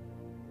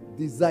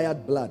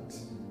 desired blood,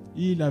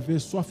 il avait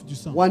soif du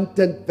sang.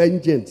 wanted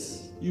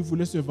vengeance. Il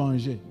voulait se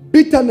venger.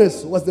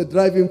 Bitterness was the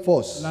driving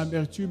force.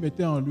 L'amertume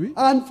était en lui.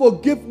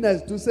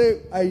 Unforgiveness to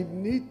say, I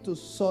need to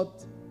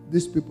sort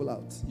these people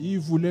out. Il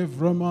voulait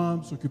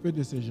vraiment s'occuper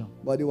de ces gens.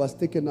 But he was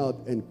taken out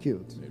and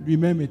killed.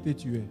 Lui-même était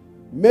tué.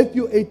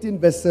 Matthew 18,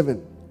 verse 7.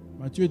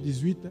 Matthieu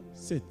 18,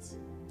 7.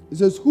 It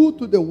says, who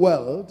to the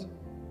world,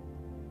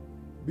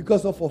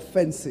 because of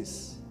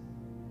offenses,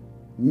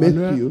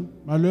 Malheur,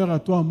 malheur à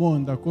toi,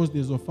 monde, à cause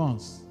des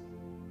offenses.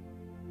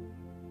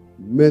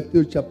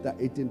 Matthew chapter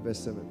 18, verse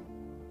 7.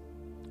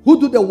 Who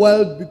to the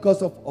world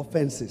because of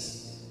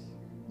offenses?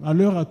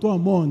 Malheur à toi,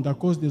 monde, à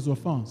cause des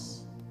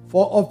offenses.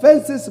 For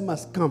offenses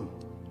must come.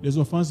 Les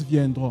offenses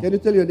viendront. Can you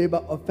tell your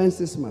neighbor,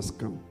 offenses must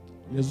come?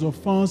 Les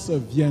offenses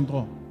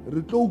viendront.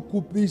 Rutlo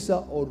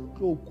kupisa or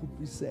rutlo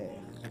kupiser.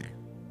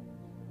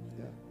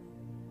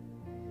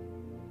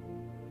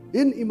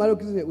 In Immanuel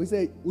Christian, we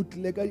say,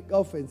 "Utlega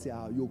offense."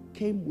 You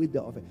came with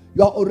the offense.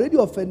 You are already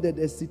offended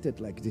and seated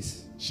like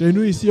this. Chez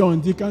nous ici, on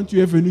dit quand tu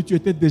es venu, tu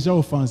étais déjà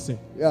offensé.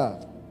 Yeah.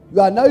 You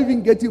are now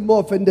even getting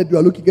more offended. You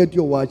are looking at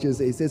your watch and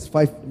say, it says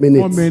 5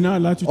 minutes. Oh, maintenant,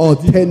 là, tu Or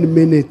te dis, 10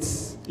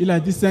 minutes. il a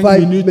dit 5 5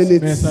 minutes, mais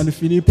minutes. ça ne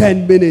finit pas.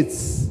 10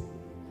 minutes.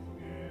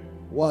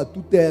 Wow,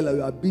 to tell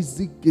you are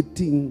busy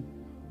getting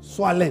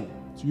swollen.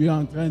 Tu es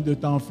en train de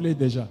t'enfler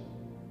déjà.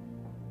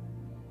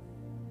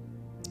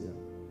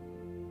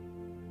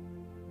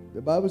 The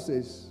Bible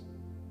says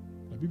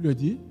La Bible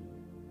dit,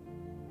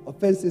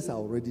 offenses are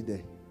already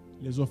there.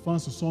 les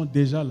offenses sont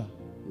déjà là.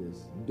 Yes.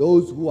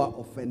 Those who are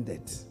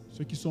offended.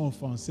 Ceux qui sont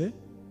offensés,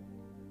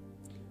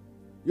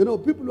 You know,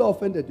 people who are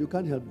offended, you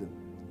can't help them.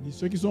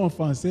 ceux qui sont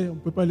offensés, on ne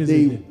peut pas les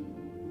They, aider.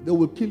 they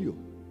will kill you.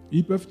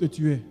 Ils peuvent te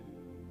tuer.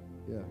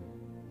 Yeah.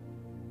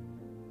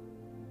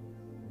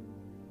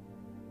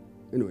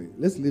 Anyway,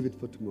 let's leave it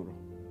for tomorrow.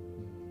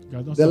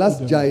 Gardons The ça pour last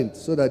demain. giant,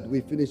 so that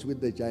we finish with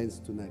the giants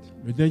tonight.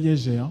 Le dernier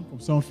géant, comme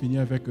ça on finit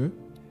avec eux.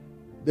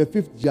 The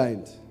fifth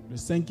giant. Le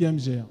cinquième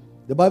géant.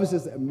 The Bible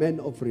says a man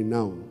of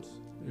renown.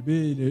 Eh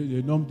bien,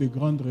 le nombre de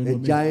grandes A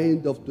renommées.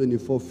 giant of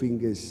 24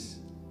 fingers.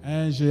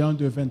 Un géant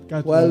de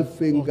 24 12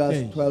 fingers,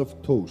 orteils. 12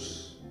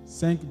 toes.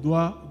 5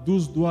 doigts,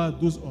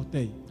 12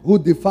 orteils. Who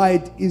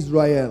defied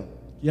Israel.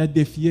 Qui a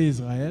défié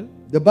Israël.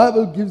 The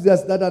Bible gives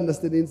us that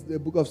understanding in the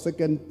book of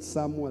 2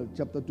 Samuel,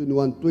 chapter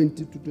 21,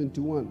 20 to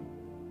 21.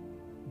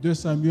 2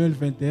 Samuel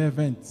 21,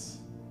 20.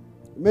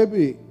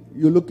 Maybe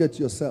you look at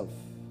yourself,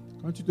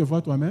 Quand tu te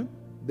vois toi-même,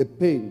 the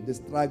pain, the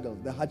struggle,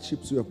 the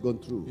hardships you have gone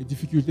through. les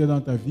difficultés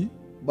dans ta vie,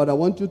 But I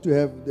want you to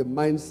have the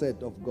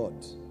mindset of God.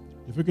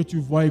 je veux que tu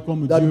voies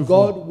comme Dieu That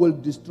voit. God will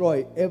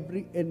destroy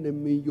every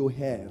enemy you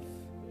have.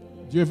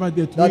 Dieu va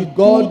détruire That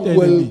God tout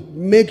will ennemi.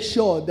 make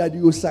sure that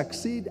you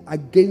succeed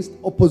against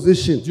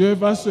opposition. Dieu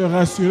va se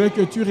rassurer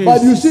que tu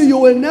But you réussis. see, you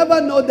will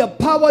never know the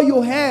power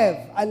you have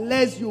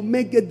unless you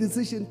make a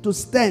decision to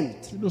stand.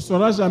 Tu ne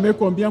sauras jamais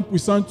combien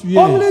puissant tu es.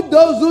 Only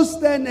those who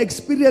stand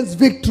experience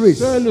victories.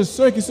 Seuls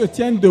ceux qui se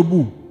tiennent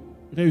debout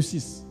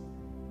réussissent.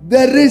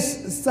 There is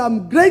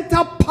some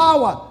greater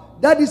power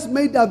that is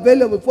made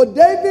available for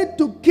David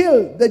to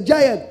kill the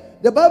giant.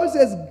 The Bible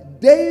says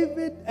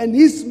David and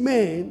his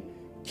men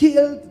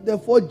killed the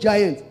 4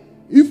 giants.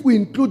 If we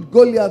include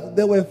Goliath,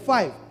 there were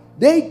 5.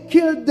 They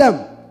killed them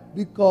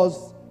because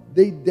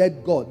they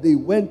dared God. They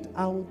went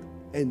out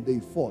and they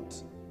fought.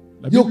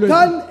 La You Bible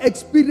can't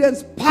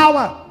experience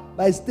power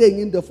by staying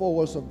in the 4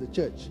 walls of the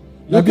church.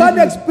 La You can't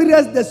Bible-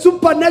 experience the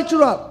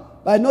supernatural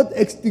by not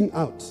exiting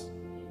out.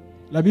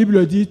 La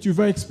Bible dit tu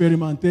vas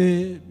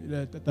expérimenter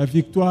ta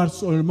victoire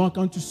seulement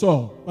quand tu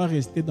sors, pas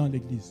rester dans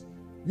l'église.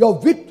 Your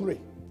victory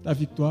Ta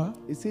victoire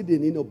is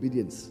hidden in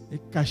obedience. est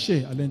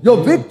cachée à Your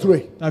l'intérieur.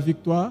 victory Ta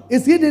victoire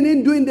is hidden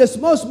in doing the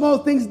small,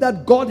 small things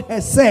that God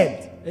has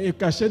said. est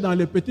cachée dans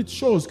les petites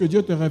choses que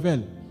Dieu te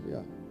révèle.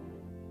 Yeah.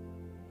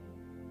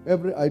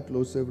 Every eye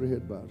closed, every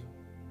head bowed.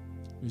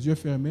 Les yeux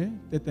fermés,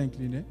 tête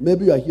inclinée.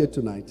 Maybe you are here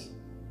tonight.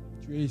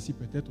 Tu es ici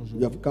peut-être You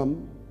aujourd'hui. have come,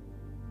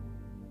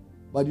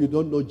 but you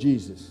don't know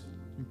Jesus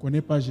Tu ne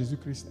connais pas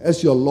Jésus-Christ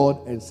as your Lord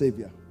and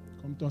Savior.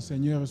 comme ton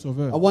Seigneur et I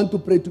Sauveur. want to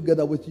pray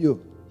together with you.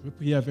 Je veux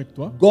prier avec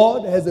toi.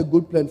 God has a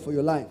good plan for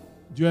your life.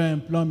 Dieu a un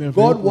plan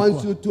merveilleux God pour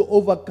wants toi. you to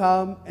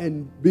overcome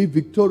and be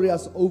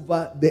victorious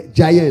over the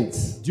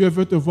giants. Dieu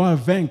veut te voir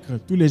vaincre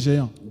tous les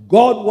géants.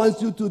 God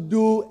wants you to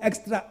do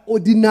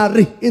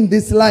extraordinary in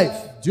this life.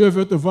 Dieu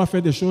veut te voir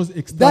faire des choses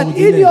That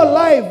in your extraordinaires.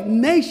 life,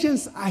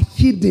 nations are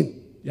hidden.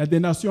 Il y a des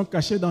nations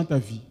cachées dans ta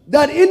vie.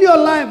 That in your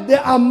life,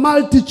 there are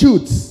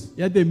multitudes.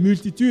 Il y a des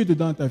multitudes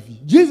dans ta vie.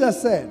 Jesus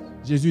said,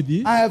 Jésus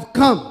dit, I have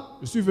come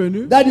je suis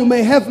venu that you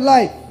may have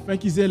life afin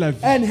qu'ils aient la vie,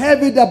 and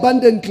have it afin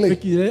abundantly.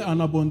 qu'ils aient en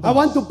I abondance.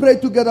 want to pray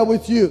together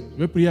with you.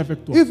 Je veux prier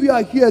avec toi. If you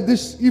are here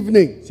this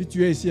evening, Si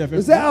tu es ici you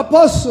avec say, moi,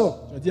 Apostle,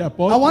 tu as dit I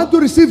apôtre, want to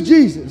receive je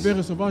Jesus. vais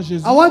recevoir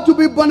Jésus. I want to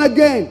be born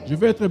again. Je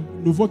veux être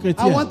nouveau I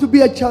chrétien. want to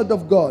be a child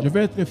of Je God.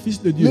 veux être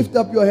fils de Dieu. Lift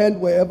up your hand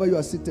wherever you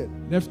are seated.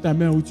 Lève ta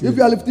main où tu If es.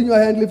 you are lifting your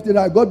hand, lift it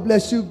high. God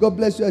bless you. God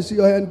bless you. I see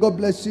your hand. God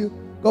bless you.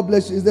 God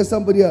bless you. Is there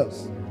somebody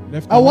else?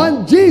 Lève I ta main.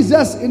 want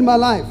Jesus in my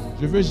life.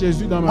 Je veux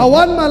Jésus dans I ma vie.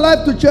 want my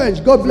life to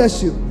change. God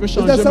bless you. veux Is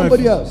changer there ma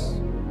somebody vie. else?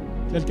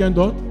 Quelqu'un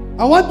d'autre?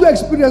 I want to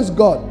experience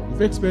God. Je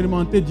veux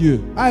expérimenter Dieu.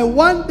 I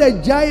want the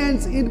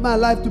giants in my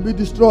life to be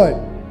destroyed.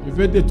 Je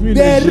veux détruire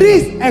There les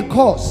géants. is a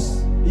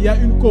cause. Il y a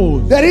une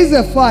cause. There is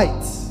a fight.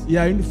 Il y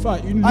a une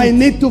faille, une I lutte.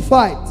 need to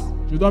fight.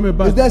 Je dois me Is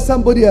battre. there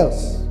somebody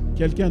else?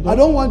 Quelqu'un I d'autre?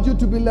 don't want you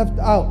to be left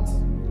out.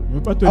 Je ne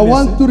veux pas te I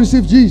want to laisser.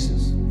 receive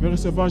Jesus. Je veux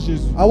recevoir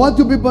Jésus. I want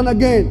to be born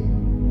again.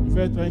 Je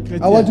veux être un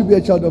I want to chrétien. be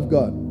a child of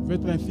God. Je veux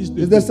être un fils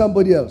de Is there Dieu.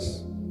 somebody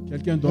else?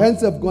 Quelqu'un d'autre?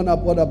 Hands have gone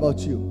up. What about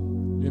you?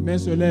 Les mains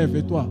se lèvent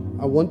et toi?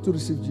 I want to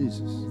receive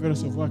Jesus. Je veux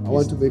recevoir I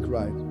want Christ. to make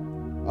right.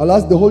 I'll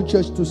ask the whole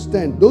church to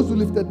stand. Those who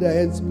lifted their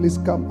hands, please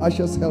come.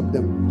 Ushers, help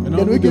them. Maintenant,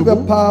 Can we nous give a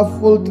devons-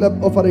 powerful clap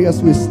offering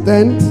as we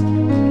stand?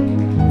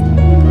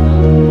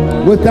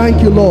 We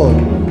thank you, Lord.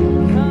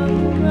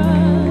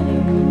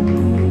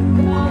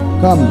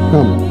 Come,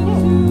 come.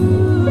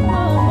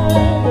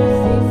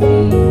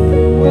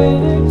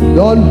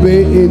 Don't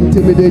be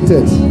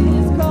intimidated.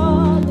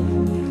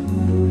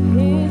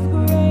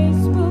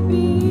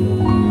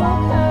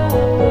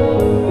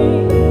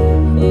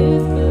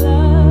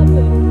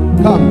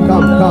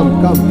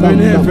 Come, come.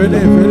 Venez, venez,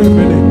 venez,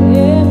 venez.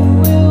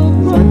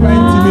 Soyez pas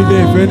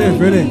intimidés. Venez,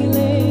 venez.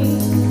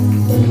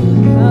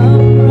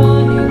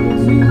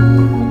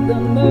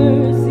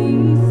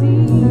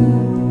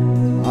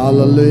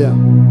 Hallelujah.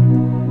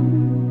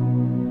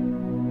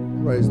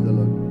 Praise the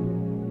Lord.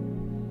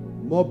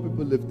 More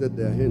people lifted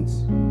their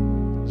hands.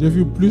 J'ai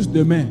vu plus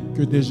de mains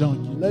que des gens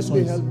qui Let sont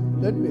me ici. help.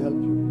 Let me help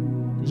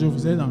you. Je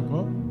vous aide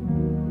encore.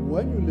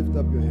 When you lift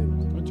up your hand,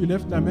 Quand tu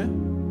lèves ta main,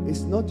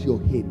 it's not your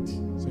head,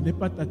 ce n'est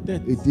pas ta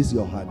tête, it is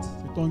your heart.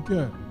 c'est ton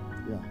cœur,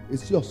 Yeah,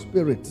 it's your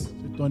spirit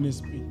c'est ton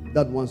esprit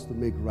that wants to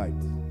make right.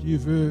 qui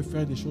veut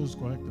faire des choses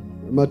correctement.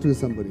 Am I telling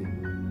somebody?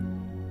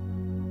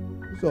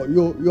 So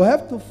you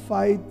have to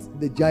fight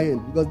the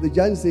giant because the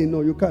giant say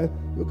no, you can't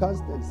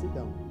stand. Sit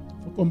down.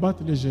 Il faut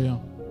combattre les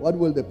géants. What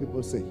will the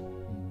people say?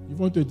 Ils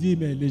vont te dire,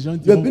 mais les gens You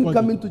have diront been quoi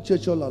coming de- to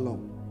church all along.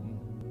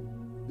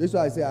 This is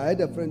why I say I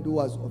had a friend who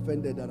was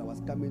offended that I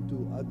was coming to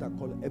altar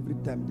call every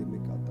time they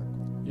make altar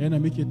call. Il y a un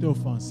ami qui était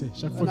offensé.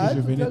 Chaque fois And I que je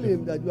had to tell venais,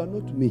 him that you are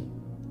not me.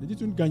 il dit,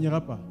 tu ne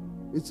gagneras pas.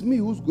 It's me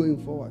who's going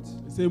forward.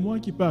 C'est moi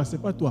qui pars,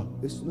 c'est pas toi.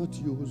 It's not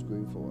you who's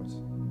going forward.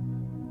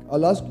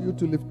 I'll ask you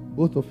to lift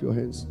both of your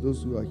hands,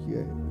 those who are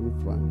here in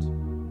front.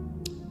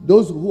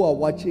 Those who are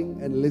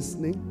watching and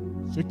listening,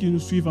 Ceux qui nous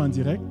suivent en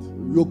direct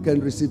you can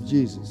receive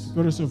Jesus.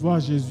 peuvent recevoir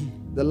Jésus.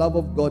 The love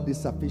of God is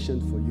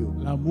sufficient for you.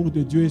 L'amour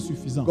de Dieu est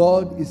suffisant.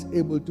 God is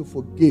able to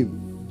forgive,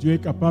 Dieu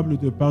est capable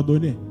de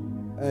pardonner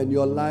and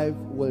your life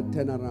will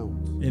turn around.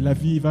 et la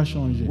vie va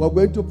changer. We're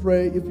going to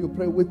pray. If you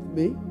pray with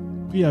me,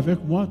 Prie avec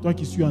moi, toi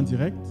qui suis en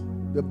direct.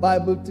 the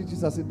Bible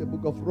teaches us in the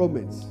book of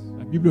Romans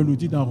La Bible nous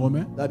dit dans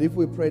Romains, that if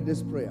we pray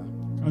this prayer,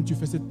 quand tu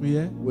fais cette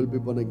prière, we'll be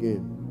born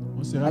again.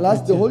 on sera I'll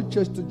ask the chrétien. whole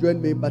church to join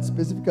me, but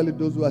specifically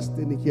those who are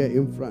standing here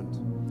in front.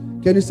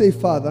 Can you say,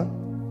 Father,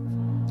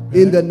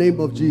 in the name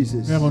of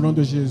Jesus, Père, au nom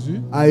de Jésus,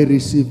 I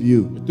receive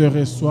you je te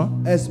reçois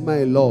as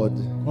my Lord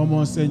comme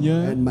mon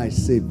Seigneur and my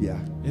Savior.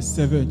 et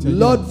Sauveur.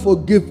 Lord,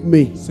 forgive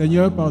me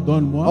Seigneur,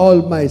 pardonne-moi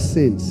all my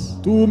sins.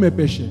 tous mes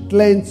péchés.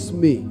 Cleanse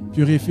me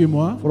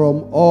Purifie-moi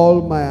from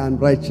all my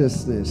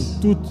unrighteousness.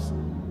 toutes.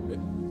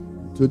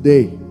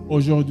 Today,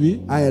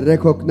 Aujourd'hui, I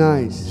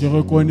recognize je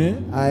reconnais,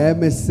 I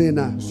am a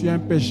sinner. je suis un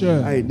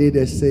pécheur, I need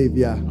a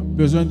Savior.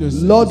 besoin de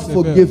Lord,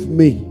 Sauveur. forgive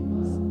me.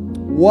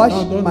 Wash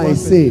Pardonne-moi, my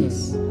Seigneur.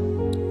 sins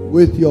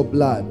with your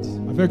blood.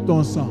 Avec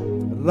ton sang.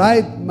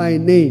 Write my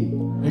name.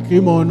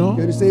 Écris mon nom.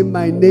 Can you say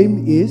my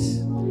name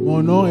is?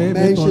 Mon nom est,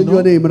 mets ton Mention nom.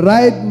 your name.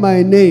 Write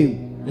my name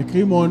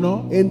Écris mon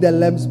nom in the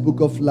Lamb's book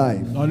of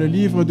life. dans le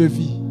livre de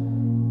vie.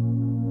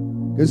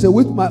 Can you say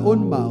with my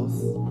own mouth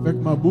Avec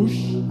ma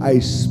bouche, I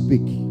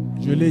speak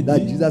je l'ai that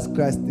dit, Jesus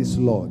Christ is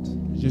Lord.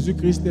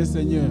 Jésus-Christ est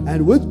Seigneur.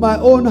 And with my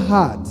own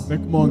heart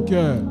Avec mon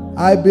cœur,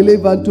 I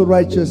believe unto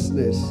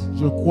righteousness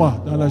je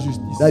crois dans la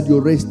justice. that you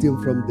raised him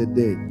from the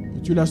dead. Que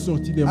tu l'as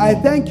sorti des I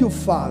morts. thank you,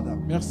 Father,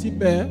 Merci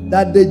Père,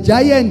 that the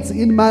giants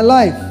in my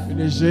life que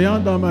les géants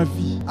dans ma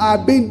vie are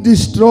being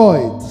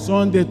destroyed.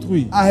 sont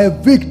détruits. I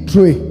have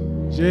victory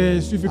Je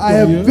suis I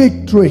have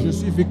victorieux. Je victory.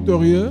 suis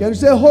victorieux. Can you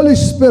say, Holy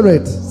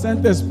Spirit,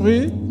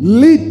 Saint-Esprit,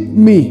 lead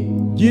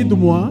me,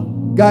 guide-moi,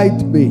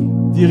 guide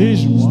me,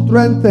 dirige-moi,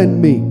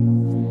 strengthen me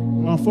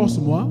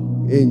renforce-moi.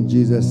 in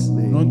Jesus' Au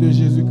nom name. de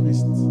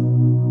Jésus-Christ.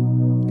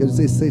 Can you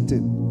say,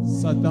 Satan,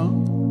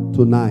 Satan,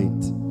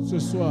 tonight ce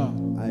soir,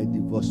 I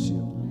divorce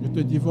you. je te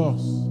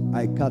divorce.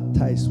 I cut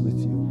ties with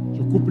you.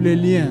 Je coupe les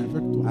liens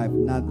avec toi. I have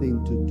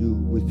nothing to do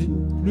with you.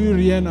 Plus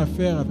rien à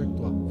faire avec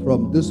toi.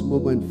 From this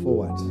moment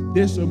forward,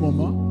 Dès ce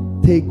moment,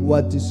 take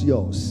what is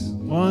yours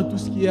prends tout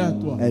ce qui est à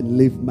toi and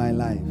live my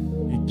life.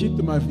 et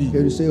quitte ma vie.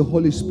 Can you say,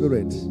 Holy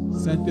Spirit,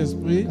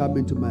 Saint-Esprit, come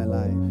into my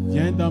life,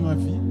 viens dans ma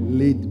vie.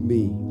 lead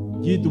me,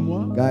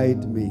 Guide-moi,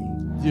 guide me,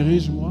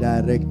 dirige-moi.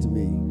 direct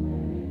me,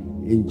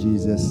 in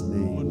Jesus' Au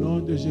name. nom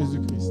de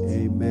Jésus-Christ.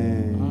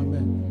 Amen.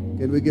 Amen.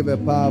 Can we give a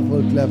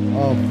powerful clap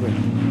offering?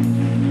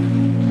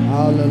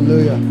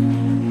 Hallelujah.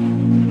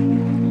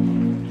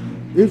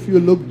 If you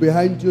look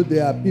behind you,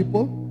 there are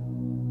people.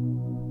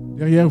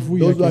 Derrière vous,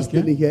 il y a Those who are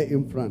standing quelqu'un. here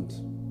in front,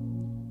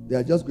 they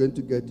are just going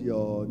to get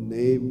your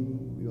name,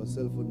 your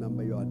cell phone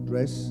number, your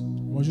address,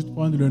 On va juste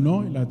prendre le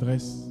nom et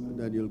l'adresse. and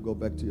then you'll go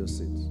back to your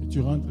seat. Et tu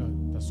rentres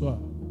t'asseoir.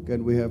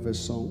 Can we have a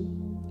song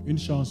Une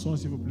chanson,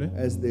 s'il vous plaît.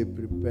 as they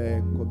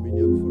prepare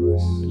communion for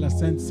us? Et la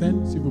Sainte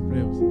Seine, s'il vous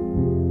plaît aussi.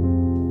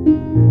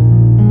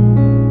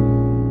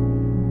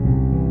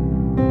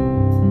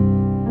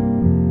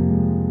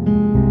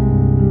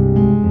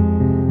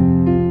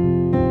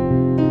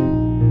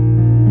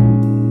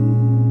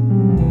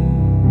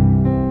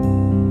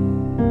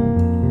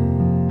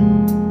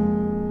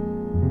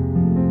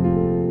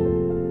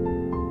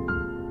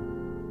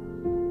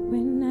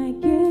 When I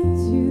get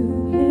to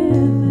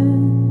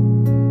heaven,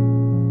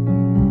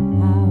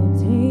 I'll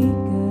take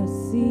a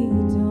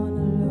seat on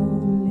a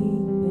lonely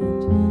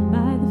bench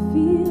by the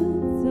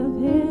fields of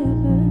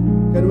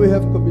heaven. Can we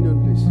have communion,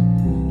 please?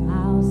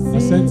 I'll La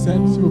Sainte sit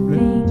Seine, s'il vous plaît.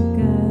 and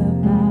think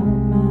about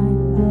my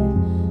life,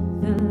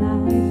 the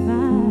life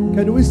I've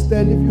Can we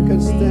stand? If you can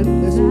stand,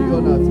 let's be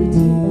on our feet.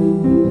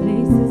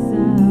 places I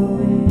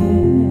went.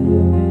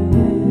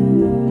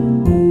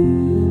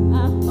 I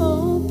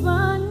hope I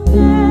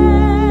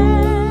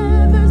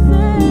never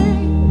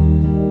say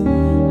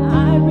I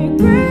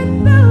regret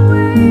the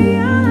way I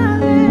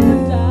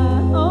lived. I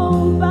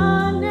hope I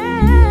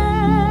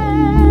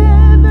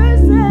never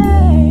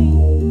say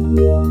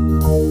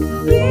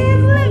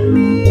please let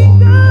me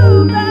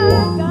go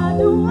back. I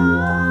don't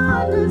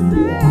wanna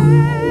say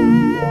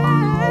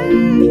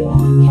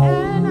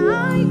can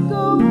I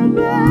go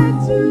back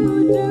to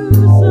do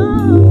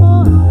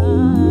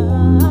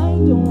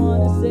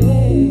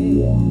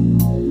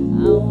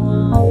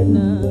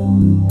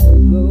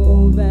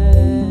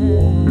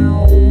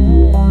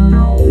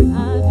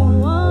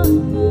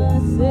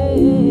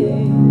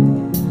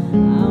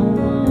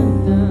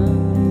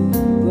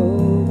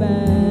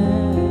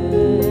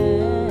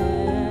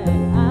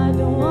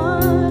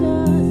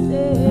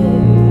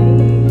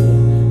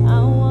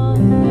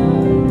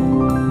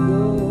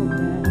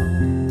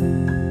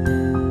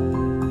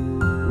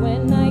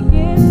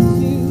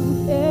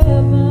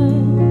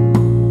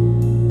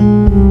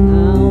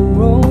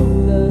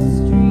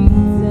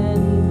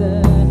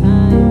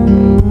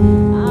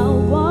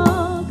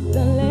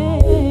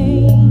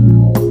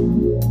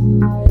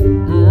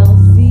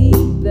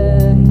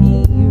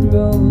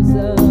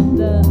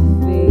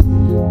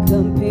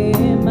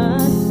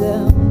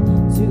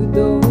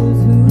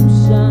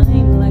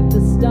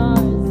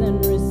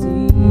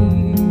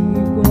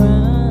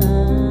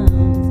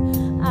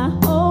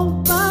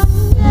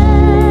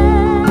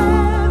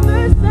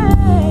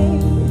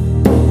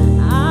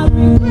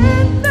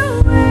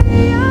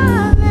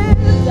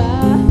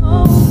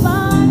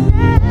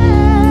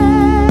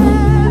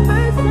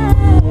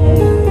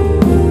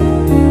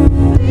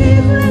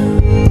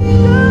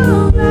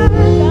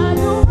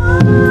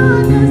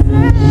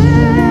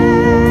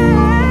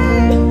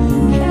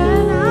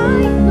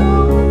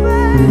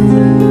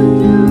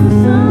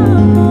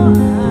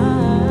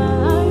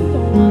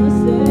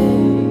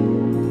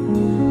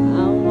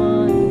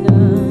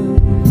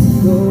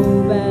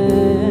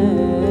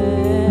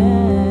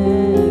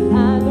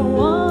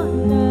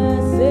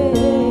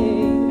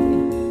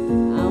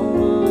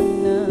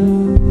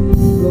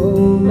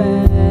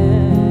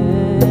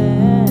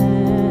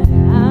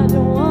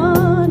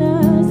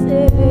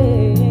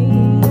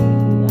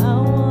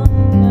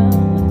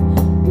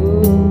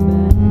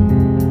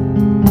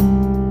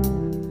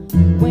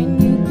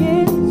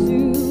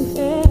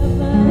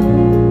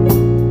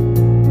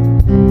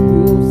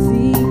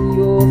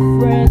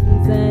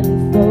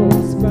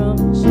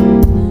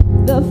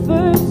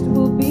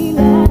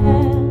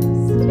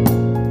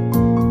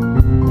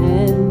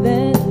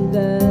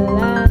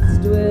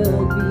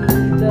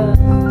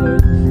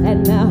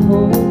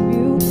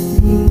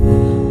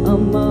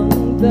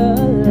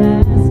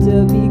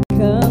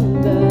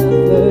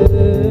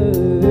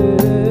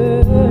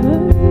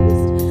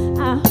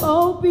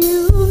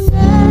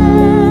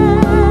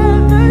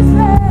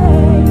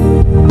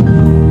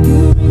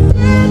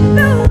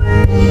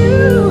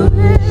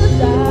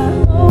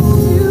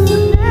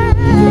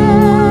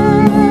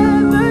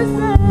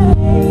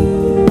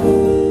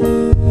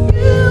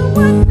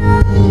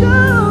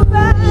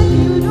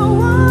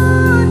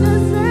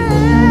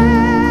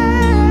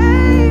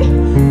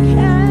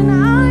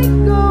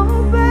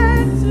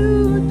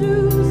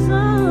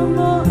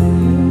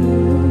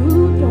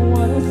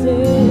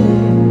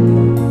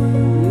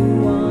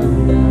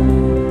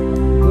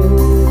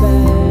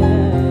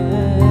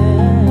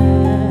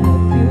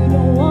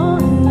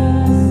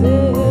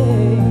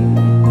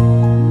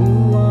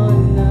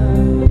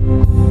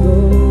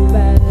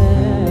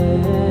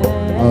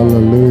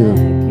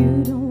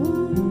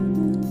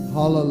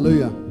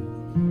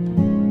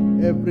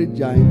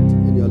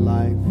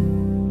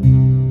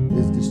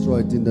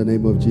destroyed in the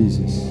name of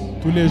Jesus.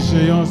 Tous les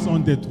géants sont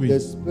détruits. The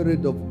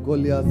spirit of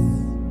Goliath,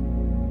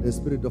 the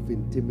spirit of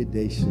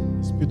intimidation,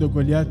 L'esprit de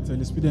Goliath,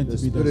 l'esprit the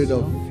spirit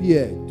of d'intimidation,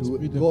 fear to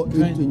Spirit of go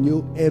crainte. into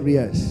new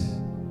areas.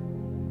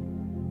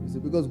 You see,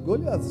 because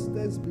Goliath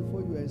stands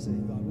before you and says,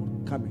 "You are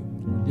not coming.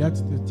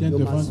 Goliath te tient You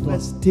devant must toi.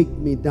 first take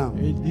me down.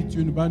 Et il dit,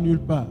 tu ne vas nulle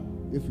part.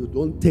 If you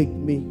don't take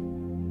me,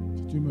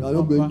 Si tu ne me you are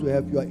prends not going pas, to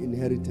have your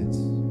inheritance."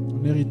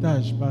 ton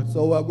héritage part.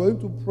 So we are going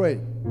to pray.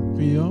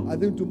 Prions, I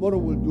think tomorrow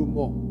we'll do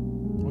more.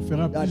 on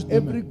fera plus That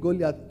every demain.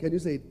 Goliath, can you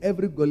say it?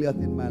 Every Goliath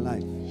in my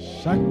life,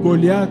 Chaque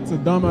Goliath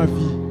dans ma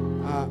vie,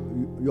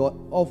 you're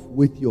off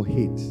with your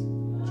head.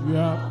 tu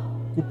as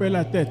coupé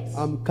la tête.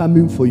 I'm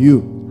coming for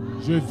you.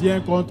 Je viens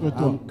contre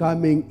toi. I'm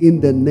coming in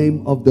the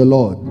name of the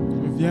Lord,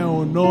 Je viens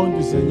au nom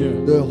du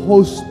Seigneur. the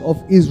host of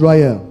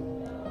Israel.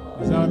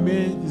 Les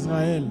armées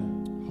d'Israël.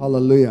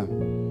 Hallelujah.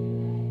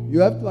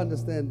 You have to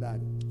understand that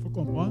Il faut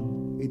comprendre.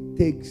 it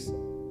takes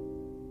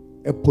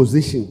a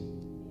position.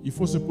 Il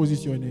faut se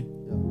positionner.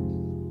 Yeah.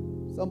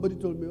 Somebody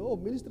told me, "Oh,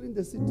 ministry in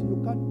the city, you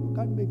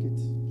can't make it."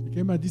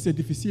 Quelqu'un m'a dit c'est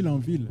difficile en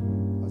ville.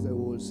 I said,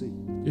 "We will see.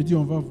 J'ai dit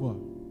on va voir.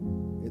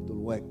 It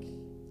will work."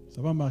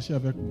 Ça va marcher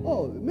avec moi.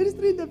 Oh,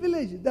 ministry in the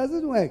village, it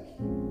doesn't work.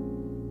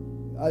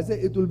 I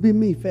said, "It will be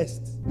me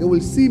first. They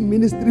will see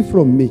ministry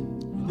from me.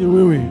 Il dit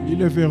oui, ils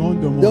le verront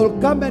de They moi. will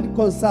come and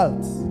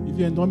consult. Ils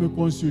viendront me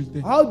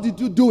consulter. How did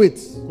you do it?"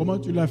 Comment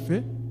tu l'as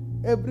fait?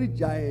 Every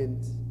giant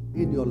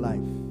in your life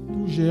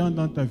Tout géant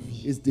dans ta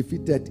vie. is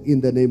defeated in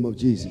the name of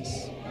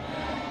Jesus.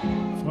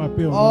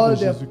 Frappé au nom All de the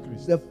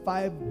Jésus-Christ.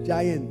 5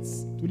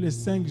 giants, Tous les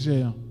 5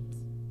 géants.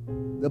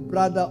 the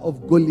brother of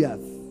Goliath,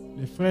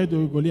 Les frères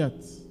de Goliath.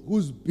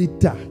 who's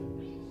bitter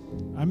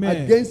Amen.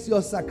 against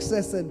your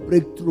success and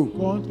breakthrough,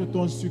 Contre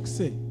ton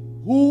succès.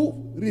 who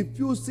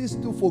refuses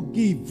to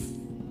forgive,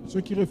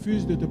 Ceux qui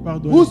refusent de te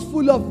pardonner. who's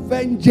full of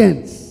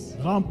vengeance,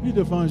 Remplis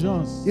de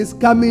vengeance. is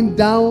coming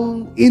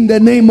down in the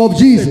name of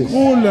Jesus.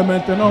 S'écroule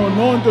maintenant au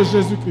nom de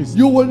Jésus-Christ.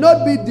 You will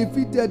not be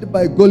defeated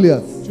by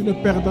Goliath. Tu ne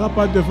perdras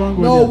pas devant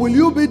No, Goliath. will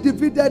you be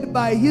defeated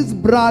by his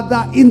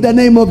brother in the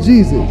name of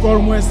Jesus?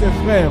 Encore moins ses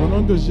frères au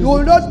nom de Jésus. You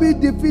will not be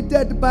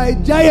defeated by Tu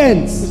ne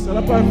giants.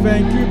 seras pas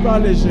vaincu par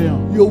les géants.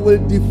 You will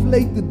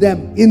deflate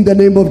them in the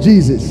name of Tu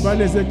Jesus. vas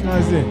les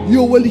écraser.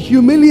 You will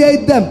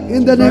humiliate them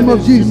in the Tu vas name of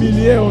les Jesus.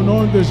 humilier au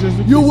nom de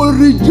Jésus. You will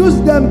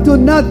reduce them to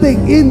nothing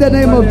in the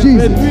name of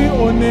Jesus. Réduire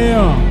au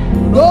néant. Au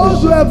nom de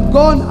Those who have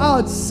gone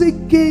out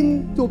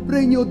seeking to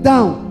bring you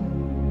down,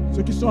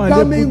 Ceux qui sont allés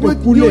coming pour te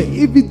with new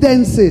couler,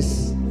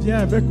 evidences, viens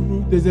avec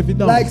nous des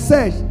évidences. like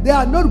such, they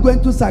are not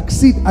going to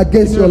succeed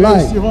against Ils your ne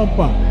life. réussiront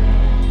pas.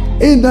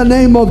 In the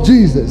name of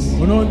Jesus.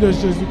 Au nom de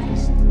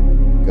Jésus-Christ.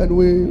 Can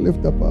we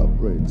lift up our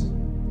praise?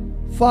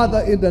 Father,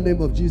 in the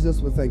name of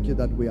Jesus, we thank you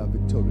that we are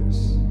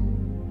victorious.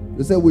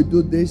 You say we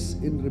do this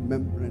in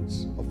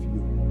remembrance of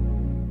you.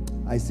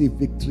 I see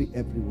victory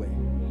everywhere.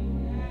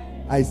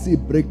 I see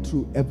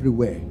breakthrough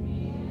everywhere.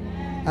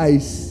 I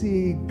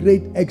see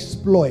great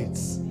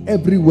exploits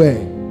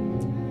everywhere.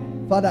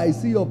 Father, I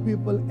see your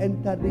people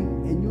entering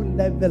a new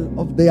level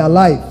of their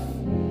life.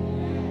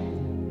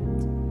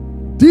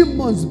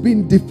 Demons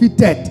being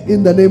defeated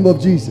in the name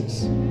of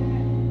Jesus.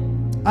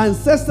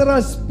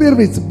 Ancestral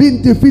spirits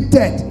being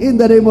defeated in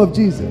the name of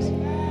Jesus.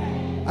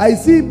 I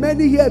see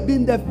many here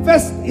being the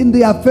first in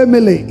their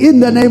family in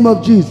the name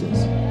of Jesus.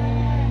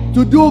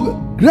 To do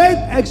great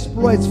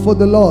exploits for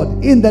the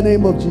Lord in the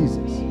name of Jesus.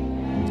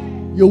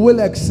 You will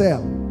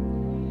excel.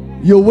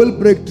 You will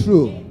break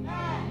through.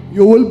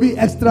 You will be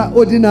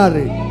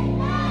extraordinary.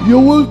 You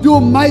will do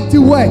mighty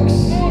works.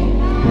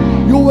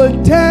 You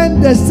will turn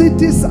the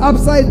cities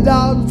upside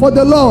down for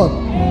the Lord.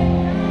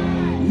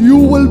 You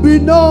will be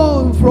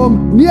known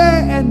from near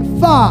and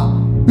far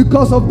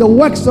because of the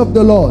works of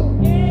the Lord.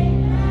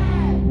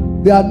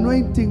 The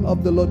anointing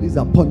of the Lord is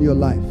upon your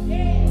life.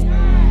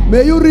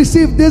 May you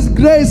receive this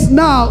grace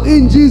now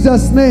in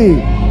Jesus' name.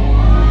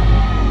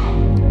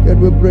 Can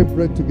we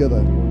pray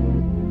together?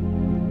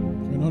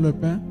 Prenons le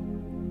pain.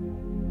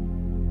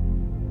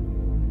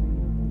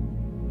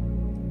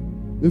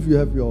 If you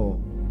have your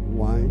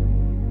wine.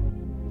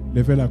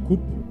 Levez la coupe.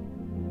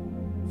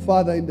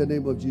 Father, in the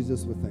name of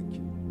Jesus, we thank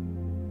you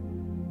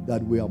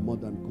that we are more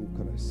than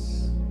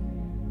conquerors.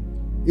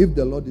 If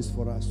the Lord is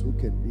for us, who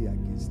can be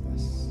against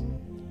us?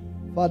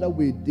 Father,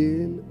 we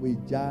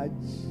judge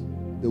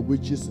the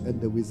witches and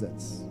the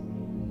wizards.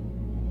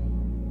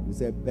 We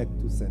say back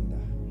to sender.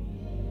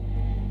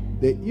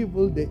 The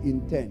evil they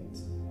intend.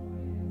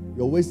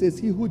 Your word says,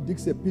 he who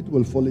digs a pit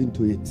will fall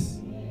into it.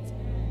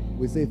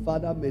 We say,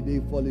 Father, may they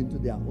fall into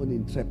their own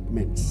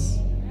entrapments.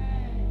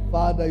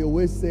 Father, your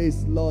word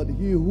says, Lord,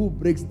 he who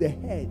breaks the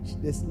hedge,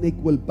 the snake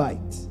will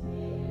bite.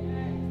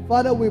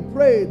 Father, we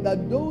pray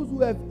that those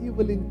who have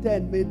evil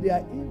intent, may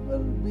their evil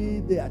be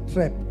their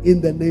trap in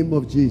the name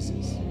of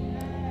Jesus.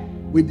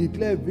 We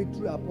declare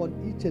victory upon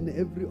each and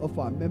every of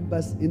our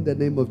members in the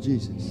name of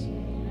Jesus.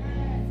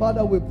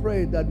 Father, we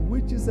pray that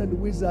witches and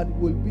wizards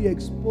will be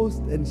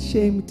exposed and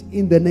shamed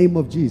in the name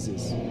of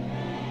Jesus.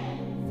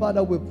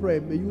 Father, we pray,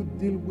 may you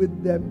deal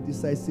with them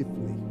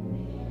decisively.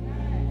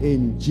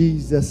 In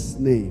Jesus'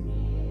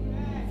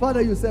 name.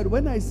 Father, you said,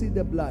 when I see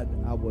the blood,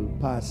 I will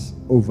pass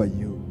over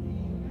you.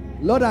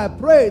 Lord, I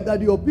pray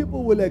that your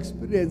people will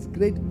experience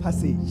great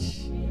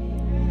passage,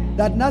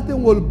 that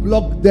nothing will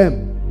block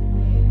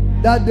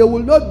them, that they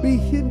will not be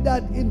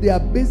hindered in their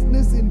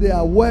business, in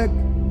their work,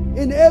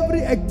 in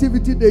every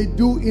activity they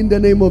do, in the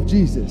name of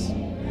Jesus.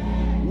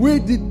 We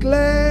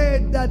declare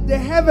that the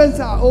heavens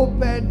are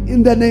open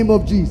in the name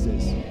of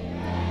Jesus.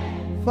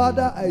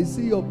 Father, I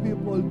see your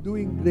people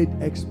doing great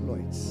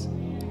exploits.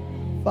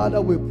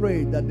 Father, we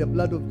pray that the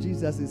blood of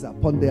Jesus is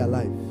upon their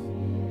life.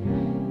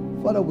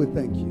 Father, we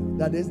thank you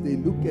that as they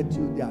look at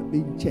you, they are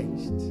being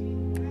changed.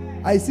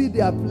 I see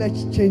their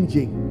flesh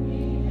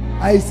changing.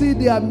 I see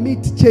their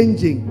meat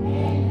changing.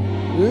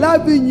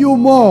 Loving you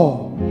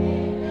more.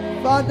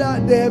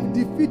 Father, they have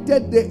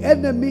defeated the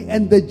enemy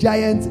and the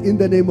giants in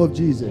the name of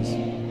Jesus.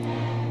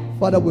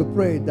 Father, we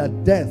pray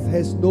that death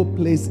has no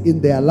place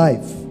in their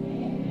life.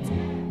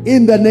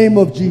 In the name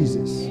of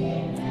Jesus.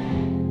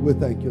 We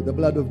thank you. The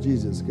blood of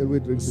Jesus. Can we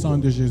drink Sang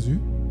de Jésus.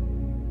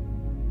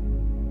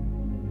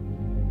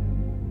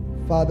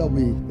 Father,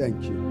 we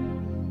thank you.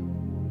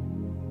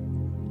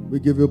 We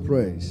give you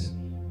praise.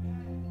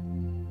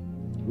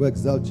 We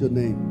exalt your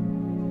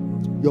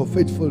name, your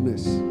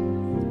faithfulness,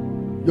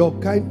 your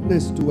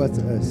kindness towards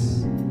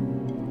us.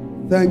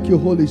 Thank you,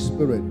 Holy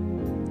Spirit.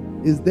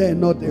 Is there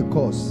not a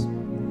cause?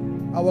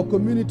 Our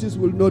communities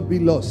will not be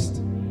lost.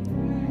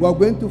 We are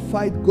going to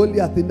fight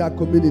Goliath in our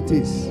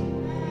communities.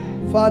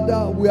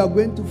 Father, we are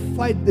going to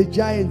fight the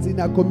giants in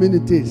our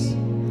communities.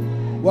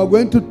 We are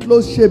going to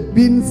close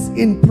Shebins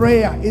in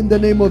prayer in the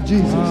name of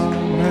Jesus.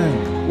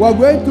 Amen. We are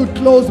going to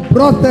close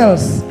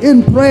brothels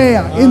in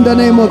prayer in the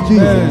name of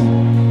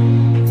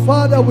Jesus.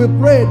 Father, we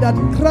pray that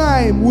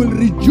crime will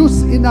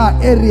reduce in our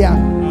area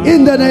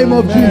in the name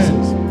of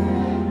Jesus.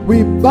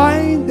 We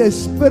bind the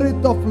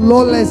spirit of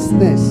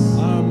lawlessness,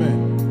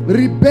 Amen.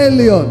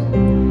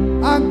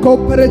 rebellion,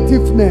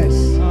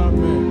 uncooperativeness.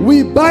 Amen.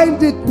 We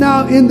bind it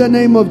now in the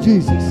name of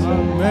Jesus.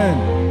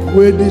 Amen.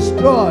 We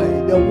destroy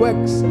the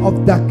works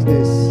of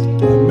darkness.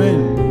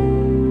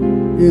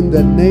 Amen. In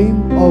the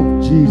name of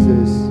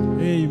Jesus,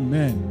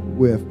 Amen.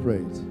 we have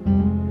prayed.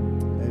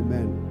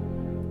 Amen.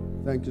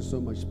 Thank you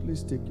so much.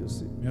 Please take your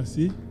seat.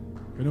 Merci.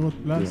 Prenez votre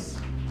place.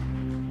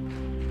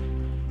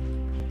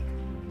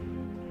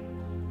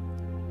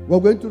 We're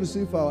going to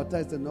receive our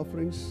tithes and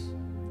offerings.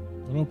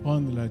 Nous allons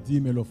prendre la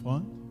dîme et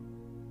l'offrande.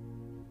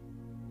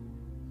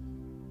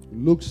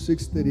 Luke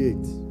 6:38.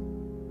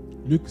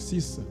 Luc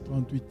 6,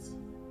 38.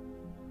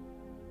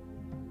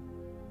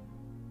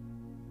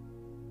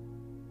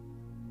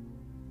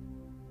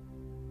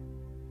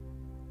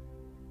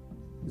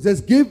 It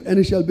says, give and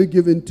it shall be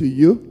given to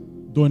you.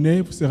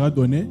 Donnez, vous sera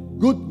donné.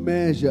 Good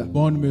measure,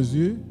 Bonne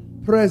mesure,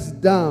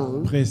 pressed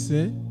down,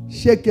 pressée,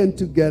 shaken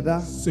together,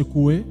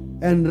 secouée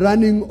and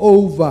running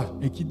over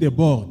et qui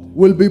déborde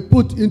will be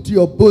put into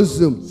your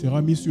bosom.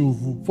 sera mis sur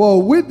vous.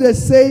 For with the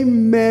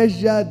same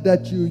measure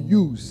that you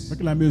use,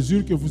 Avec la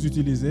mesure que vous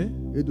utilisez,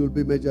 it will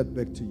be measured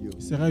back to you.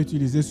 sera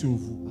utilisée sur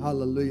vous.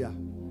 Hallelujah.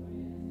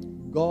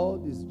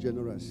 God is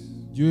generous.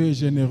 Dieu est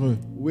généreux.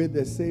 With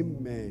the same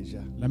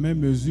measure La même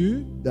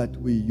mesure that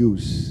we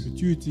use, que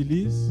tu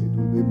utilises, it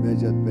will be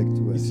measured back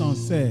to il s'en us.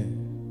 sert.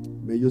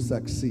 May you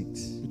succeed.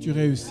 Que tu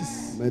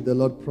réussisses. May the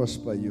Lord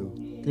prosper you.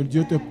 Que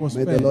Dieu te May the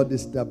prospère. Lord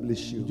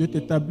establish Que you. Dieu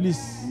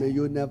t'établisse. May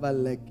you never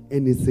lack Que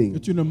anything.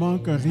 tu ne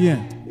manques rien.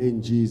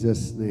 In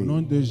Jesus' Au nom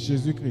name. de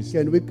Jésus-Christ.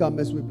 Can we come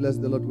as we bless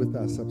the Lord with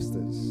our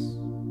substance?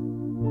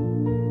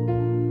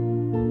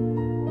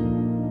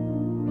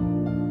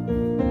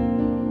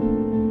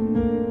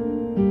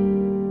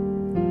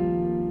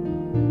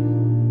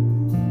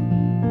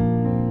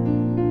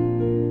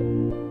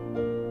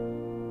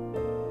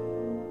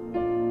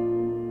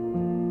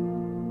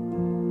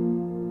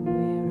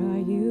 Where are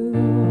you?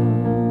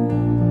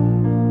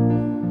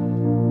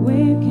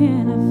 Where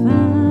can I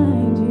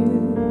find you?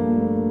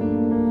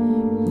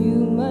 You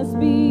must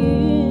be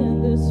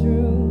in this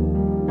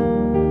room,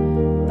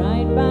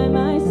 right by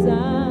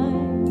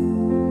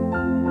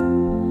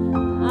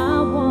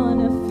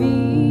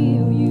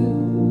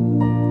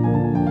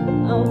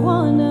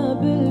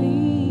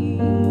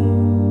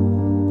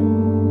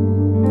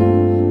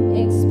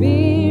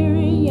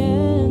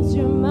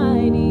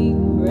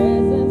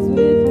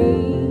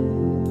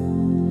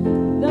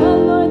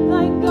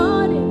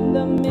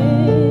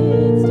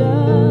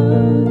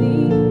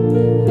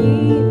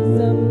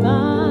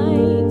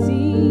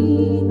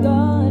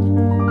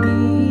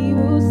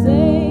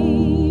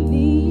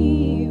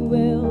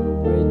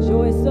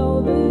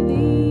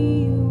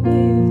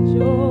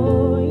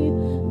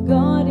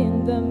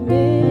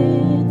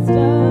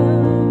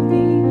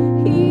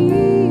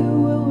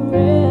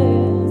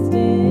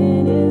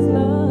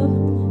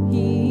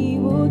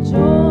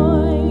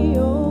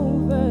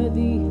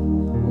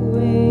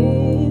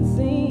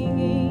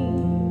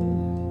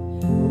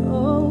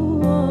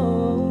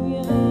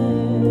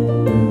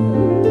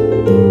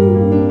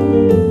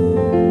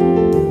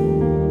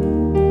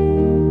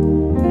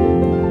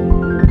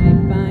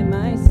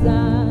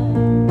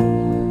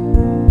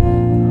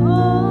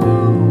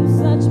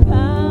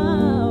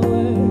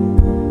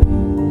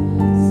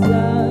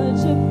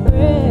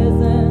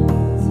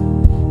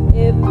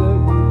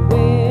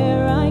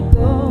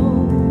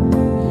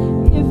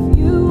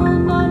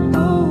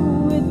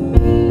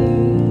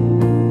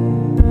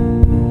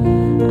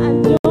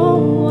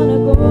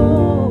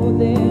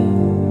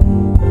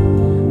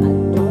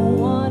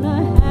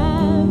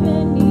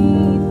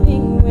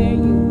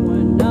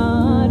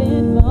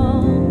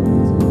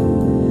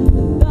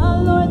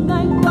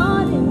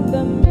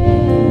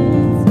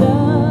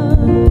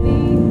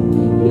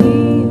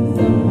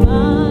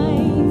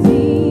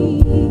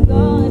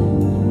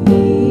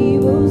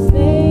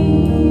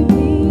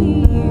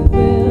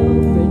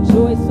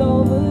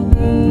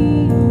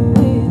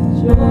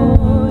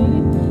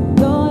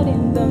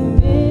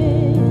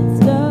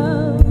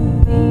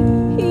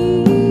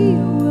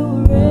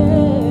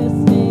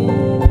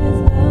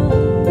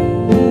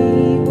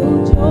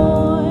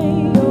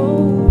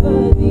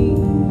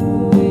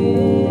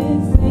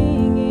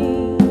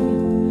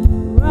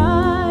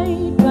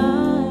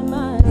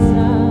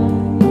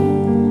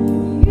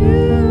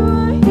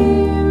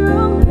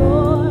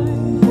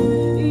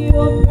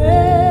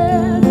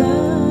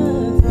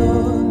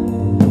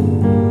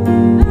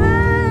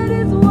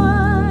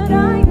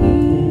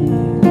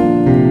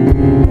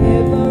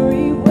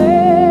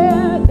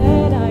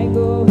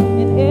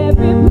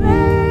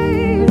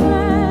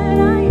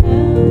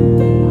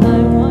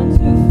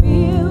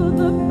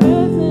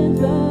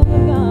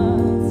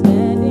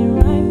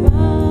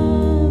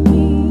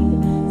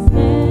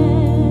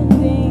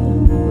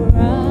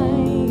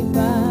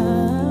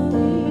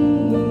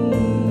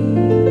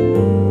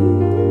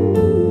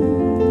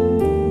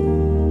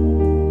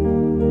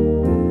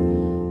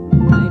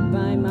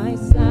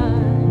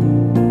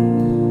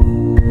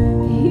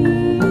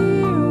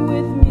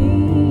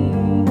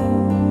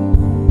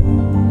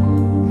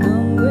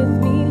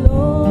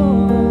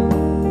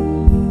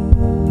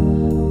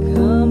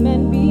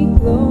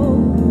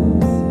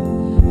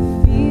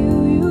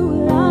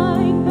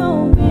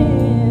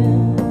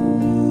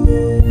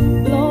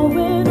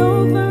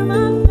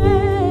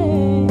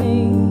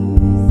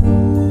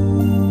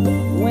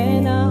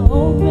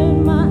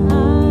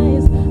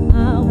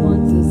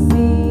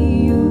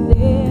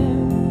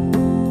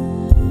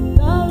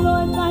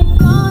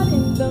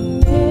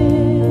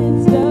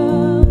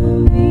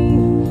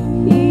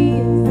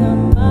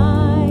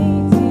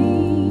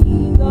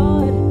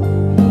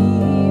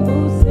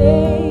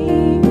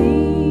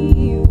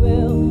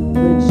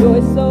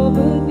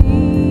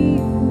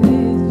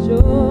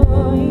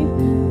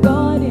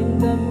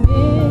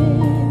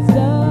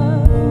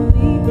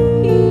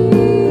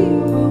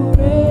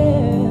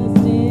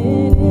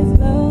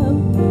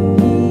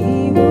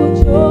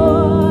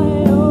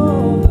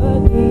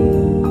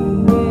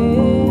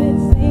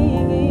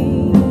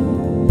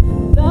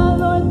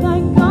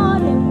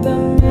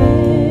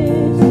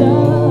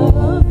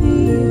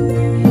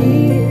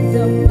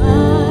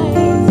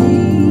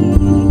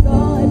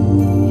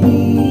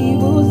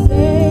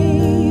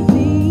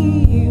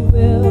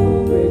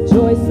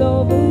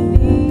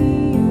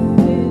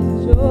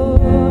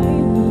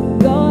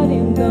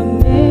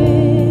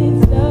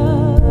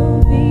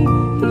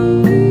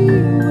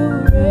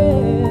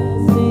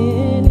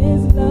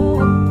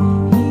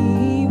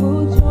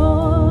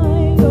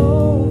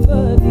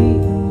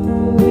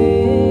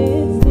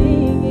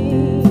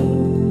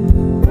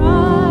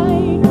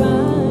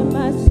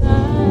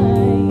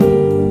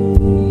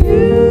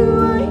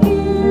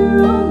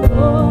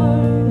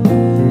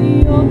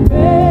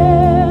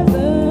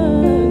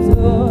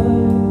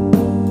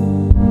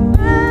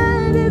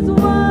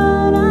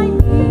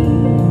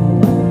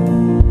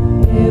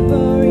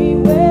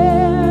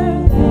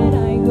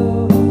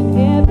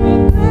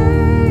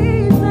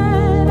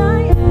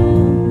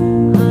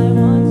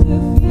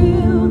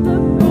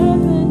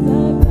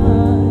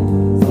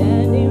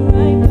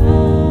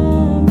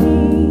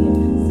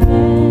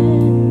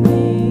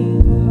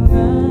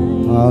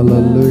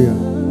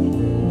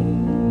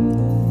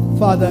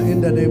Father,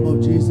 in the name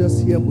of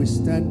Jesus, here we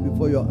stand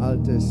before your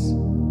altars.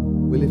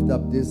 We lift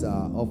up these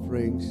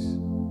offerings.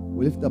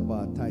 We lift up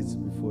our tithes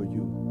before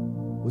you.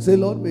 We say,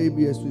 Lord, may it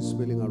be a sweet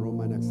smelling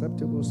aroma and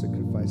acceptable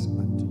sacrifice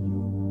unto you.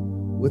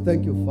 We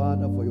thank you,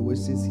 Father, for your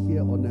wishes here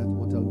on earth,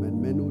 mortal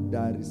men who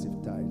die receive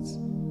tithes,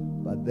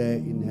 but there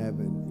in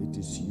heaven it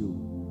is you.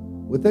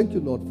 We thank you,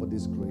 Lord, for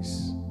this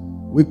grace.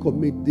 We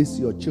commit this,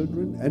 your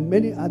children, and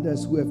many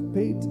others who have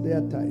paid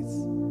their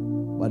tithes,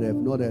 but have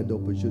not had the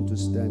opportunity to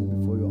stand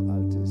before your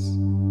altars.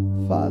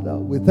 Father,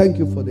 we thank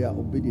you for their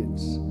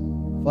obedience.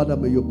 Father,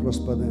 may you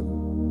prosper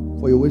them.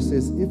 For your word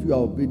says, if you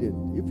are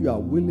obedient, if you are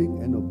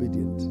willing and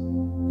obedient,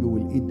 you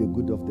will eat the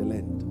good of the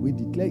land. We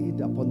declare it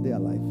upon their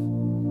life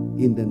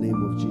in the name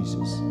of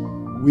Jesus.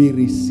 We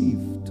receive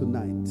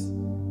tonight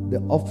the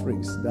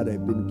offerings that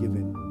have been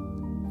given.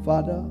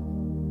 Father,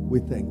 we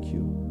thank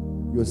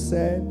you. You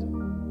said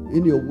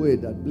in your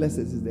word that blessed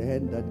is the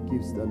hand that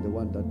gives than the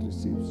one that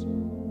receives.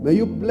 May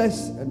you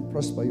bless and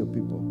prosper your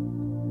people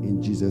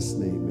in Jesus'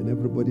 name. And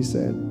everybody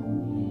said,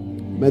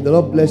 may the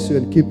Lord bless you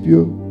and keep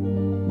you.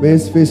 May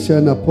his face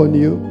shine upon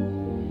you.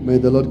 May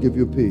the Lord give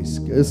you peace.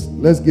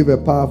 Let's give a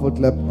powerful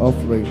clap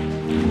offering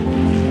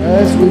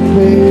as we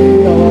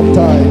pay our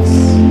tithes.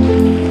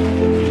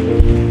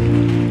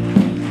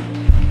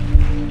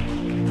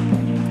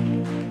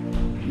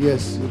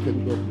 Yes, you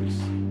can go,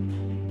 please.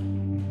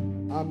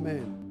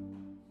 Amen.